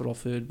the hospital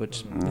food,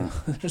 which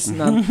there's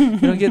not, you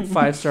don't get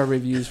 5-star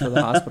reviews for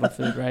the hospital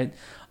food, right?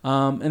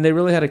 And they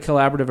really had a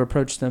collaborative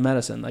approach to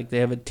medicine. Like, they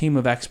have a team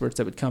of experts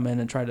that would come in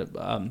and try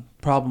to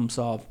problem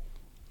solve.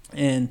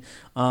 And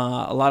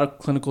a lot of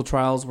clinical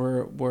trials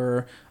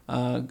were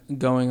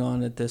going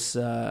on at this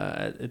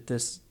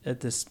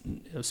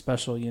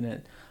special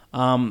unit.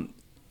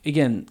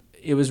 Again,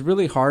 it was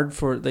really hard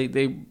for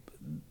they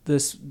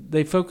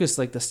focused,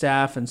 like, the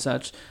staff and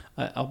such,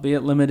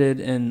 albeit limited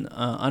and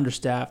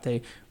understaffed.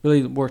 They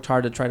really worked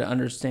hard to try to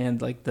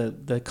understand, like,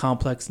 the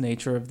complex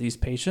nature of these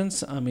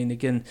patients. I mean,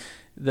 again,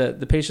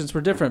 the patients were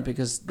different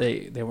because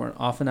they weren't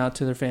often out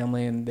to their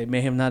family, and they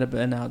may have not have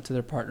been out to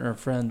their partner or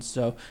friends.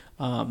 So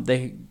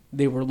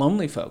they were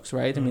lonely folks,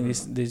 right? I mean,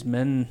 these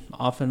men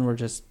often were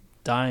just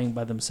dying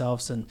by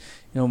themselves, and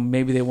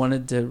maybe they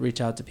wanted to reach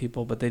out to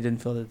people, but they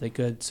didn't feel that they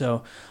could.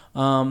 So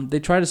they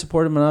try to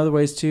support them in other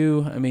ways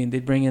too. I mean,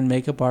 they'd bring in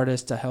makeup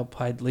artists to help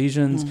hide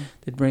lesions.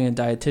 They'd bring in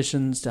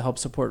dietitians to help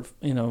support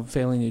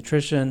failing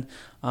nutrition.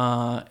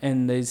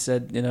 And they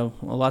said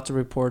lots of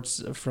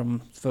reports from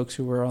folks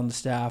who were on the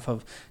staff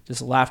of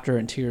just laughter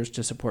and tears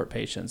to support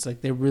patients.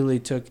 Like, they really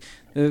took.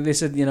 They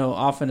said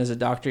often as a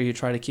doctor you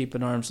try to keep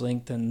an arm's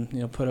length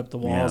and put up the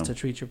walls to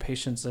treat your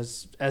patients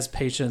as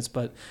patients,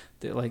 but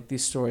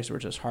these stories were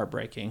just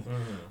heartbreaking.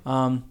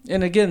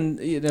 And again,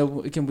 we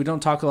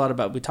talk a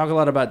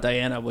lot about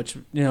Diana, which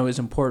is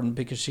important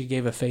because she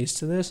gave a face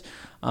to this.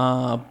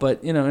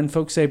 But and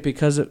folks say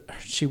because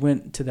she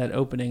went to that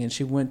opening and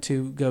she went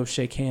to go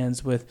shake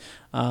hands with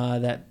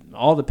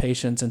all the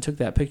patients and took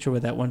that picture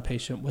with that one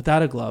patient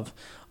without a glove.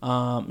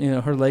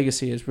 Her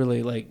legacy is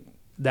really like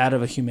that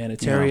of a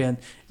humanitarian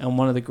and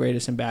one of the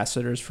greatest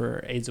ambassadors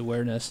for AIDS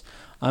awareness.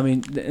 I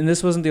mean, and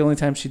this wasn't the only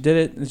time she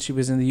did it. She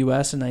was in the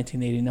U.S. in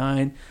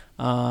 1989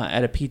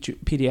 at a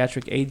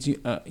pediatric AIDS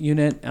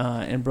unit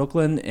in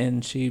Brooklyn,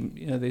 and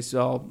they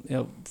saw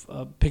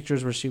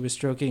pictures where she was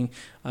stroking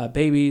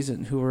babies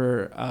and who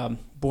were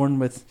born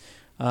with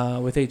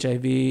with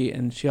HIV,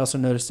 and she also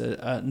noticed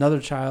another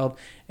child,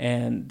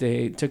 and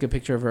they took a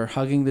picture of her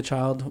hugging the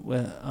child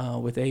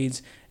with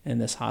AIDS in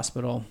this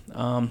hospital.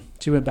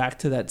 She went back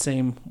to that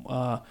same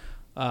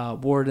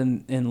ward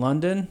in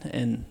London,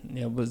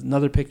 and was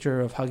another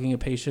picture of hugging a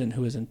patient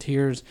who was in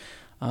tears.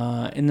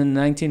 And in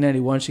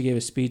 1991, she gave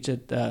a speech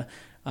at the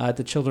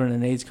Children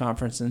and AIDS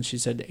Conference, and she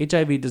said,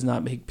 HIV does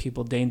not make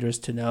people dangerous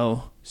to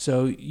know,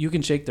 so you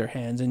can shake their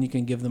hands and you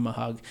can give them a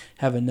hug.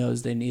 Heaven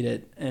knows they need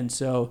it. And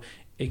so,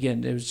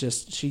 again, it was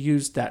just, she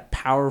used that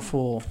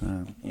powerful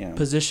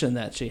position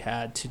that she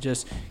had to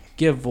just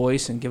give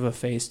voice and give a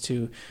face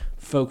to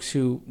folks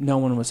who no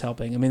one was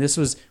helping. I mean,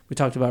 we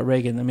talked about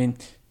Reagan. I mean,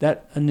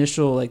 that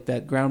initial, like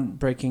that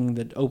groundbreaking,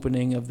 the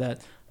opening of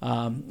that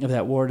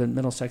ward in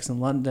Middlesex in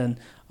London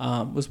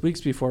was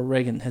weeks before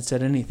Reagan had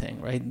said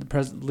anything, right?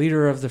 The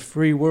leader of the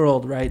free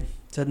world, right,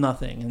 said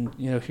nothing. And,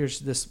 here's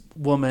this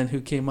woman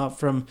who came up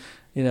from,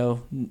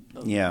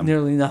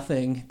 nearly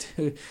nothing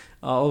to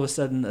all of a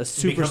sudden a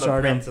superstar. Become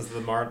the princess of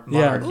the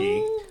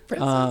monarchy.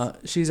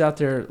 She's out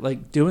there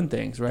like doing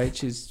things, right?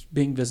 She's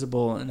being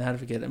visible and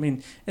advocate. I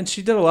mean, and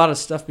she did a lot of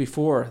stuff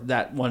before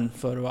that one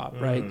photo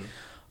op, right?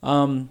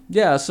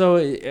 So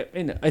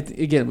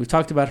again, we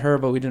talked about her,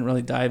 but we didn't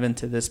really dive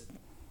into this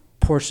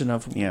portion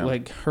of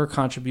like her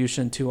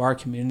contribution to our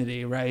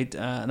community, right?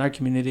 And our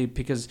community,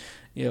 because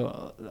the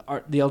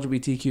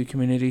LGBTQ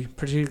community,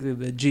 particularly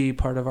the G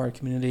part of our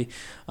community,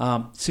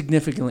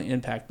 significantly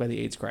impacted by the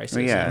AIDS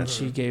crisis. And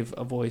she gave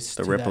a voice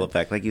to the ripple that.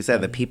 effect, like you said,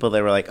 the people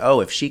that were like,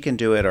 oh, if she can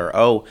do it, or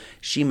oh,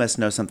 she must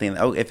know something.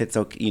 Oh, if it's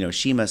okay,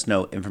 she must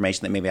know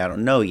information that maybe I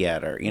don't know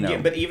yet, or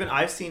Yeah, but even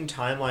I've seen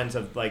timelines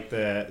of like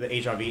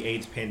the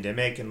HIV/AIDS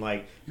pandemic and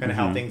like kind of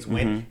how things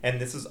went, and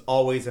this is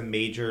always a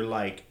major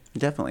like.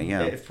 Definitely,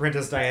 yeah. If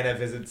Princess Diana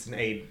visits an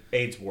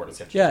AIDS ward,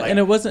 essentially. Yeah, and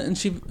it wasn't. And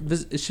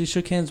she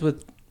shook hands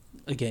with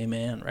a gay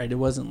man, right? It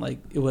wasn't like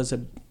it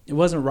wasn't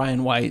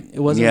Ryan White. It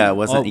wasn't. Yeah, it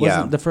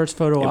wasn't. The first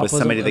photo op was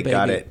somebody that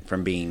got it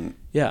from being.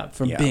 Yeah,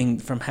 from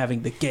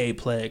having the gay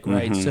plague,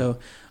 right? So.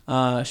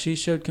 She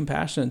showed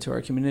compassion to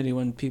our community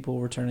when people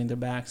were turning their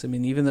backs. I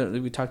mean, even though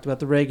we talked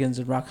about the Reagans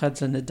and Rock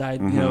Hudson had died,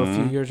 a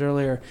few years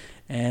earlier,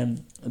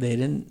 and they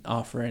didn't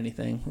offer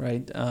anything,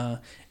 right?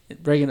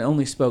 Reagan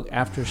only spoke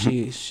after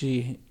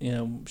she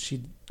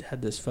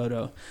had this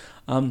photo.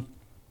 Of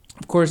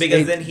course,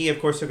 because then he, of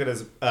course, took it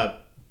as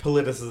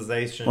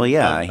politicization. Well,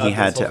 yeah, he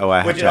had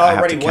to. Which it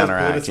already was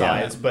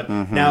politicized, but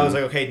now it's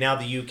like, okay, now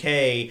the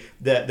UK,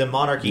 the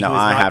monarchy. No,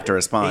 I have to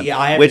respond. Yeah,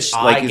 I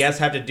guess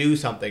have to do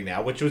something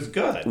now, which was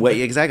good. Well,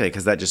 exactly,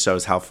 because that just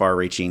shows how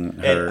far-reaching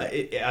her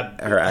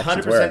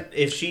actions were.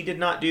 If she did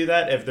not do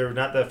that, if there were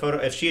not the photo,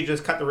 if she had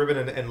just cut the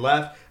ribbon and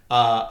left.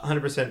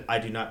 100%, I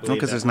do not believe.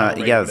 Because there's not.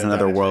 Yeah, there's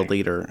another world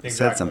leader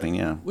said something.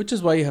 Yeah, which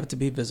is why you have to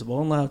be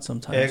visible and loud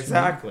sometimes.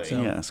 Exactly. Right?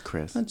 So, yes,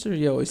 Chris. I'm sure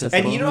you always have.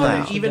 And you don't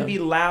have to even be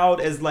loud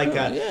as like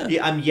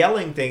I'm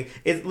yelling thing.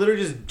 It's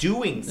literally just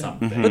doing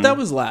something. But that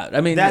was loud.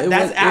 I mean,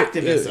 that's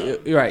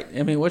activism, right?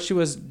 I mean, what she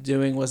was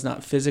doing was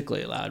not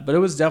physically loud, but it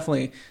was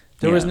definitely.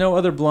 There was no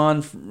other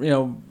blonde,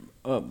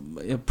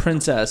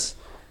 princess.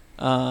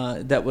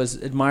 That was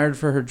admired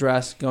for her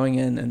dress going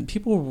in, and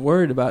people were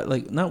worried about,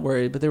 not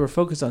worried, but they were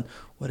focused on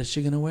what is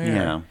she going to wear.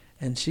 Yeah.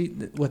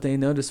 And what they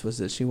noticed was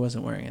that she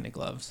wasn't wearing any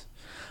gloves.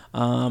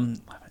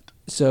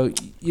 So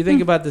you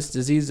think about this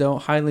disease, though,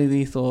 highly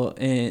lethal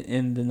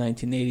in the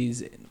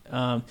 1980s,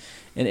 and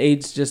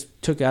AIDS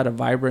just took out a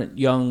vibrant,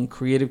 young,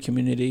 creative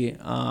community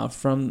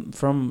from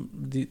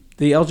the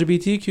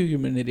LGBTQ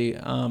community,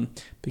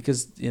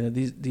 because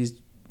these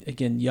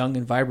again, young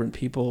and vibrant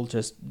people,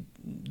 just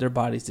their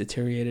bodies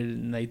deteriorated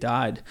and they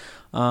died.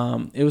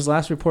 It was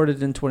last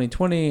reported in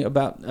 2020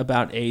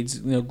 about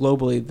AIDS.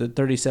 Globally, the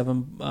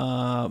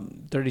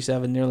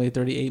 37, nearly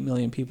 38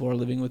 million people are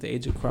living with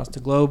AIDS across the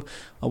globe.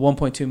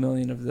 1.2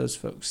 million of those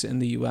folks in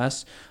the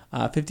U.S.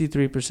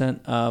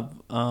 53% of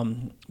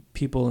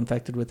people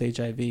infected with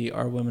HIV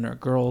are women or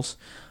girls,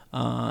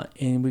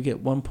 and we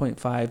get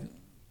 1.5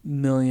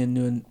 million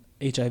new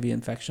HIV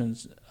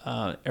infections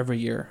every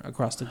year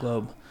across the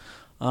globe.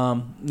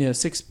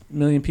 6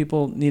 million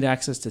people need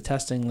access to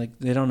testing, like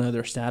they don't know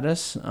their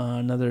status.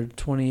 Another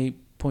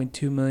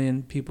 28.2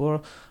 million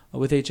people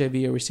with HIV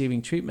are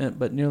receiving treatment,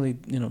 but nearly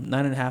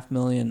 9.5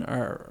 million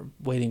are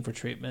waiting for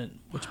treatment,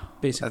 which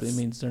basically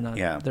means they're not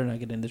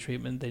getting the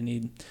treatment they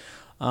need.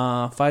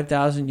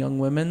 5,000 young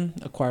women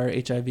acquire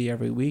HIV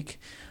every week,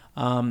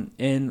 and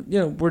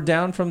we're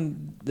down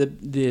from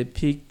the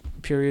peak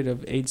period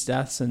of AIDS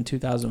deaths in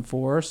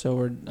 2004, so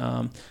we're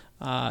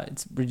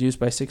it's reduced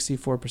by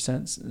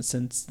 64%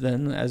 since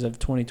then, as of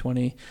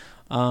 2020.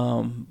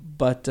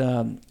 But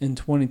in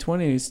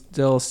 2020,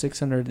 still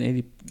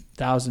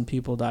 680,000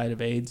 people died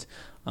of AIDS,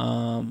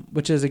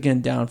 which is,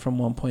 again, down from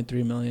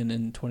 1.3 million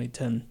in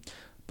 2010.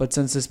 But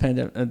since this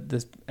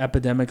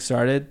epidemic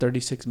started,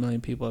 36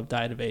 million people have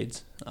died of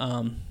AIDS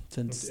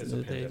since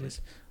the AIDS.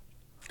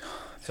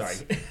 Sorry.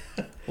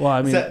 Well,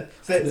 I mean, a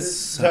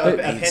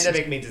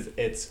pandemic means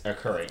it's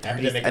occurring.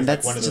 Epidemic and is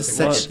that's one of those just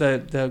things. such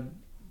the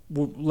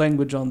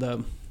language on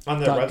the On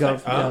their website?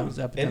 .gov. Yeah, it was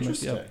epidemic.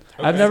 Interesting. Yep.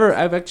 Okay.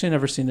 I've actually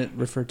never seen it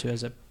referred to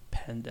as a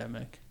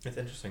pandemic. It's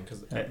interesting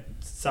because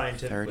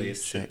scientifically it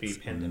should be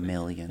 36 pandemic.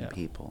 million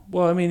people.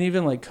 Well, I mean,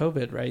 even like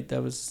COVID, right?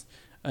 That was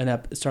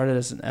it started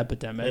as an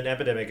epidemic. An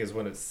epidemic is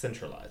when it's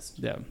centralized.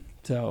 Yeah.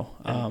 So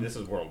And this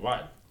is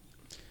worldwide.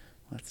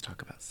 Let's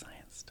talk about science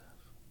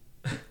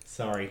stuff.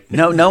 Sorry.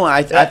 No,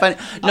 I find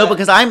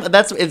because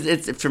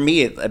it's for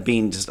me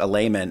being just a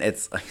layman.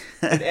 It's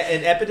An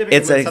epidemic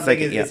is when something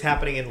is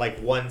happening in like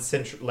one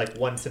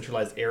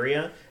centralized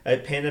area. A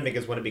pandemic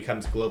is when it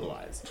becomes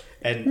globalized.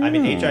 And I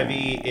mean,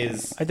 HIV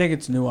is. I think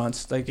it's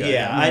nuanced. Like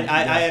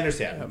I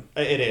understand.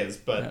 Yeah. It is,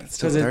 but it's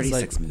still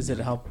 36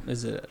 million.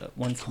 Is it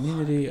one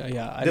community?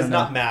 Yeah, I it don't know. does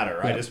not matter.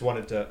 Yeah. I just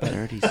wanted to.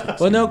 36.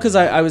 Well, no, because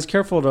I was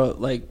careful to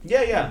like.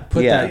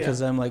 Put that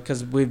because I'm like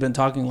because we've been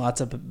talking lots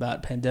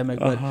about pandemic,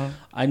 but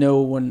I know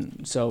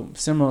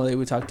similarly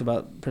we talked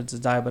about Princess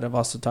Di, but I've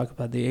also talked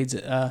about the AIDS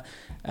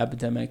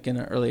epidemic in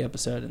an early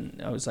episode,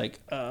 and I was like,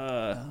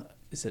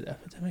 is it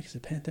epidemic? Is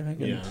it pandemic?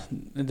 Yeah.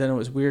 And then it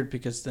was weird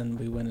because then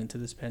we went into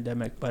this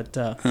pandemic, but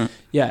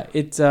yeah,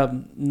 it's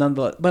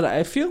nonetheless. But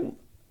I feel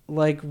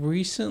like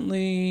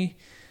recently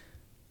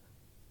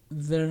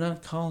they're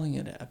not calling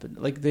it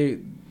epidemic. Like they're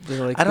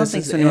like I don't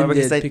think so anymore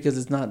because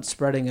it's not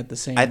spreading at the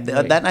same rate.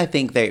 That I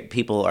think that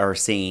people are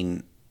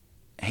seeing,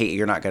 hey,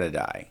 you're not going to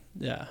die.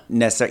 Yeah.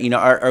 Necessarily,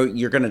 or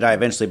you're going to die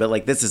eventually, but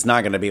like this is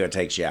not going to be what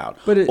takes you out.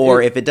 But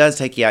if it does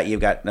take you out,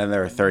 you've got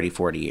another 30,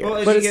 40 years. Well,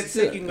 if you get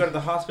sick, you can go to the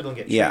hospital and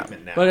get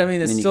treatment now. But I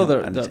mean, it's still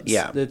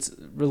it's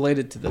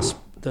related to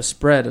the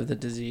spread of the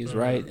disease,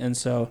 right? And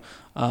so,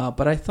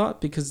 but I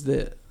thought because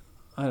I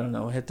don't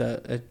know,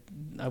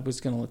 I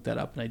was going to look that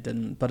up and I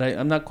didn't, but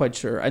I'm not quite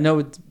sure. I know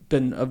it's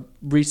been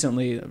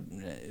recently,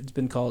 it's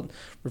been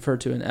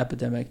referred to an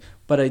epidemic,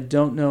 but I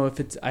don't know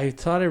if I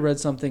thought I read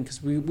something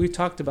because we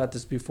talked about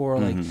this before,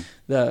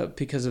 like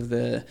because of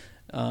the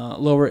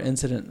lower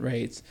incident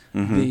rates,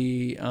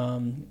 the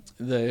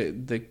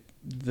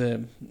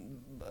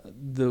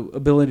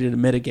ability to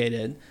mitigate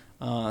it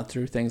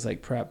through things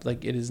like PrEP,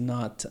 like it is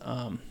not.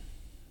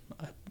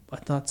 I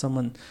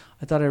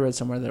thought I read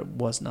somewhere that it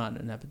was not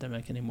an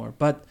epidemic anymore,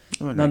 but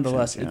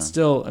nonetheless, it's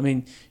still. I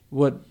mean,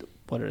 what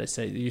did I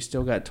say? You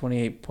still got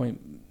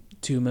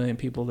 28.2 million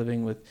people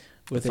living with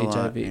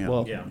HIV.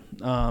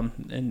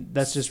 And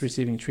that's just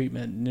receiving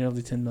treatment.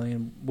 Nearly 10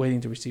 million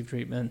waiting to receive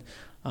treatment.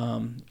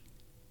 And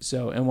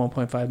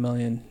 1.5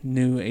 million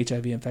new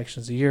HIV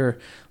infections a year.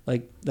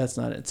 Like that's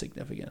not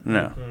insignificant.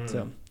 No.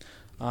 So.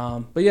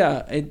 But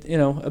yeah,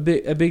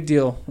 a big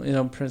deal.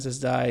 Princess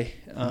Di.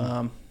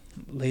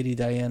 Lady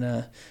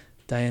Diana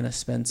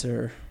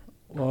Spencer,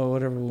 well,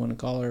 whatever we want to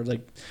call her,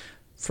 like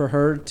for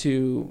her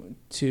to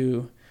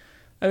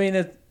I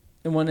mean,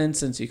 in one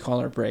instance you call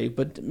her brave,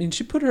 but I mean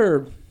she put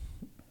her,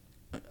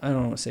 I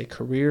don't want to say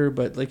career,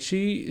 but like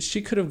she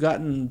could have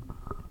gotten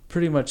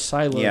pretty much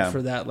siloed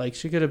for that. Like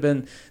she could have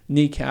been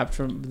kneecapped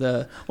from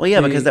the. Well, yeah,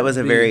 because that was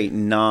a very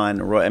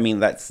I mean,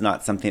 that's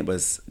not something that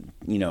was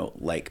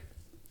like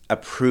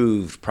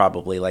approved.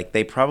 Probably like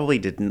they probably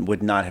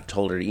would not have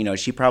told her.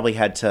 She probably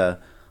had to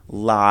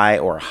lie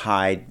or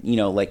hide,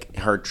 like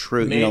her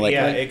true,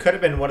 it could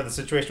have been one of the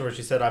situations where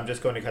she said, "I'm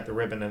just going to cut the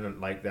ribbon," and then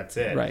like that's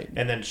it, right?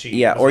 And then she,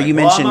 you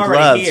mentioned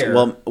gloves.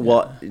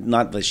 Well,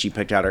 not that she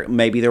picked out her.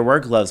 Maybe there were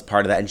gloves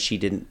part of that, and she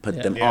didn't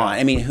put them on.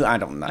 I mean, I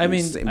don't know. I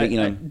mean,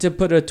 but to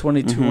put a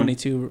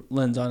 2022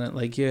 lens on it,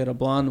 like you had a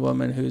blonde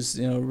woman who's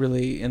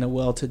really in a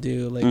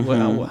well-to-do, like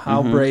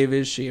how brave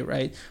is she,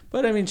 right?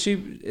 But I mean,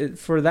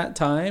 for that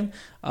time.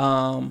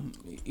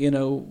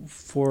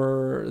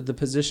 For the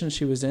position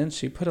she was in,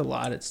 she put a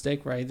lot at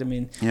stake, right? I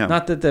mean,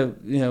 not that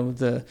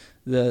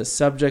the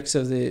subjects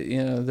of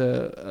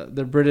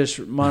the British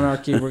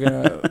monarchy were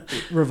going to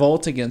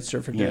revolt against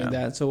her for doing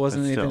that. So it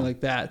wasn't anything like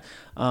that.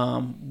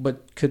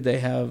 But could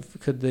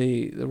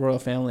the royal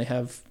family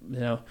have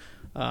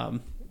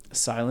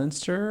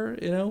silenced her?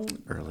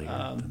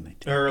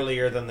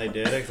 Earlier than they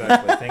did.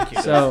 Exactly. Thank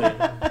you. So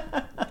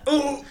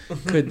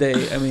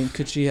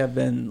could she have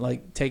been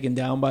like taken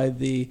down by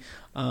the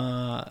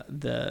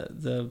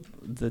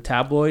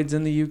tabloids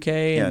in the UK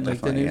and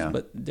like the news,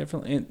 but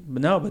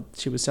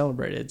she was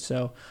celebrated.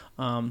 So,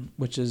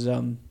 which is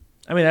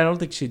I mean, I don't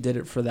think she did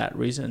it for that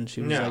reason.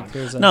 She was like,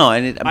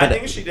 I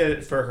think she did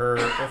it for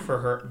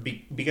her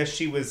because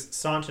she was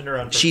staunch in her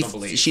own personal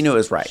beliefs. She knew it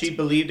was right. She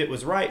believed it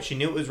was right. She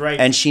knew it was right,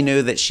 and she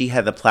knew that she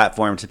had the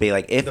platform to be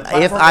like, if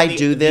I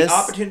do this, the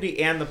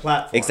opportunity and the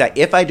platform.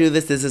 Exactly. If I do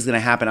this, this is going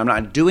to happen. I'm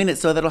not doing it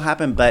so that'll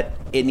happen, but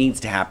it needs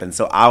to happen.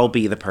 So I'll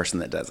be the person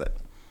that does it.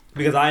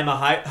 Because I am a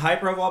high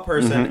profile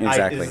person.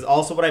 Exactly. This is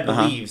also what I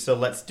believe. So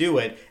let's do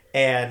it.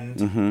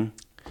 And.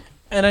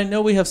 And I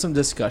know we have some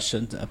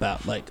discussion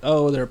about like,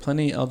 there are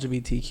plenty of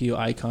LGBTQ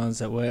icons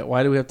that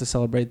why do we have to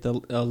celebrate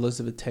the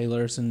Elizabeth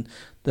Taylors and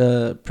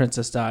the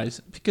Princess Di's?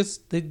 Because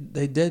they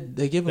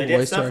give a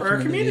voice to our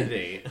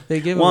community. They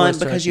give a voice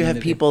because you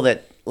have people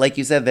that, like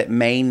you said, that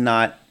may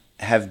not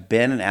have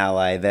been an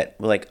ally that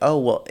were like,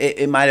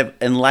 it might have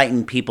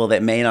enlightened people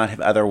that may not have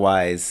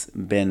otherwise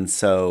been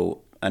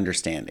so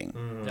understanding.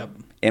 Yep.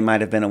 it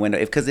might have been a window.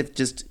 Because if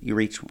just you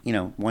reach,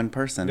 one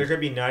person. There could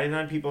be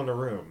 99 people in a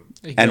room.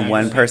 And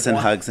one person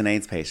hugs an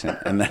AIDS patient.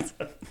 And that's...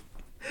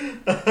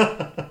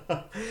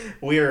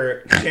 We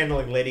are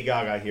channeling Lady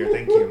Gaga here.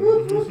 Thank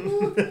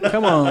you.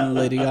 Come on,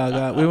 Lady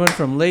Gaga. We went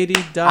from Lady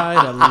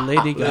Di to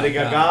Lady Gaga. Lady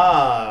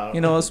Gaga.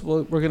 You know,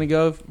 we're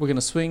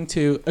gonna swing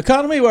to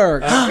Economy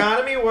Works.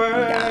 Economy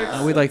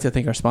Works. We'd like to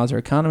thank our sponsor,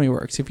 Economy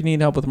Works. If you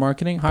need help with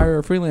marketing, hire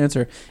a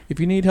freelancer. If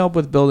you need help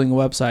with building a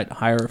website,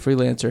 hire a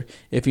freelancer.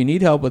 If you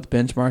need help with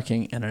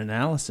benchmarking and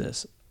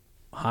analysis,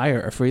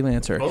 hire a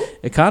freelancer. Oh.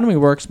 Economy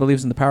Works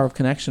believes in the power of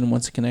connection and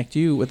wants to connect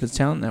you with its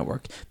talent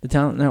network. The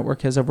talent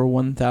network has over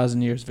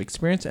 1,000 years of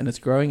experience and it's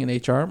growing in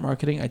HR,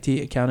 marketing, IT,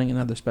 accounting, and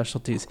other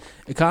specialties.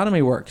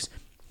 Economy Works.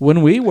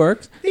 When we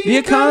work, the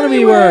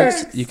economy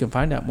works. You can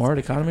find out more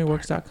at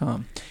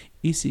economyworks.com.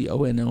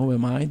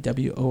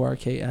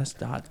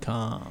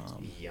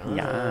 ECONOMIWORKS.com.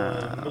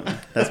 Yeah.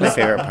 That's my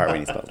favorite part when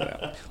you spell it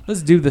out.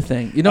 Let's do the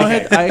thing. You know,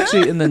 I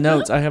actually, in the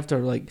notes, I have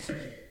to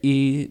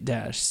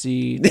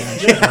E-C-O.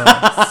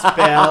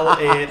 Spell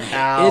it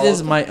out. It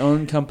is my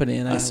own company,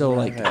 and I still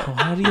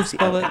how do you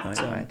spell it?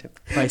 So,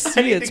 if I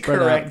see it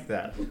spread out,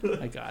 that.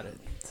 I got it.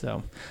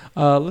 So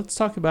let's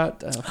talk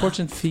about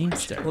Fortune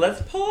Feimster.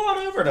 Let's pull on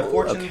over to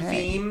Fortune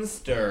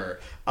Feimster.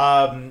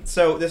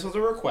 So this was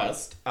a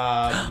request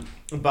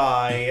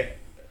by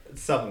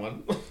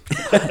someone.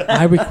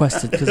 I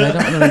requested because I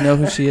don't really know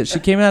who she is. She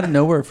came out of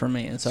nowhere for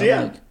me, and so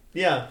I'm like...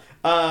 Yeah.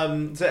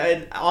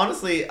 And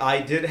honestly,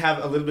 I did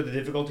have a little bit of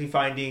difficulty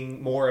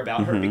finding more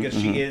about her because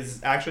she is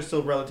actually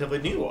still relatively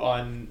new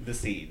on the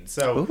scene.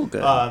 So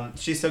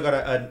she's still got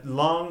a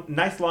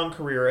nice long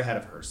career ahead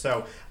of her.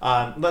 So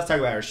let's talk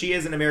about her. She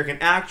is an American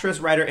actress,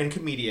 writer, and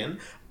comedian.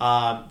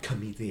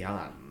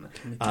 Comedian.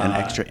 An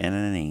extra N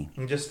and an E.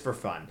 Just for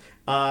fun.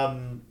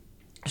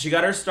 She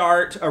got her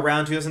start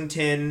around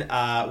 2010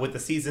 with the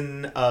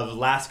season of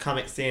Last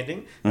Comic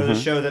Standing. It was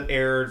a show that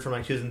aired from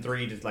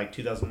 2003 to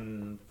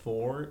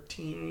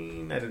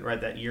 2014. I didn't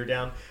write that year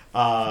down.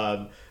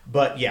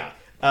 But yeah.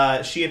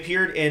 She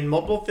appeared in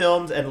multiple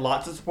films and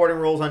lots of supporting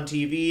roles on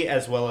TV,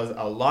 as well as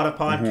a lot of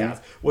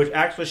podcasts, which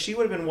actually she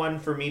would have been one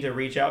for me to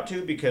reach out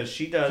to because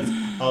she does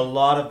a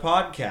lot of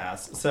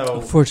podcasts.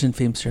 So Fortune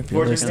Feimster, if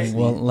you're listening,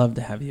 we'll love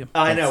to have you.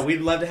 I know,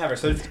 we'd love to have her.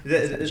 So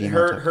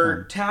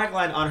her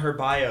tagline on her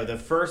bio, the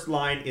first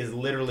line is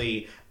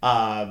literally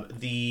one of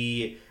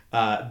the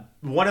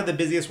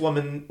busiest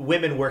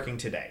women working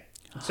today.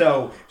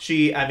 So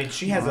she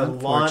has a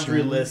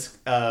laundry list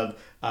of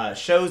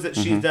shows that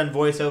she's done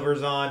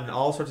voiceovers on and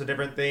all sorts of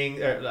different things,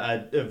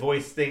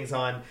 voice things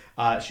on.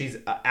 She's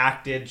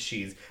acted.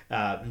 She's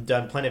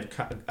done plenty of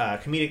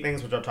comedic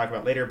things, which I'll talk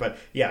about later. But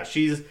yeah,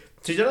 she's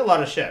done a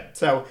lot of shit.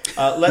 So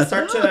let's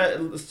start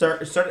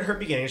at her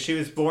beginning. She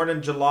was born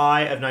in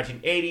July of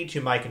 1980 to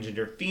Mike and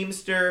Ginger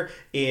Feimster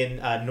in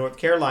North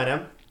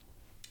Carolina.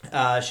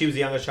 She was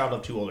the youngest child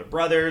of two older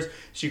brothers.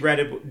 She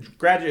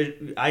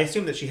graduated. I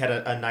assume that she had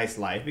a nice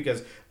life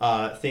because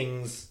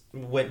things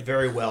went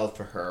very well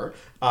for her.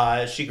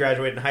 She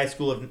graduated in high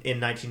school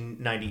in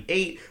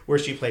 1998, where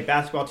she played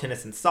basketball,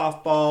 tennis, and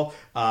softball.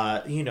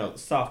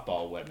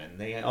 Softball women.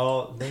 They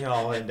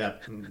all end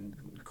up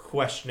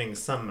questioning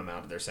some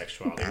amount of their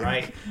sexuality,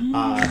 right?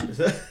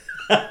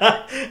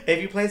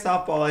 If you play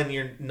softball and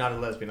you're not a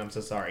lesbian, I'm so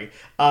sorry.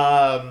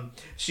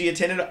 She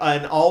attended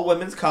an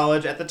all-women's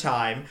college at the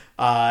time,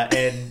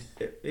 and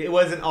it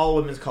was an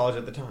all-women's college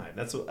at the time.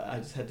 That's what I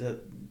just had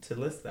to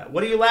list that.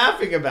 What are you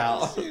laughing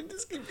about?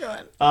 Just keep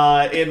going.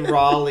 In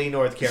Raleigh,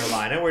 North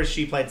Carolina, where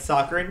she played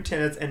soccer and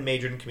tennis and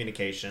majored in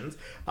communications.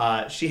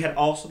 She had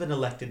also been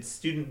elected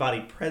student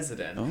body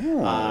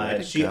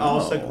president. She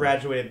also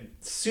graduated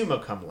summa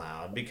cum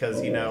laude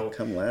because,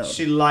 cum laude.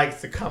 She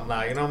likes to cum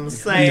laude. You know what I'm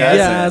saying?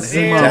 Yes,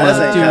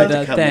 Mama, do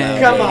the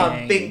thing. Come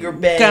on, finger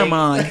bang. Come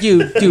on,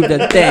 you do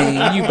the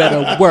thing. You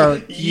better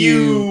work.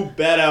 You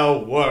better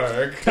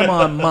work. Come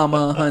on,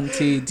 Mama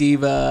Hunty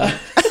Diva.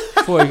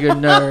 For your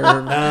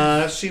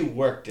nerve. She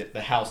worked at the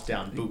house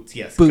down Boots.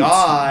 Yes, Boots.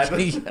 God.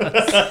 Yes, God.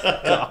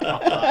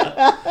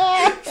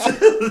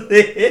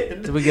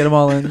 Did we get them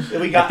all in?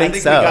 I think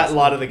we got a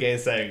lot of the gay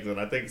sayings in.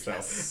 I think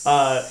so.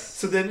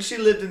 So then she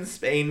lived in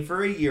Spain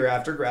for a year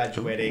after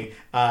graduating,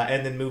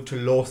 and then moved to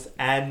Los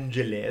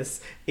Angeles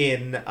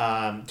in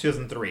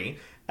 2003.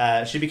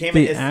 She became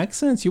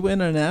accents. You were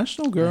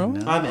international, girl.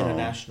 I'm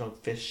international,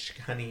 fish,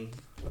 honey.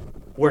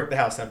 Work the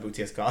house on Boots,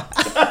 yes, God.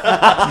 Diva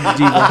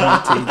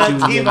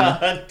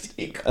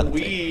Hunty,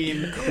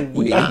 Queen.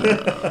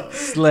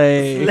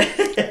 Slay.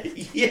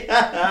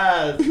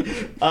 Yes.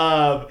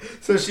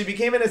 So she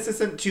became an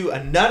assistant to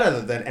none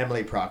other than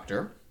Emily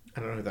Proctor. I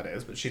don't know who that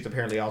is, but she's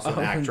apparently also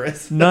an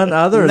actress. None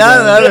other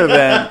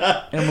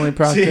than Emily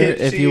Proctor.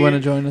 If you want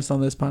to join us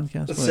on this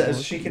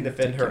podcast, she can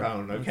defend her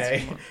own.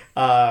 Okay.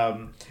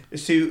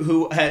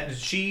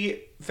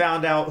 She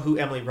found out who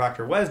Emily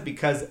Proctor was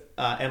because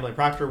Emily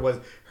Proctor was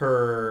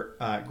her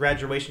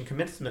graduation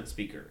commencement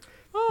speaker.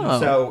 Oh,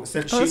 so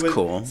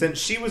since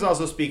she was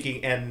also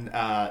speaking, and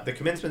the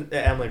commencement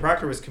Emily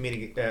Proctor was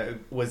giving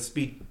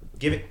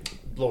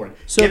Lord,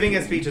 So- giving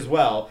a speech as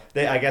well.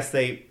 I guess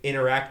they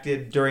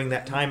interacted during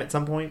that time at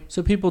some point.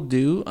 So people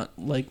do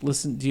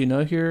listen. Do you know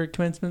your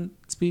commencement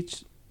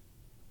speech?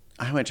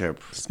 I went to a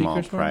small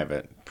Speakers one?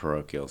 private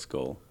parochial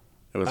school.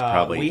 It was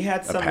probably we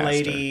had a some pastor.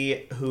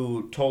 lady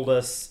who told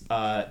us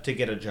to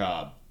get a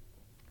job.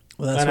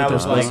 Well, that's And what I they're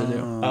was supposed like,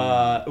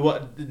 to do.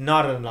 well,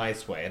 not in a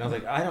nice way. And I was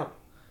like,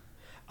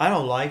 I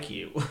don't like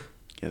you.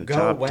 Get a Go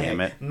job, away.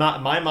 damn it.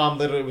 My mom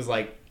literally was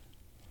like,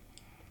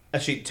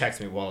 she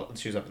texted me while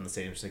she was up in the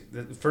stadium. She's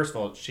like, first of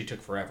all, she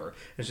took forever.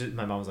 And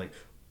my mom was like,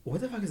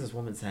 what the fuck is this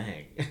woman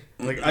saying?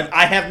 Like,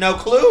 I have no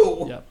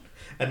clue. Yep.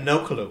 And no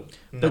clue.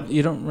 No. But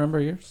you don't remember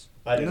yours?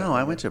 I didn't No,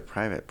 I went to a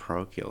private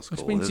parochial school.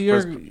 Which means It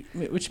you're.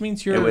 was- Which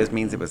means you're. It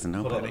means it was Hold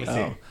on, let nobody. me see.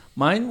 Oh,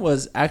 mine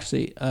was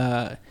actually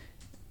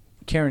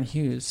Karen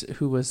Hughes,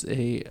 who was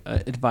a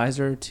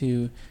advisor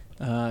to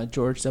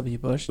George W.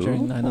 Bush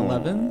during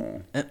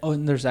 9/11.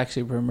 And there's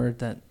actually rumored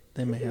that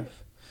they may have.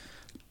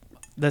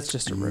 That's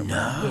just a rumor.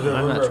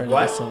 I'm not trying to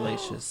What? be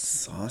salacious,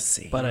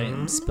 Saucy. but I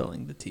am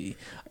spilling the tea.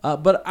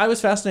 But I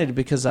was fascinated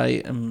because I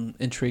am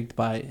intrigued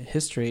by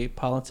history,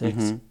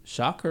 politics.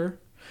 Shocker.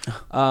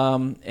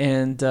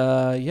 And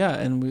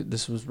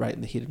this was right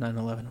in the heat of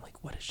 9/11. I'm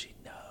like, what does she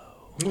know?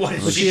 What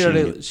is Well,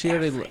 she?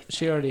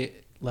 she already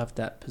left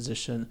that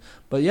position.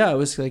 But yeah, it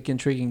was like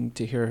intriguing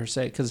to hear her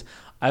say, because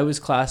I was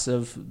class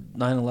of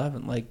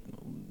 9/11. Like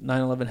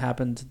 9/11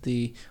 happened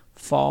the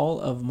fall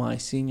of my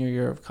senior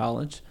year of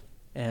college,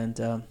 and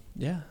and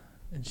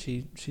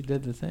she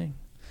did the thing.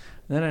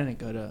 And then I didn't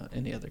go to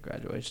any other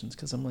graduations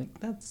because I'm like,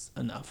 that's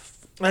enough.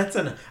 That's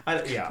I'm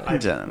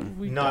done.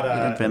 not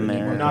I've been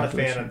there. not a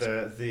fan of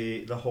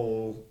the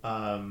whole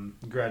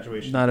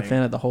graduation. Not a thing.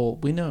 fan of the whole.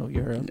 We know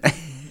you're.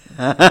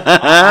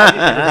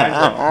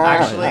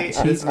 Actually,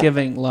 He's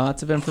giving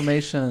lots of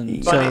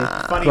information. Funny- So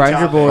funny Grinder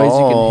topic. Boys, you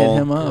can Oh.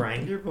 hit him up.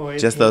 Grinder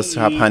Boys. Just those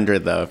top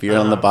 100, though. If you're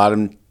on the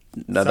bottom,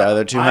 the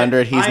other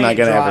 200, he's not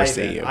going to ever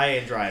see you. I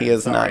ain't driving. He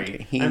is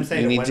sorry. not. I'm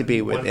saying You need one- to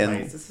be one within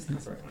place. This is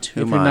not right.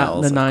 2 If miles. you're not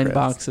in the of 9 Chris.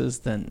 boxes,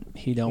 then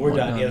he don't We're want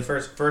done. none. Yeah,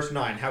 the first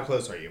 9. How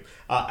close are you?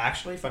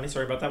 Actually, funny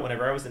story about that.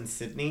 Whenever I was in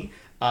Sydney,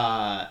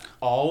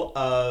 all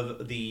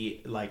of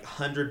the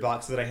 100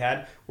 boxes that I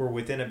had were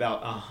within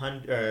about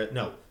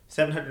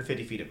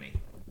 750 feet of me.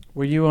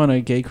 Were you on a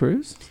gay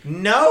cruise?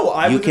 No,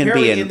 I You was can be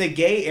apparently in- in the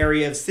gay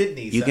area of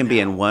Sydney. You can be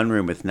somehow. in one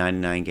room with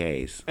 99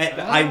 gays. And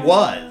I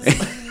was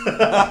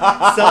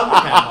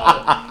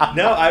somehow.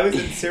 No, I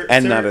was in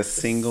And not a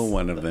single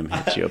one of them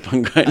hit you up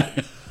on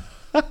Grindr.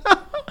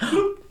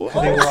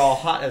 They were all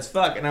hot as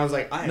fuck, and I was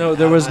like, No,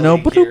 there was no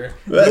here.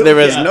 There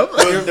was no-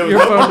 There was Your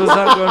no phone was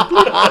not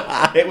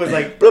going. It was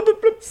like bloop, bloop,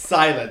 bloop,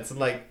 silence. I'm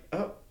like,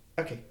 oh,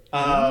 okay.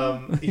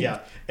 Yeah.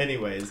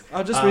 Anyways,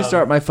 I'll just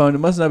restart my phone. It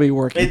must not be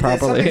working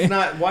properly. It's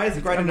not. Why is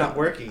Grindr not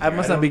working? I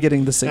must not be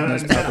getting the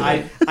signals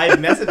properly. I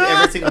messaged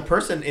every single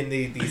person in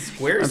these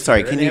squares. I'm sorry.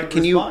 here, Can and they you haven't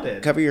can you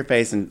responded. cover your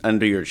face and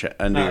under your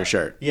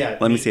shirt? yeah,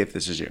 Let me me. see if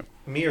this is you.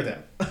 Me or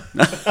them?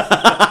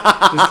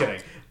 Just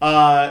kidding.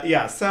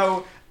 Yeah.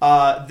 So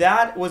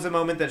that was a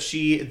moment that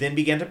she then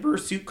began to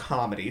pursue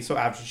comedy. So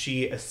after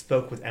she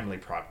spoke with Emily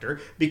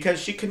Proctor, because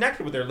she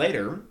connected with her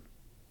later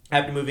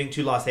after moving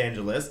to Los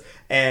Angeles,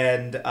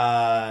 and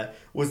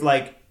was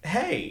like,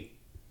 "Hey,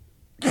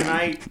 can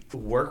I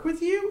work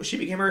with you?" She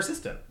became her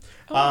assistant.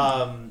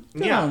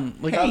 Yeah.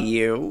 Hey,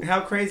 you.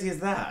 How crazy is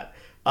that?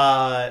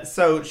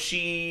 So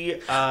she.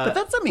 But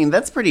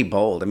that's pretty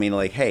bold. I mean,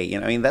 like, hey,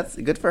 that's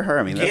good for her.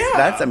 I mean, Yeah.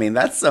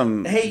 that's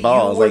some Hey, you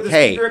balls. were Like, the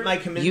hey, speaker at my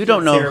commencement you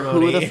don't know who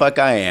ceremony. the fuck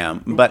I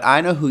am, but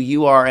I know who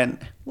you are, and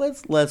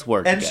let's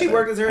work. And she together.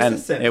 worked as her And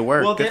assistant. It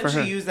worked. Well, Good then for she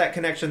her. used that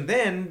connection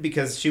then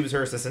because she was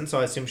her assistant. So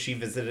I assume she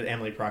visited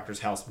Emily Proctor's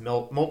house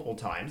multiple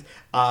times.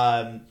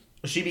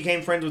 She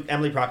became friends with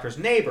Emily Proctor's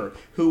neighbor,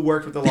 who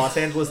worked with the Los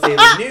Angeles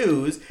Daily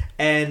News,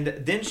 and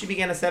then she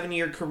began a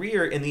 7-year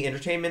career in the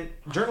entertainment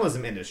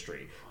journalism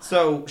industry.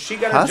 So she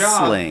got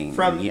Hustling, a job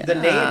from yes. the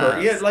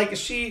neighbor. Yeah, like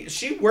she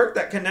worked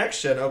that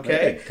connection,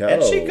 okay, Way to go,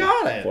 and she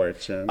got it.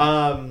 Fortune.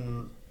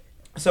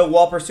 So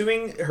while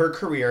pursuing her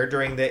career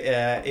during the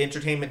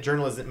entertainment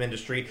journalism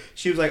industry,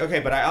 she was like, okay,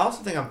 but I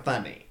also think I'm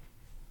funny.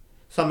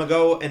 So I'm going to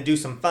go and do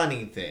some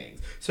funny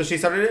things. So she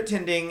started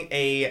attending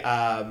a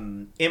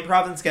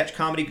improv and sketch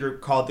comedy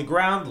group called The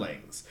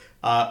Groundlings,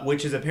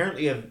 which is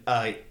apparently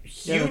a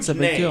huge it's a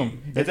big deal.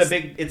 name. It's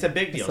a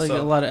big deal. It's like So-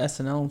 a lot of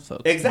SNL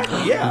folks.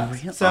 Exactly, yeah.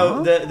 Really?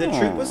 So the Oh.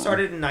 troupe was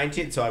started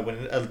in so I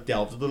went and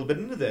delved a little bit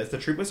into this. The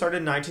troupe was started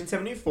in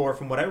 1974.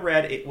 From what I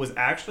read, it was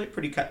actually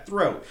pretty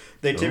cutthroat.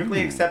 They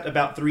typically accept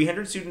about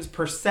 300 students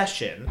per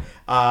session,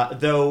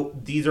 though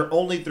these are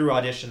only through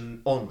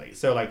audition only.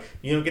 So like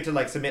you don't get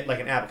to submit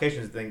an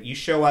application thing. You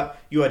show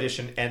up, you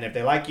audition, and if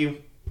they like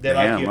you, they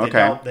like you. If they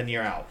okay. don't, then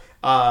you're out.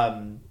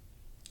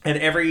 And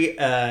every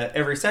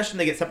session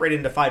they get separated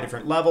into 5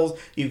 different levels.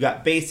 You've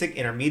got basic,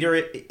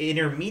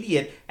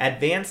 intermediate,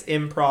 advanced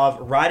improv,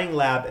 writing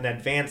lab, and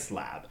advanced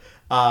lab.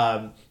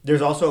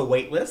 There's also a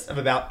wait list of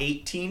about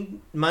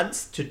 18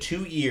 months to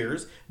 2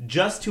 years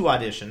just to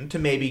audition to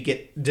maybe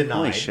get denied.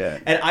 Holy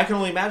shit. And I can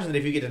only imagine that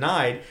if you get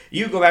denied,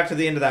 you go back to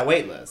the end of that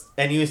wait list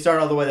and you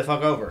start all the way the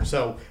fuck over.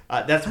 So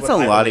that's a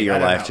lot of your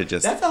life know. to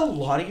just... That's a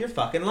lot of your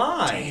fucking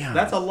life. Damn.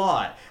 That's a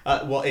lot.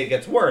 Well, it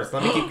gets worse.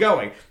 Let me keep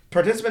going.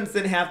 Participants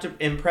then have to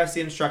impress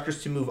the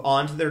instructors to move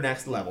on to their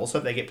next level. So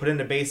if they get put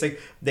into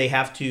basic, they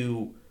have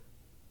to...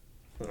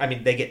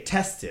 they get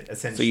tested,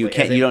 essentially.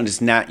 So you don't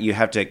just not... You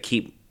have to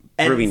keep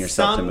proving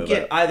yourself to move up. Some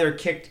get either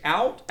kicked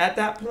out at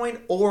that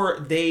point, or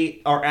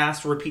they are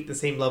asked to repeat the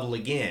same level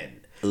again.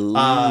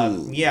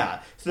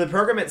 Yeah. So the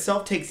program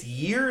itself takes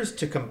years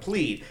to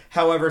complete.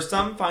 However,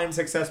 some find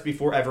success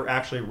before ever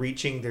actually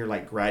reaching their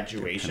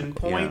graduation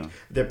point,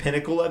 their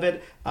pinnacle of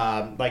it.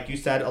 Like you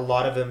said, a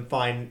lot of them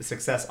find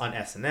success on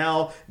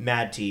SNL,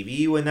 Mad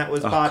TV when that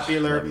was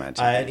popular,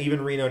 and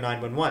even Reno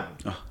 911.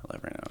 Oh, I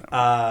love Reno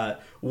 911.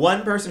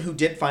 One person who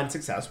did find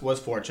success was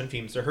Fortune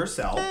Feimster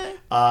herself.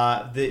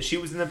 She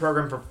was in the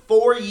program for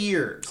 4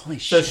 years. Holy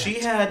so shit. she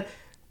had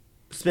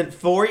spent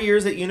 4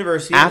 years at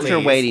university after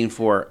waiting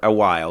for a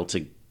while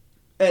to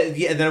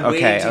then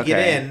waiting to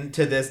get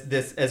into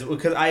this as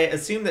because I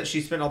assume that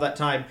she spent all that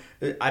time.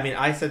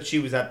 I said she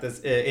was at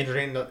this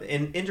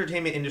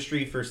entertainment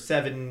industry for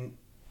 7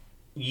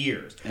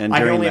 years. And I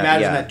can only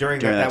imagine that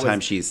during that time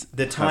was she's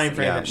the time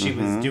frame that she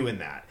was doing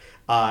that.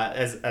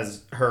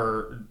 As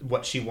her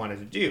what she wanted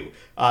to do.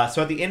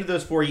 So at the end of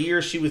those 4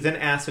 years, she was then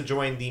asked to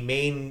join the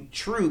main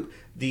troupe,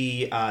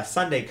 the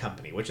Sunday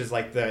Company, which is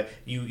like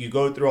you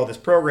go through all this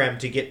program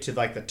to get to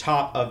the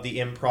top of the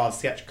improv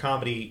sketch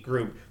comedy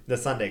group, the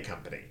Sunday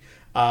Company.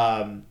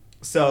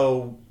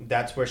 So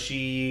that's where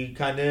she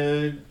kind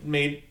of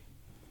made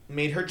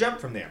her jump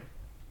from there.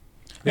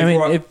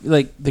 If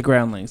the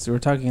Groundlings, we're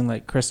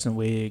talking Kristen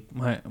Wiig,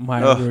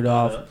 Maya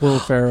Rudolph, Will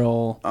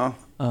Ferrell.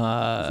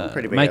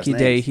 Mikey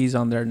Day, he's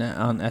on there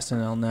now, on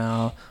SNL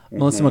now.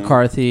 Melissa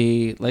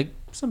McCarthy,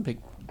 some big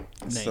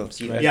names.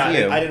 So, right?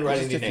 Yeah, I didn't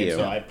write any names,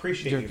 so I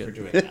appreciate you for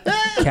doing that.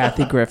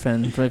 Kathy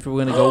Griffin, if we're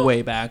going to go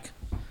way back.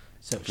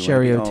 So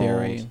Sherry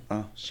O'Terry.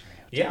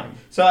 Yeah.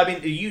 So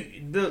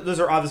those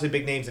are obviously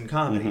big names in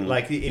comedy.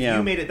 If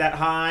you made it that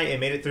high and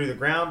made it through the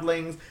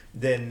Groundlings,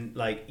 then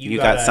you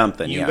got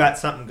something. You got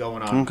something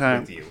going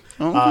on with you.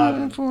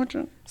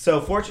 Fortune. So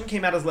Fortune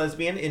came out as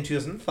lesbian in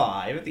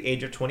 2005 at the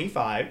age of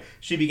 25.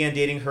 She began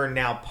dating her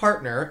now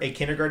partner, a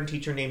kindergarten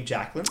teacher named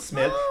Jacqueline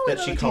Smith, that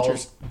she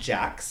calls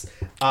Jax.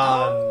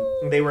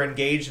 They were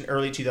engaged in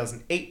early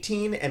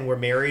 2018 and were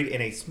married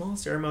in a small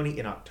ceremony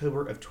in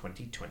October of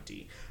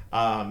 2020.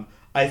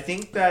 I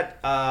think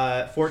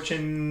that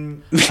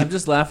Fortune... I'm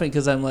just laughing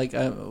because I'm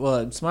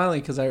smiling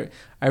because I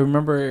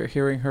remember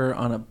hearing her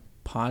on a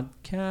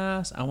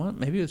podcast.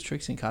 Maybe it was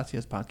Trixie and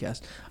Katya's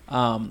podcast.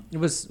 It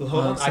was...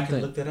 hold on, I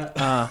can look that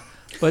up.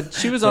 But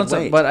she was on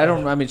some... But I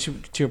don't... to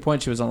your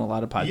point, she was on a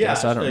lot of podcasts,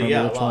 so I don't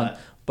remember which one.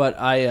 But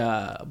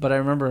I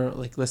remember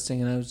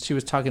listening, and she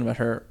was talking about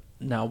her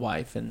now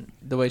wife and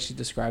the way she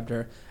described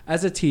her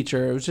as a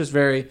teacher. It was just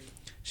very...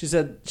 She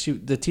said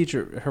the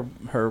teacher,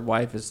 her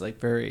wife is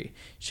very,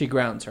 she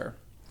grounds her,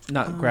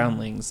 not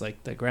groundlings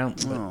the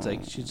ground, but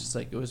she's just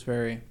it was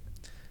very,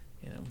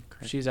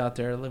 she's out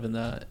there living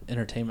the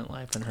entertainment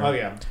life, and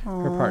her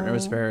partner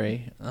was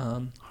very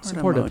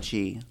supportive.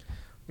 Emoji.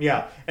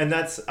 Yeah, and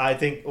that's I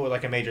think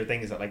a major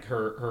thing is that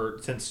her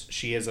since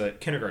she is a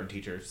kindergarten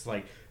teacher, it's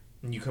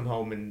you come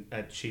home and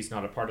she's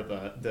not a part of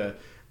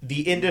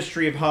the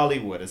industry of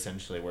Hollywood,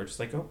 essentially, where it's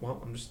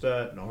I'm just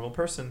a normal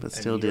person. But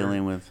still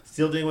dealing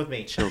with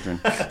me. Children.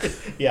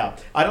 Yeah.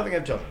 I don't think I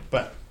have children,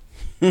 but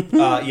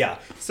yeah.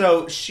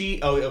 So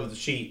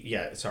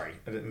sorry,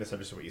 I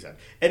misunderstood what you said.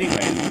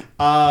 Anyway,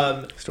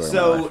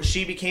 so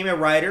she became a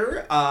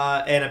writer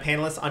and a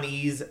panelist on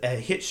E's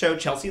hit show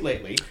Chelsea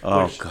Lately.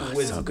 Oh, God,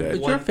 so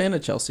good. But you're a fan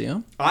of Chelsea,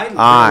 huh? I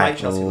like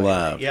Chelsea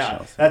love Lately. Yeah,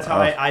 Chelsea. that's how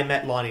I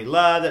met Lonnie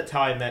Love. That's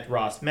how I met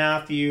Ross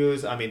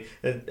Matthews. How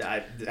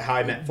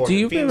I met Fortune Do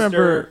you Feimster.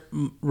 remember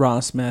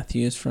Ross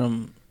Matthews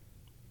from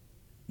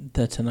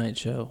The Tonight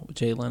Show with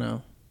Jay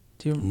Leno?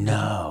 Do you remember?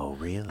 No,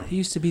 really? He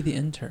used to be the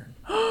intern.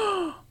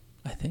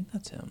 I think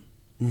that's him.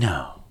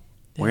 No.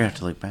 Yeah. We're going to have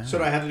to look back.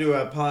 Should I have to do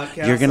a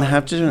podcast? You're going to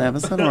have to do an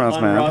episode on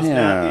Ross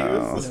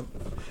Matthews.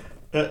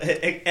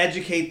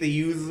 Educate the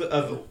youth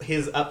of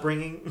his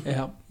upbringing.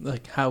 Yeah,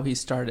 how he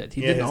started. He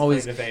didn't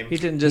always. He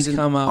didn't just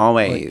come up.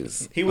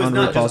 Always. He was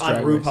not just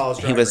on RuPaul's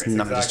Drag Race. He was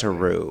not just a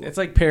Ru. It's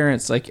like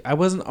parents. I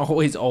wasn't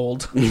always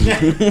old.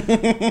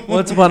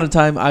 Once upon a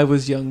time, I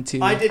was young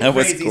too. I did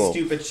crazy,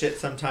 stupid shit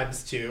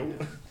sometimes too.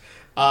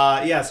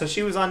 So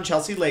she was on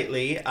Chelsea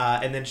Lately,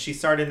 and then she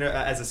started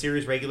as a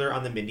series regular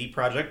on the Mindy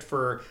Project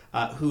for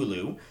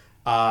Hulu,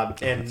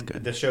 and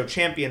the show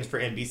Champions for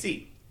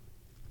NBC.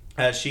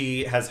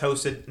 She has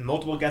hosted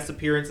multiple guest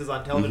appearances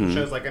on television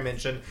shows, like I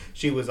mentioned.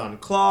 She was on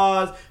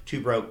Claws,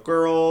 Two Broke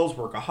Girls,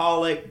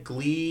 Workaholic,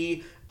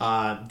 Glee,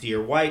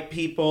 Dear White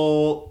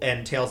People,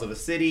 and Tales of a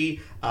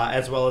City,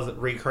 as well as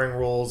recurring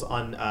roles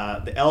on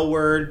The L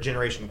Word,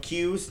 Generation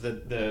Q, so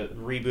the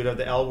reboot of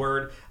The L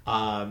Word,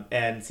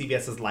 and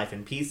CBS's Life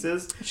in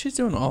Pieces. She's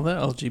doing all the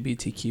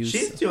LGBTQs.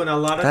 She's doing a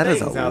lot of That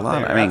things is a out lot.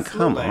 there. I mean,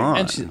 Absolutely. come on.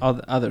 And she's all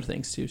the other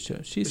things too. So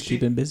she's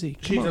keeping busy.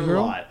 She does a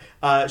lot.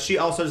 She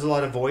also does a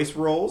lot of voice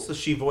roles. So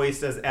she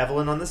voiced as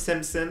Evelyn on The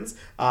Simpsons.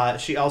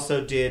 She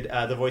also did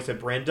the voice of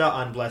Brenda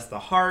on Bless the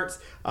Hearts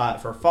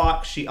for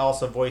Fox. She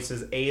also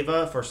voices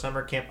Ava for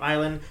Summer Camp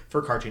Island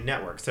for Cartoon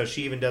Network. So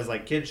she even does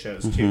like kid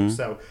shows too.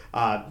 So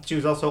she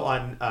was also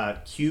on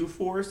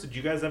Q-Force. Did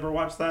you guys ever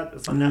watch that?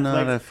 It's on Netflix.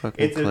 Not a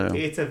fucking clue.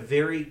 It's a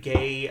very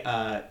gay.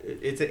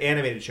 It's an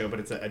animated show, but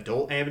it's an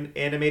adult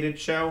animated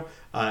show.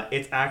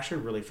 It's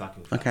actually really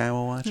fucking fun. Okay, I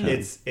will watch it.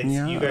 It's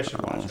you guys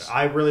should watch it.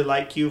 I really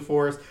like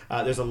Q-Force.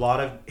 There's a lot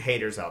of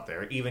haters out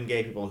there, even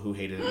gay people who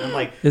hated it. I'm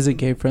like, is it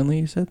gay friendly?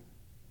 You said.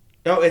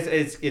 Oh,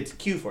 it's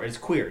Q4. It's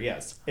queer.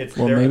 Yes. It's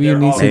well, maybe you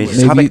need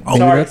to. Maybe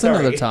that's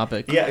another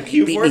topic. Yeah,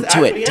 Q4. Beat me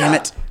to it, damn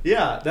it.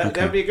 Yeah, that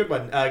would be a good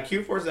one.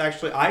 Q4 is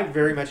actually I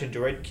very much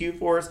enjoyed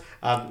Q4.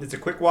 It's a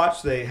quick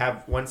watch. They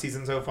have one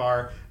season so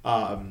far.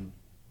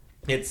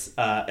 It's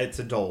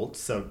adult,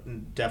 so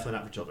definitely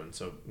not for children.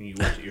 So you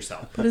watch it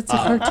yourself. But it's a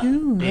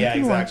cartoon. Yeah,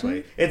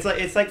 exactly. It's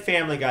like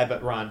Family Guy,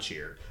 but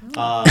raunchier,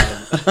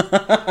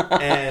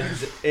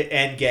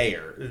 and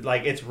gayer.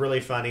 Like it's really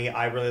funny.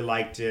 I really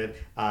liked it.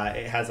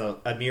 It has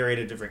a myriad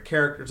of different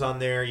characters on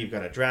there. You've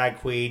got a drag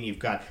queen. You've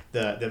got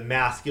the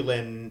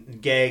masculine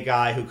gay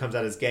guy who comes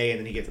out as gay and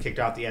then he gets kicked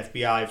off the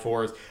FBI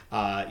force.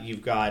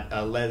 You've got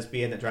a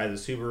lesbian that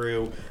drives a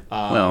Subaru.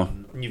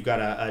 You've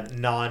got a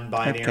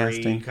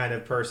non-binary kind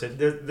of person.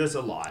 There's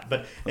a lot,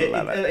 but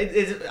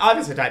it's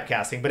obviously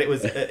typecasting. But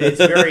it's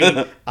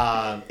very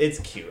it's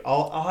cute.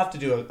 I'll have to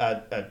do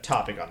a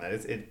topic on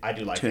that. I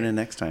do like it. Tune in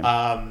next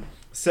time.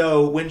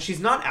 So when she's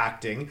not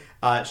acting,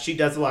 she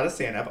does a lot of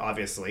stand-up,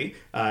 obviously.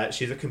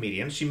 She's a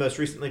comedian. She most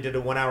recently did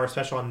a 1-hour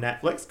special on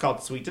Netflix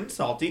called Sweet and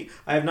Salty.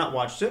 I have not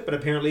watched it, but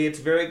apparently it's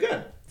very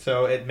good.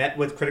 So it met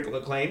with critical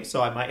acclaim,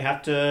 so I might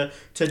have to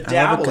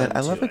dabble into it.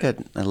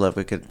 I love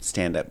a good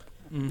stand-up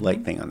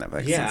like thing on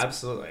Netflix. Yeah,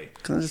 absolutely.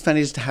 Because it's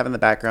funny just to have in the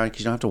background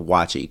because you don't have to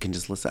watch it. You can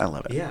just listen. I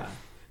love it. Yeah.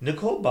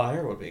 Nicole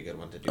Byer would be a good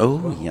one to do.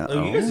 Oh, yeah.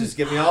 You guys just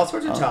give me all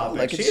sorts of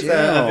topics. She's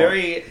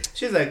a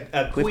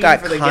queen We've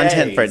got for the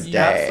content gays. for days.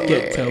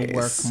 Get to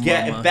work, mama.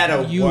 Get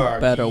better you work.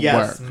 better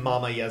yes, work.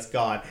 mama, yes,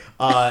 God.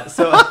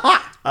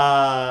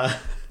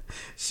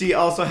 She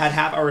also had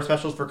half-hour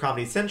specials for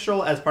Comedy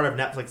Central as part of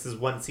Netflix's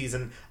one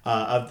season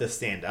of the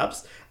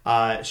stand-ups.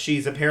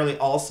 She's apparently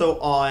also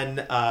on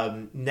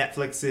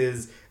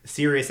Netflix's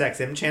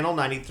SiriusXM channel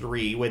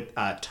 93 with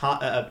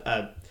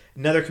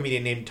another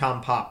comedian named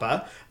Tom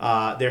Papa.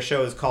 Their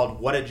show is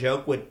called What a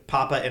Joke with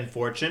Papa and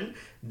Fortune.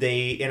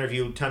 They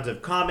interview tons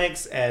of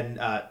comics and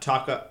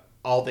talk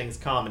all things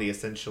comedy,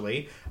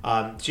 essentially.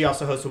 She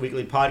also hosts a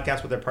weekly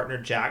podcast with her partner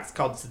Jax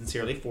called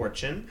Sincerely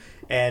Fortune.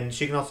 And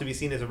she can also be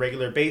seen on a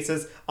regular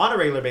basis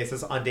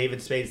on David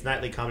Spade's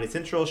nightly Comedy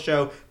Central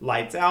show,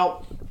 Lights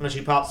Out, when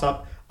she pops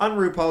up on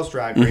RuPaul's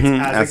Drag Race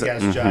as a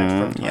guest judge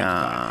from time to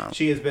time.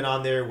 She has been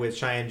on there with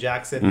Cheyenne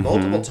Jackson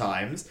multiple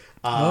times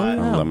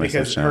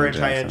because her and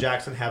Cheyenne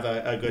Jackson have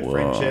a good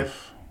friendship,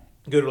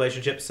 good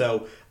relationship.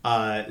 So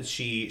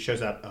she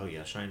shows up. Oh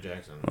yeah, Cheyenne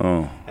Jackson.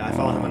 And I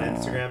follow him on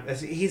Instagram.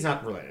 He's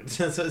not related,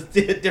 so it's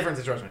a different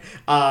situation.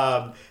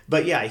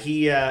 But yeah,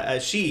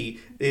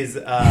 she is.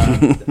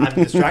 I'm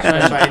distracted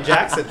by Cheyenne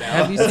Jackson now.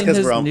 Have you seen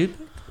his nude?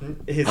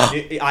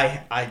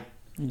 I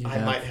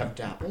might have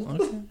dabbled.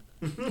 Okay.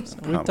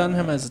 We've done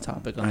him as a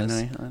topic on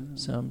this,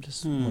 so I'm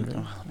just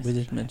wondering. We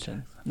did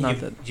mention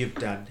you've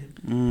done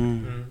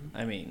him.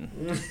 I mean,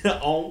 he's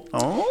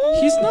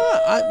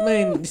not. I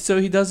mean, so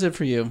he does it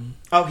for you.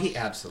 Oh, he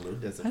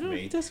absolutely does it for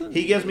me.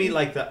 He gives me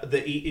like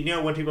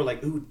the when people are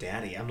like, "Ooh,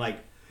 daddy," I'm like,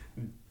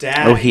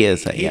 "Daddy." Oh, he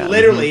is. He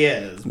literally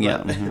is.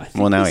 Yeah.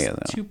 Well, now he is.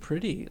 Too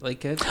pretty.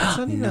 Like it's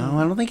not even. No,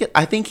 I don't think it.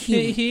 I think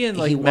he and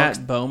like Matt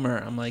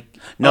Bomer. I'm like.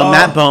 No,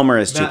 Matt Bomer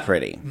is too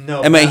pretty.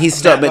 No, I mean he's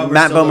still, but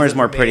Matt Bomer is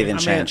more pretty than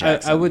Cheyenne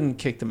Jackson. I wouldn't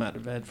kick them out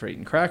of bed for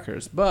eating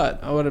crackers,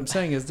 but what I'm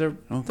saying is they're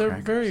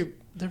very.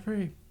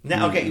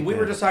 Now, okay, we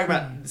were just talking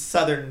about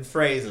Southern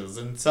phrases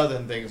and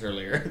Southern things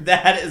earlier.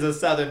 That is a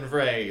Southern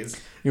phrase.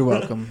 You're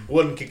welcome.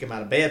 Wouldn't kick him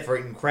out of bed for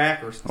eating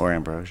crackers. Or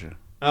ambrosia.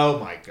 Oh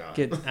my God!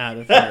 Get out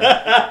of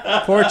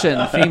here. Fortune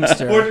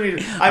Feemster.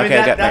 I mean,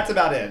 that's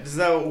about it.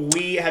 So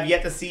we have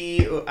yet to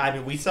see. I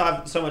mean, we still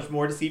have so much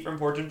more to see from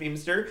Fortune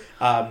Feemster.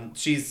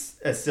 She's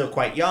still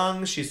quite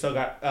young. She's still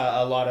got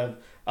a lot of.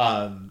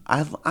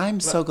 I'm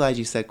so glad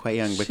you said quite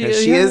young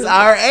because she is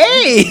our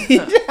age.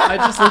 I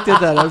just looked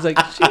at that. I was like,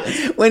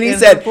 when he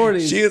said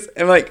she is,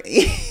 I'm like,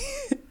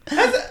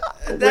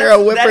 we're a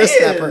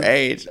whippersnapper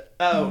age.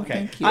 Oh,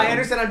 okay. I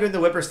understand I'm doing the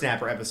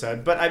whippersnapper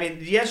episode, but I mean,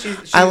 yes,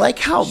 she's I like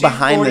how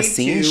behind the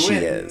scenes she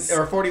is.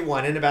 Or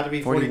 41 and about to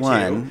be 42.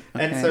 41.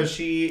 Okay. And so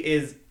she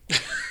is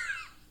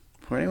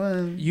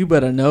 41. You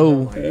better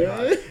know.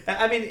 Oh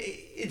I mean,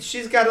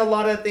 she's got a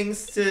lot of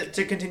things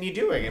to continue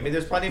doing. I mean,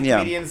 there's plenty of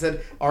comedians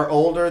that are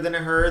older than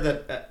her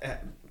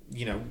that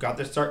got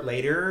their start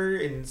later,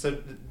 and so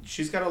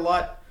she's got a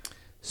lot.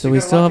 So we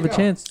still have a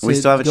chance. We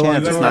still have a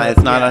chance.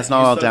 It's not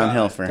all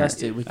downhill for her.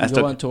 Dusty, we can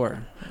go on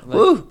tour.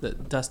 Woo! The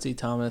Dusty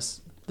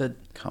Thomas, the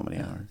Comedy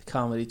Hour.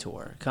 Comedy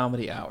tour.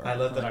 Comedy Hour. I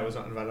love that I was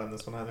not invited on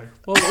this one either.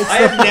 Well, I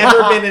have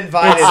never been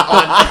invited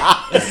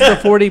on. This is the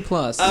 40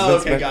 plus. Oh,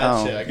 okay,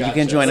 gotcha. You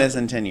can join us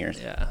in 10 years.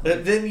 Yeah.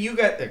 Then you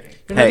got... Okay.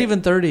 You're not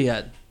even 30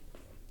 yet.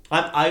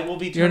 I will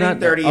be You're turning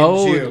not 30 in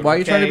June. Why are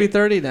you trying to be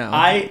 30 now?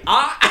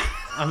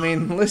 I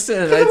mean,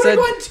 listen. I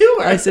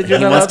said you're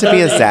He not wants to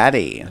be a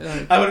zaddy.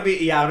 zaddy. I want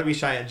to be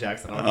Cheyenne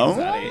Jackson.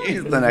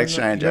 He's the next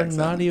Cheyenne Jackson.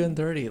 You're not even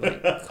 30.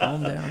 Like,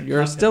 calm down.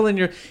 You're still in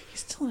he's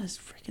still in his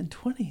freaking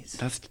 20s.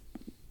 That's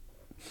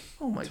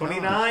oh my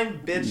 29,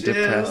 God. bitches.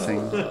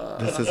 depressing.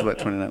 This is what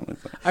 29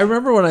 was like. I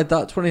remember when I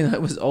thought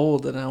 29 was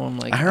old, and now I'm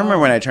like... I remember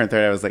when I turned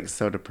 30, I was like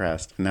so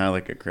depressed. Now I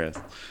look at Chris.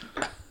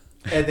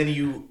 And then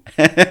you're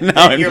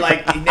now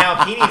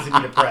he needs to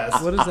be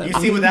depressed. What does that You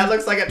see mean? what that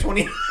looks like at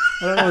 20?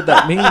 I don't know what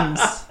that means.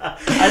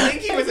 I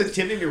think he was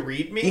attempting to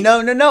read me. No.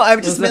 I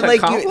just meant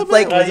like I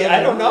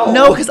don't know.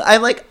 No, because I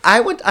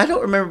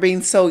don't remember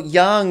being so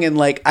young and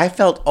like I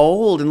felt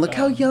old and look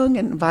how young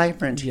and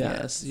vibrant. he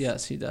is.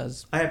 Yes, he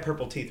does. I have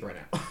purple teeth right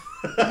now.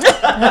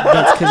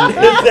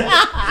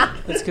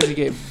 That's because you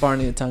gave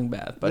Barney a tongue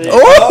bath. But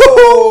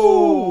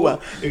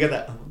Oh! You got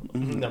that?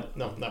 No.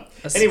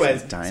 That's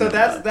Anyways, dynamite.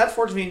 so that's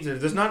Fortune Feimster.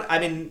 There's not. I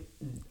mean,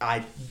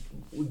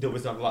 there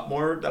was not a lot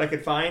more that I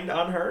could find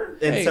on her,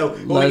 and hey, so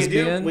what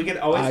lesbian, we could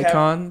always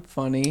icon,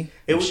 funny.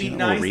 It would be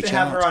nice to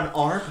have her on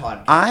our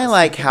podcast. I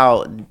like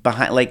how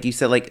behind, like you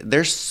said, like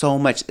there's so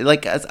much.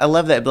 Like I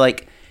love that. But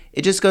like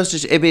it just goes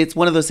to. It's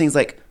one of those things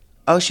like.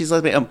 Oh, she's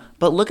lesbian.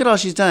 But look at all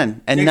she's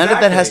done. And none of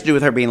that has to do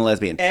with her being a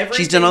lesbian.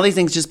 She's done all these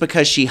things just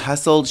because she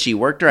hustled, she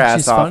worked her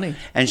ass off. Funny.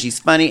 And she's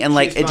funny. And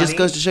like it just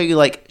goes to show you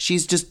like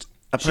she's just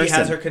a person. She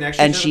has her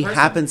connection and to the she person.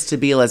 happens to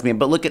be a lesbian.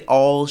 But look at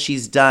all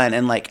she's done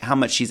and like how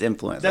much she's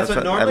influenced. That's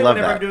what normally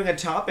whenever I'm doing a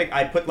topic,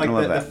 I put like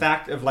the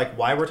fact of like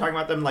why we're talking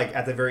about them like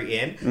at the very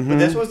end. Mm-hmm. But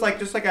this was like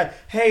just like a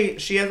hey,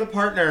 she has a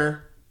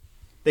partner,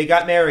 they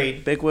got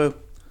married. Big woo.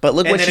 But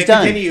look and what then she's it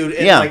done. Continued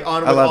and yeah, like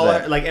on with I love all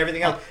that. her, like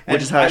everything else.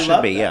 Which is how it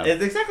should be, yeah.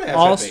 It's exactly how it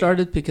All should be.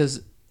 started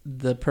because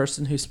the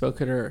person who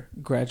spoke at her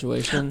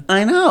graduation,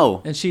 I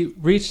know. and she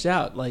reached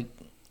out. Like,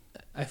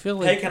 I feel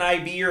like, Hey, can I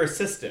be your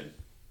assistant?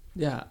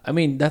 yeah. I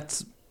mean,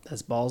 that's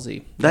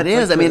ballsy. That That's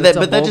is. like, I mean, that's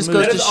a but that bold just move.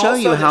 goes But to it's show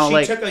also you that how she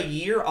like took a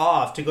year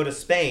off to go to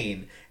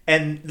Spain,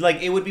 and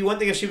like it would be one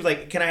thing if she was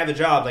like, "Can I have a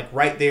job?" Like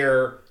right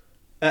there.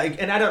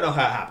 And I don't know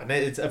how it happened.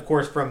 It's of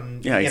course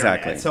from the internet.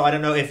 exactly. So I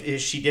don't know if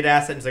she did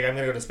ask it and it's like I'm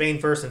going to go to Spain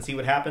first and see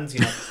what happens.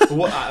 You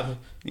know,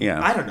 yeah.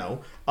 I don't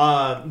know.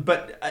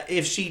 But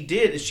if she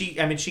did, she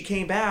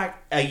came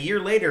back a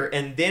year later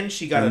and then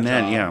she got a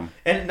job.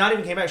 And not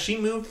even came back. She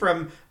moved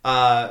from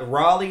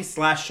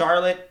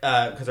Raleigh/Charlotte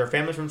because her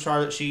family's from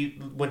Charlotte. She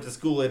went to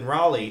school in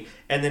Raleigh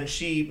and then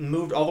she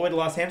moved all the way to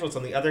Los Angeles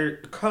on the other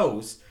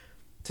coast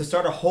to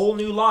start a whole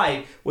new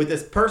life with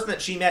this person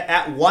that she met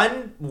at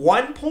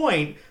one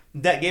point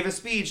that gave a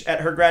speech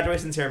at her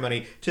graduation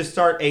ceremony to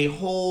start a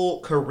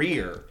whole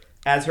career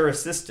as her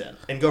assistant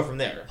and go from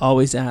there.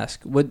 Always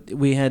ask. What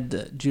we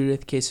had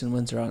Judith Kaysen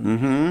Windsor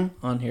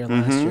on here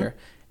last year,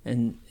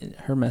 and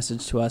her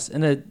message to us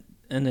in a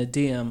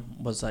DM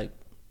was like,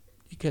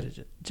 "You could have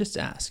just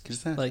ask.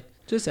 Just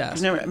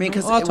ask." I mean,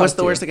 because what's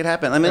the worst that could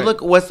happen? I mean,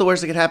 look, what's the worst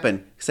that could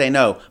happen? Say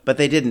no, but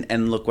they didn't,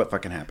 and look what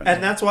fucking happened.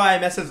 And that's why I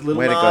messaged Lil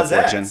Nas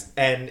X,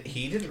 and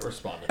he didn't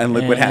respond. And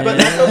look what happened.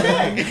 But that's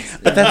okay.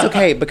 But that's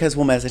okay because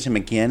we'll message him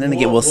again and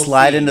again. We'll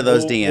slide into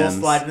those DMs. We'll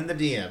slide into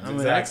the DMs. I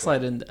mean, I'd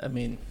slide in. I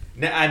mean,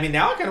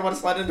 now I kind of want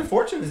to slide into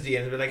Fortune's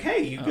DMs and be like,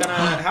 "Hey, you got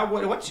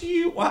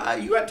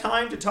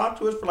time to talk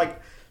to us for like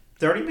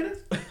 30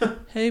 minutes?"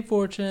 Hey,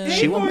 Fortune.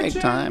 She will make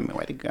time.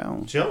 Way to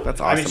go. That's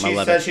awesome. I mean,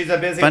 she says she's a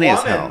busy Funny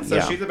woman, as hell. so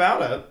she's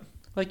about it.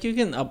 Like you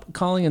can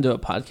calling into a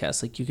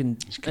podcast. Like you can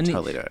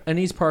totally do it.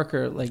 Anise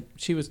Parker, like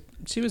she was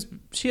busy,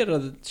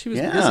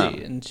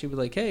 and she was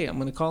like, "Hey, I'm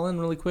gonna call in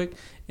really quick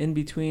in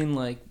between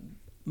like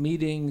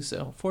meetings."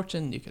 So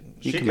Fortune, you can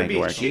make it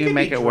work. You can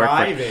make it work.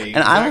 And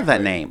I love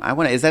that name. I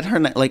want to. Is that her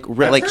name? Like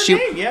she?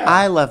 Name, yeah.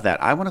 I love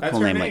that. I want a That's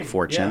cool her name like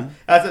Fortune.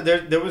 Yeah.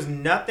 There was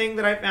nothing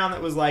that I found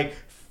that was like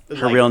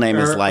her real name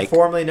is like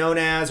formerly known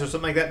as or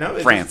something like that. No,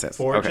 it's Frances.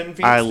 Fortune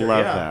Feimster. I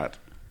love that.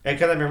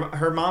 Because I remember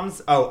her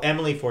mom's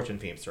Emily Fortune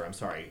Feimster. I'm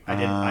sorry,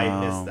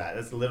 I missed that.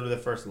 That's literally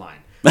the first line.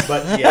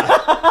 But yeah,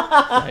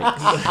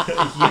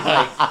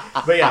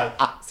 Yikes. But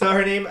yeah. So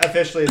her name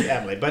officially is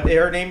Emily, but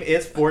her name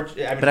is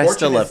Fortune. I mean, but Fortune I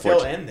still love is still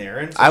Fortune. in there.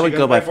 And so I would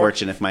go by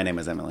Fortune if my name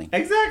was Emily.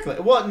 Exactly.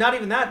 Well, not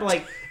even that, but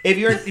like if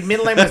your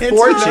middle name was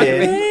Fortune,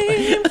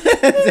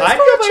 I'd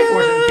go by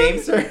Fortune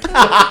Feimster.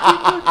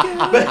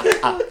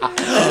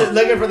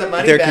 Looking for the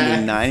money there back.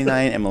 can be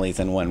 99 Emilys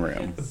in one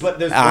room. But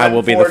there's I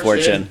will be the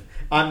Fortune.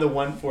 I'm the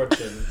one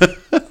Fortune.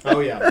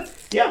 Oh yeah,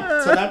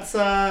 yeah. So that's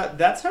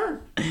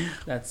her.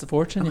 That's the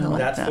Fortune. I like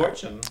That's that.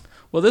 Fortune.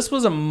 Well, this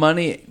was a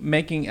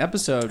money-making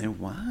episode. It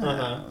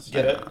was.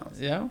 Get it?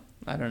 Yeah.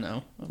 I don't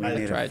know. We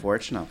made a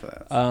fortune off of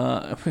this.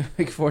 We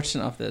make a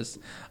fortune off this.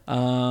 We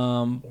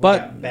But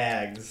got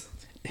bags.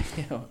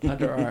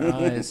 Under our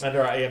eyes.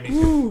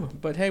 Woo.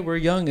 But hey, we're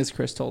young, as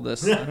Chris told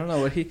us. I don't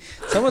know what he.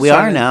 We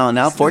are now.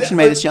 Now fortune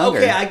made us younger.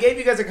 Okay, I gave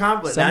you guys a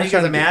compliment. Now you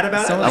guys are mad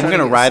about it? I'm going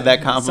to ride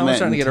that compliment. Someone's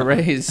trying to get a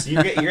raise.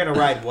 You're going to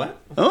ride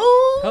what?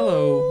 Oh.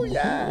 Hello.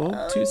 Yeah.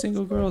 Well, 2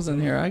 single girls in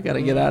here. I got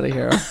to get out of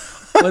here.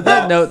 With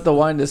that note, the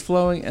wine is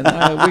flowing, and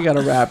we got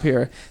to wrap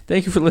here.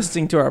 Thank you for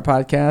listening to our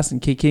podcast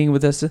and kicking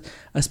with us.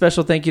 A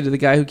special thank you to the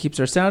guy who keeps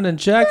our sound in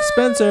check,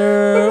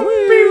 Spencer.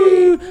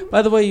 Woo!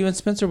 By the way, you and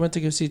Spencer went to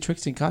go see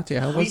Trixie and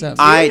Katya. How was that?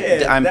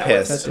 I'm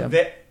pissed.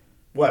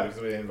 What?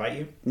 Because we didn't invite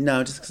you?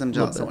 No, just because I'm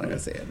jealous. I want to go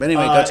see it. But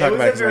anyway, go talk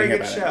about it. It was a very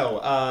good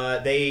show.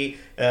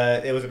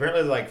 It was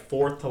apparently like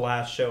 4th to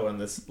last show on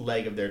this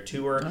leg of their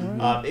tour.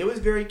 Right. It was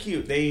very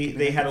cute.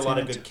 They had a lot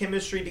of good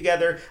chemistry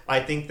together. I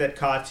think that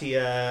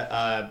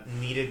Katya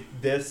needed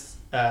this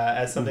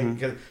as something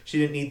because she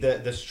didn't need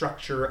the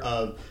structure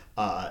of.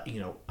 I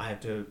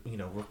have to,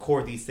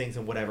 record these things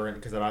and whatever,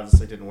 because it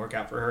obviously didn't work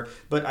out for her.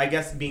 But I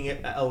guess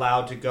being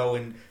allowed to go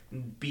and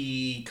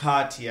be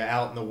Katya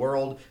out in the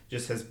world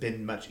just has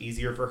been much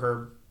easier for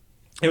her.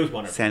 It was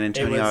wonderful. San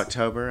Antonio,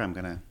 October. I'm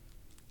gonna.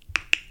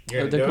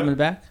 They're coming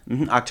back.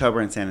 Mm-hmm.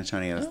 October in San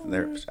Antonio.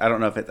 I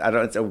don't know if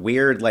it's a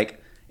weird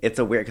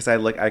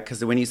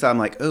because when you saw, I'm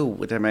like, oh,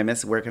 what am I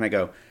missing? Where can I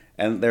go?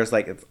 And there's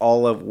it's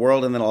all of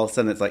world, and then all of a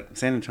sudden it's like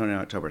San Antonio,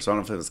 October. So I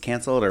don't know if it was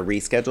canceled or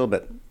rescheduled,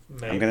 but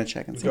I'm gonna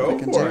check and see if I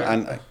can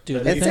do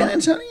it. It's San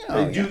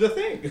Antonio. Do the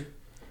thing.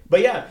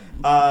 But yeah,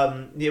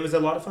 it was a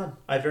lot of fun.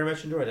 I very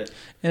much enjoyed it.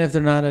 And if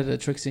they're not at a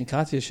Trixie and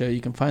Katya show,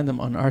 you can find them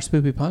on Our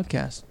Spoopy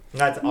Podcast.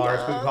 That's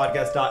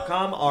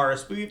ourspoopypodcast.com, Our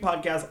Spoopy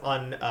Podcast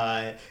on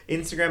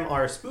Instagram,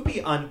 Our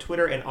Spoopy on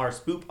Twitter, and Our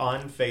Spoop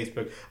on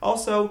Facebook.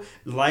 Also,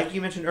 like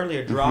you mentioned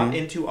earlier, drop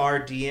into our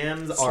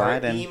DMs,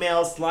 our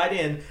emails, slide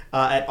in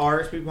at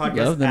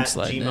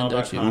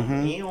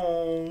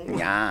ourspoopypodcast@gmail.com.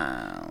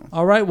 Yeah.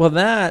 All right, well,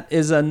 that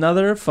is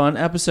another fun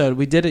episode.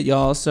 We did it,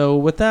 y'all. So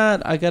with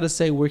that, I got to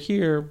say we're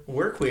here.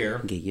 We're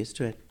queer. Get used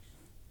to it.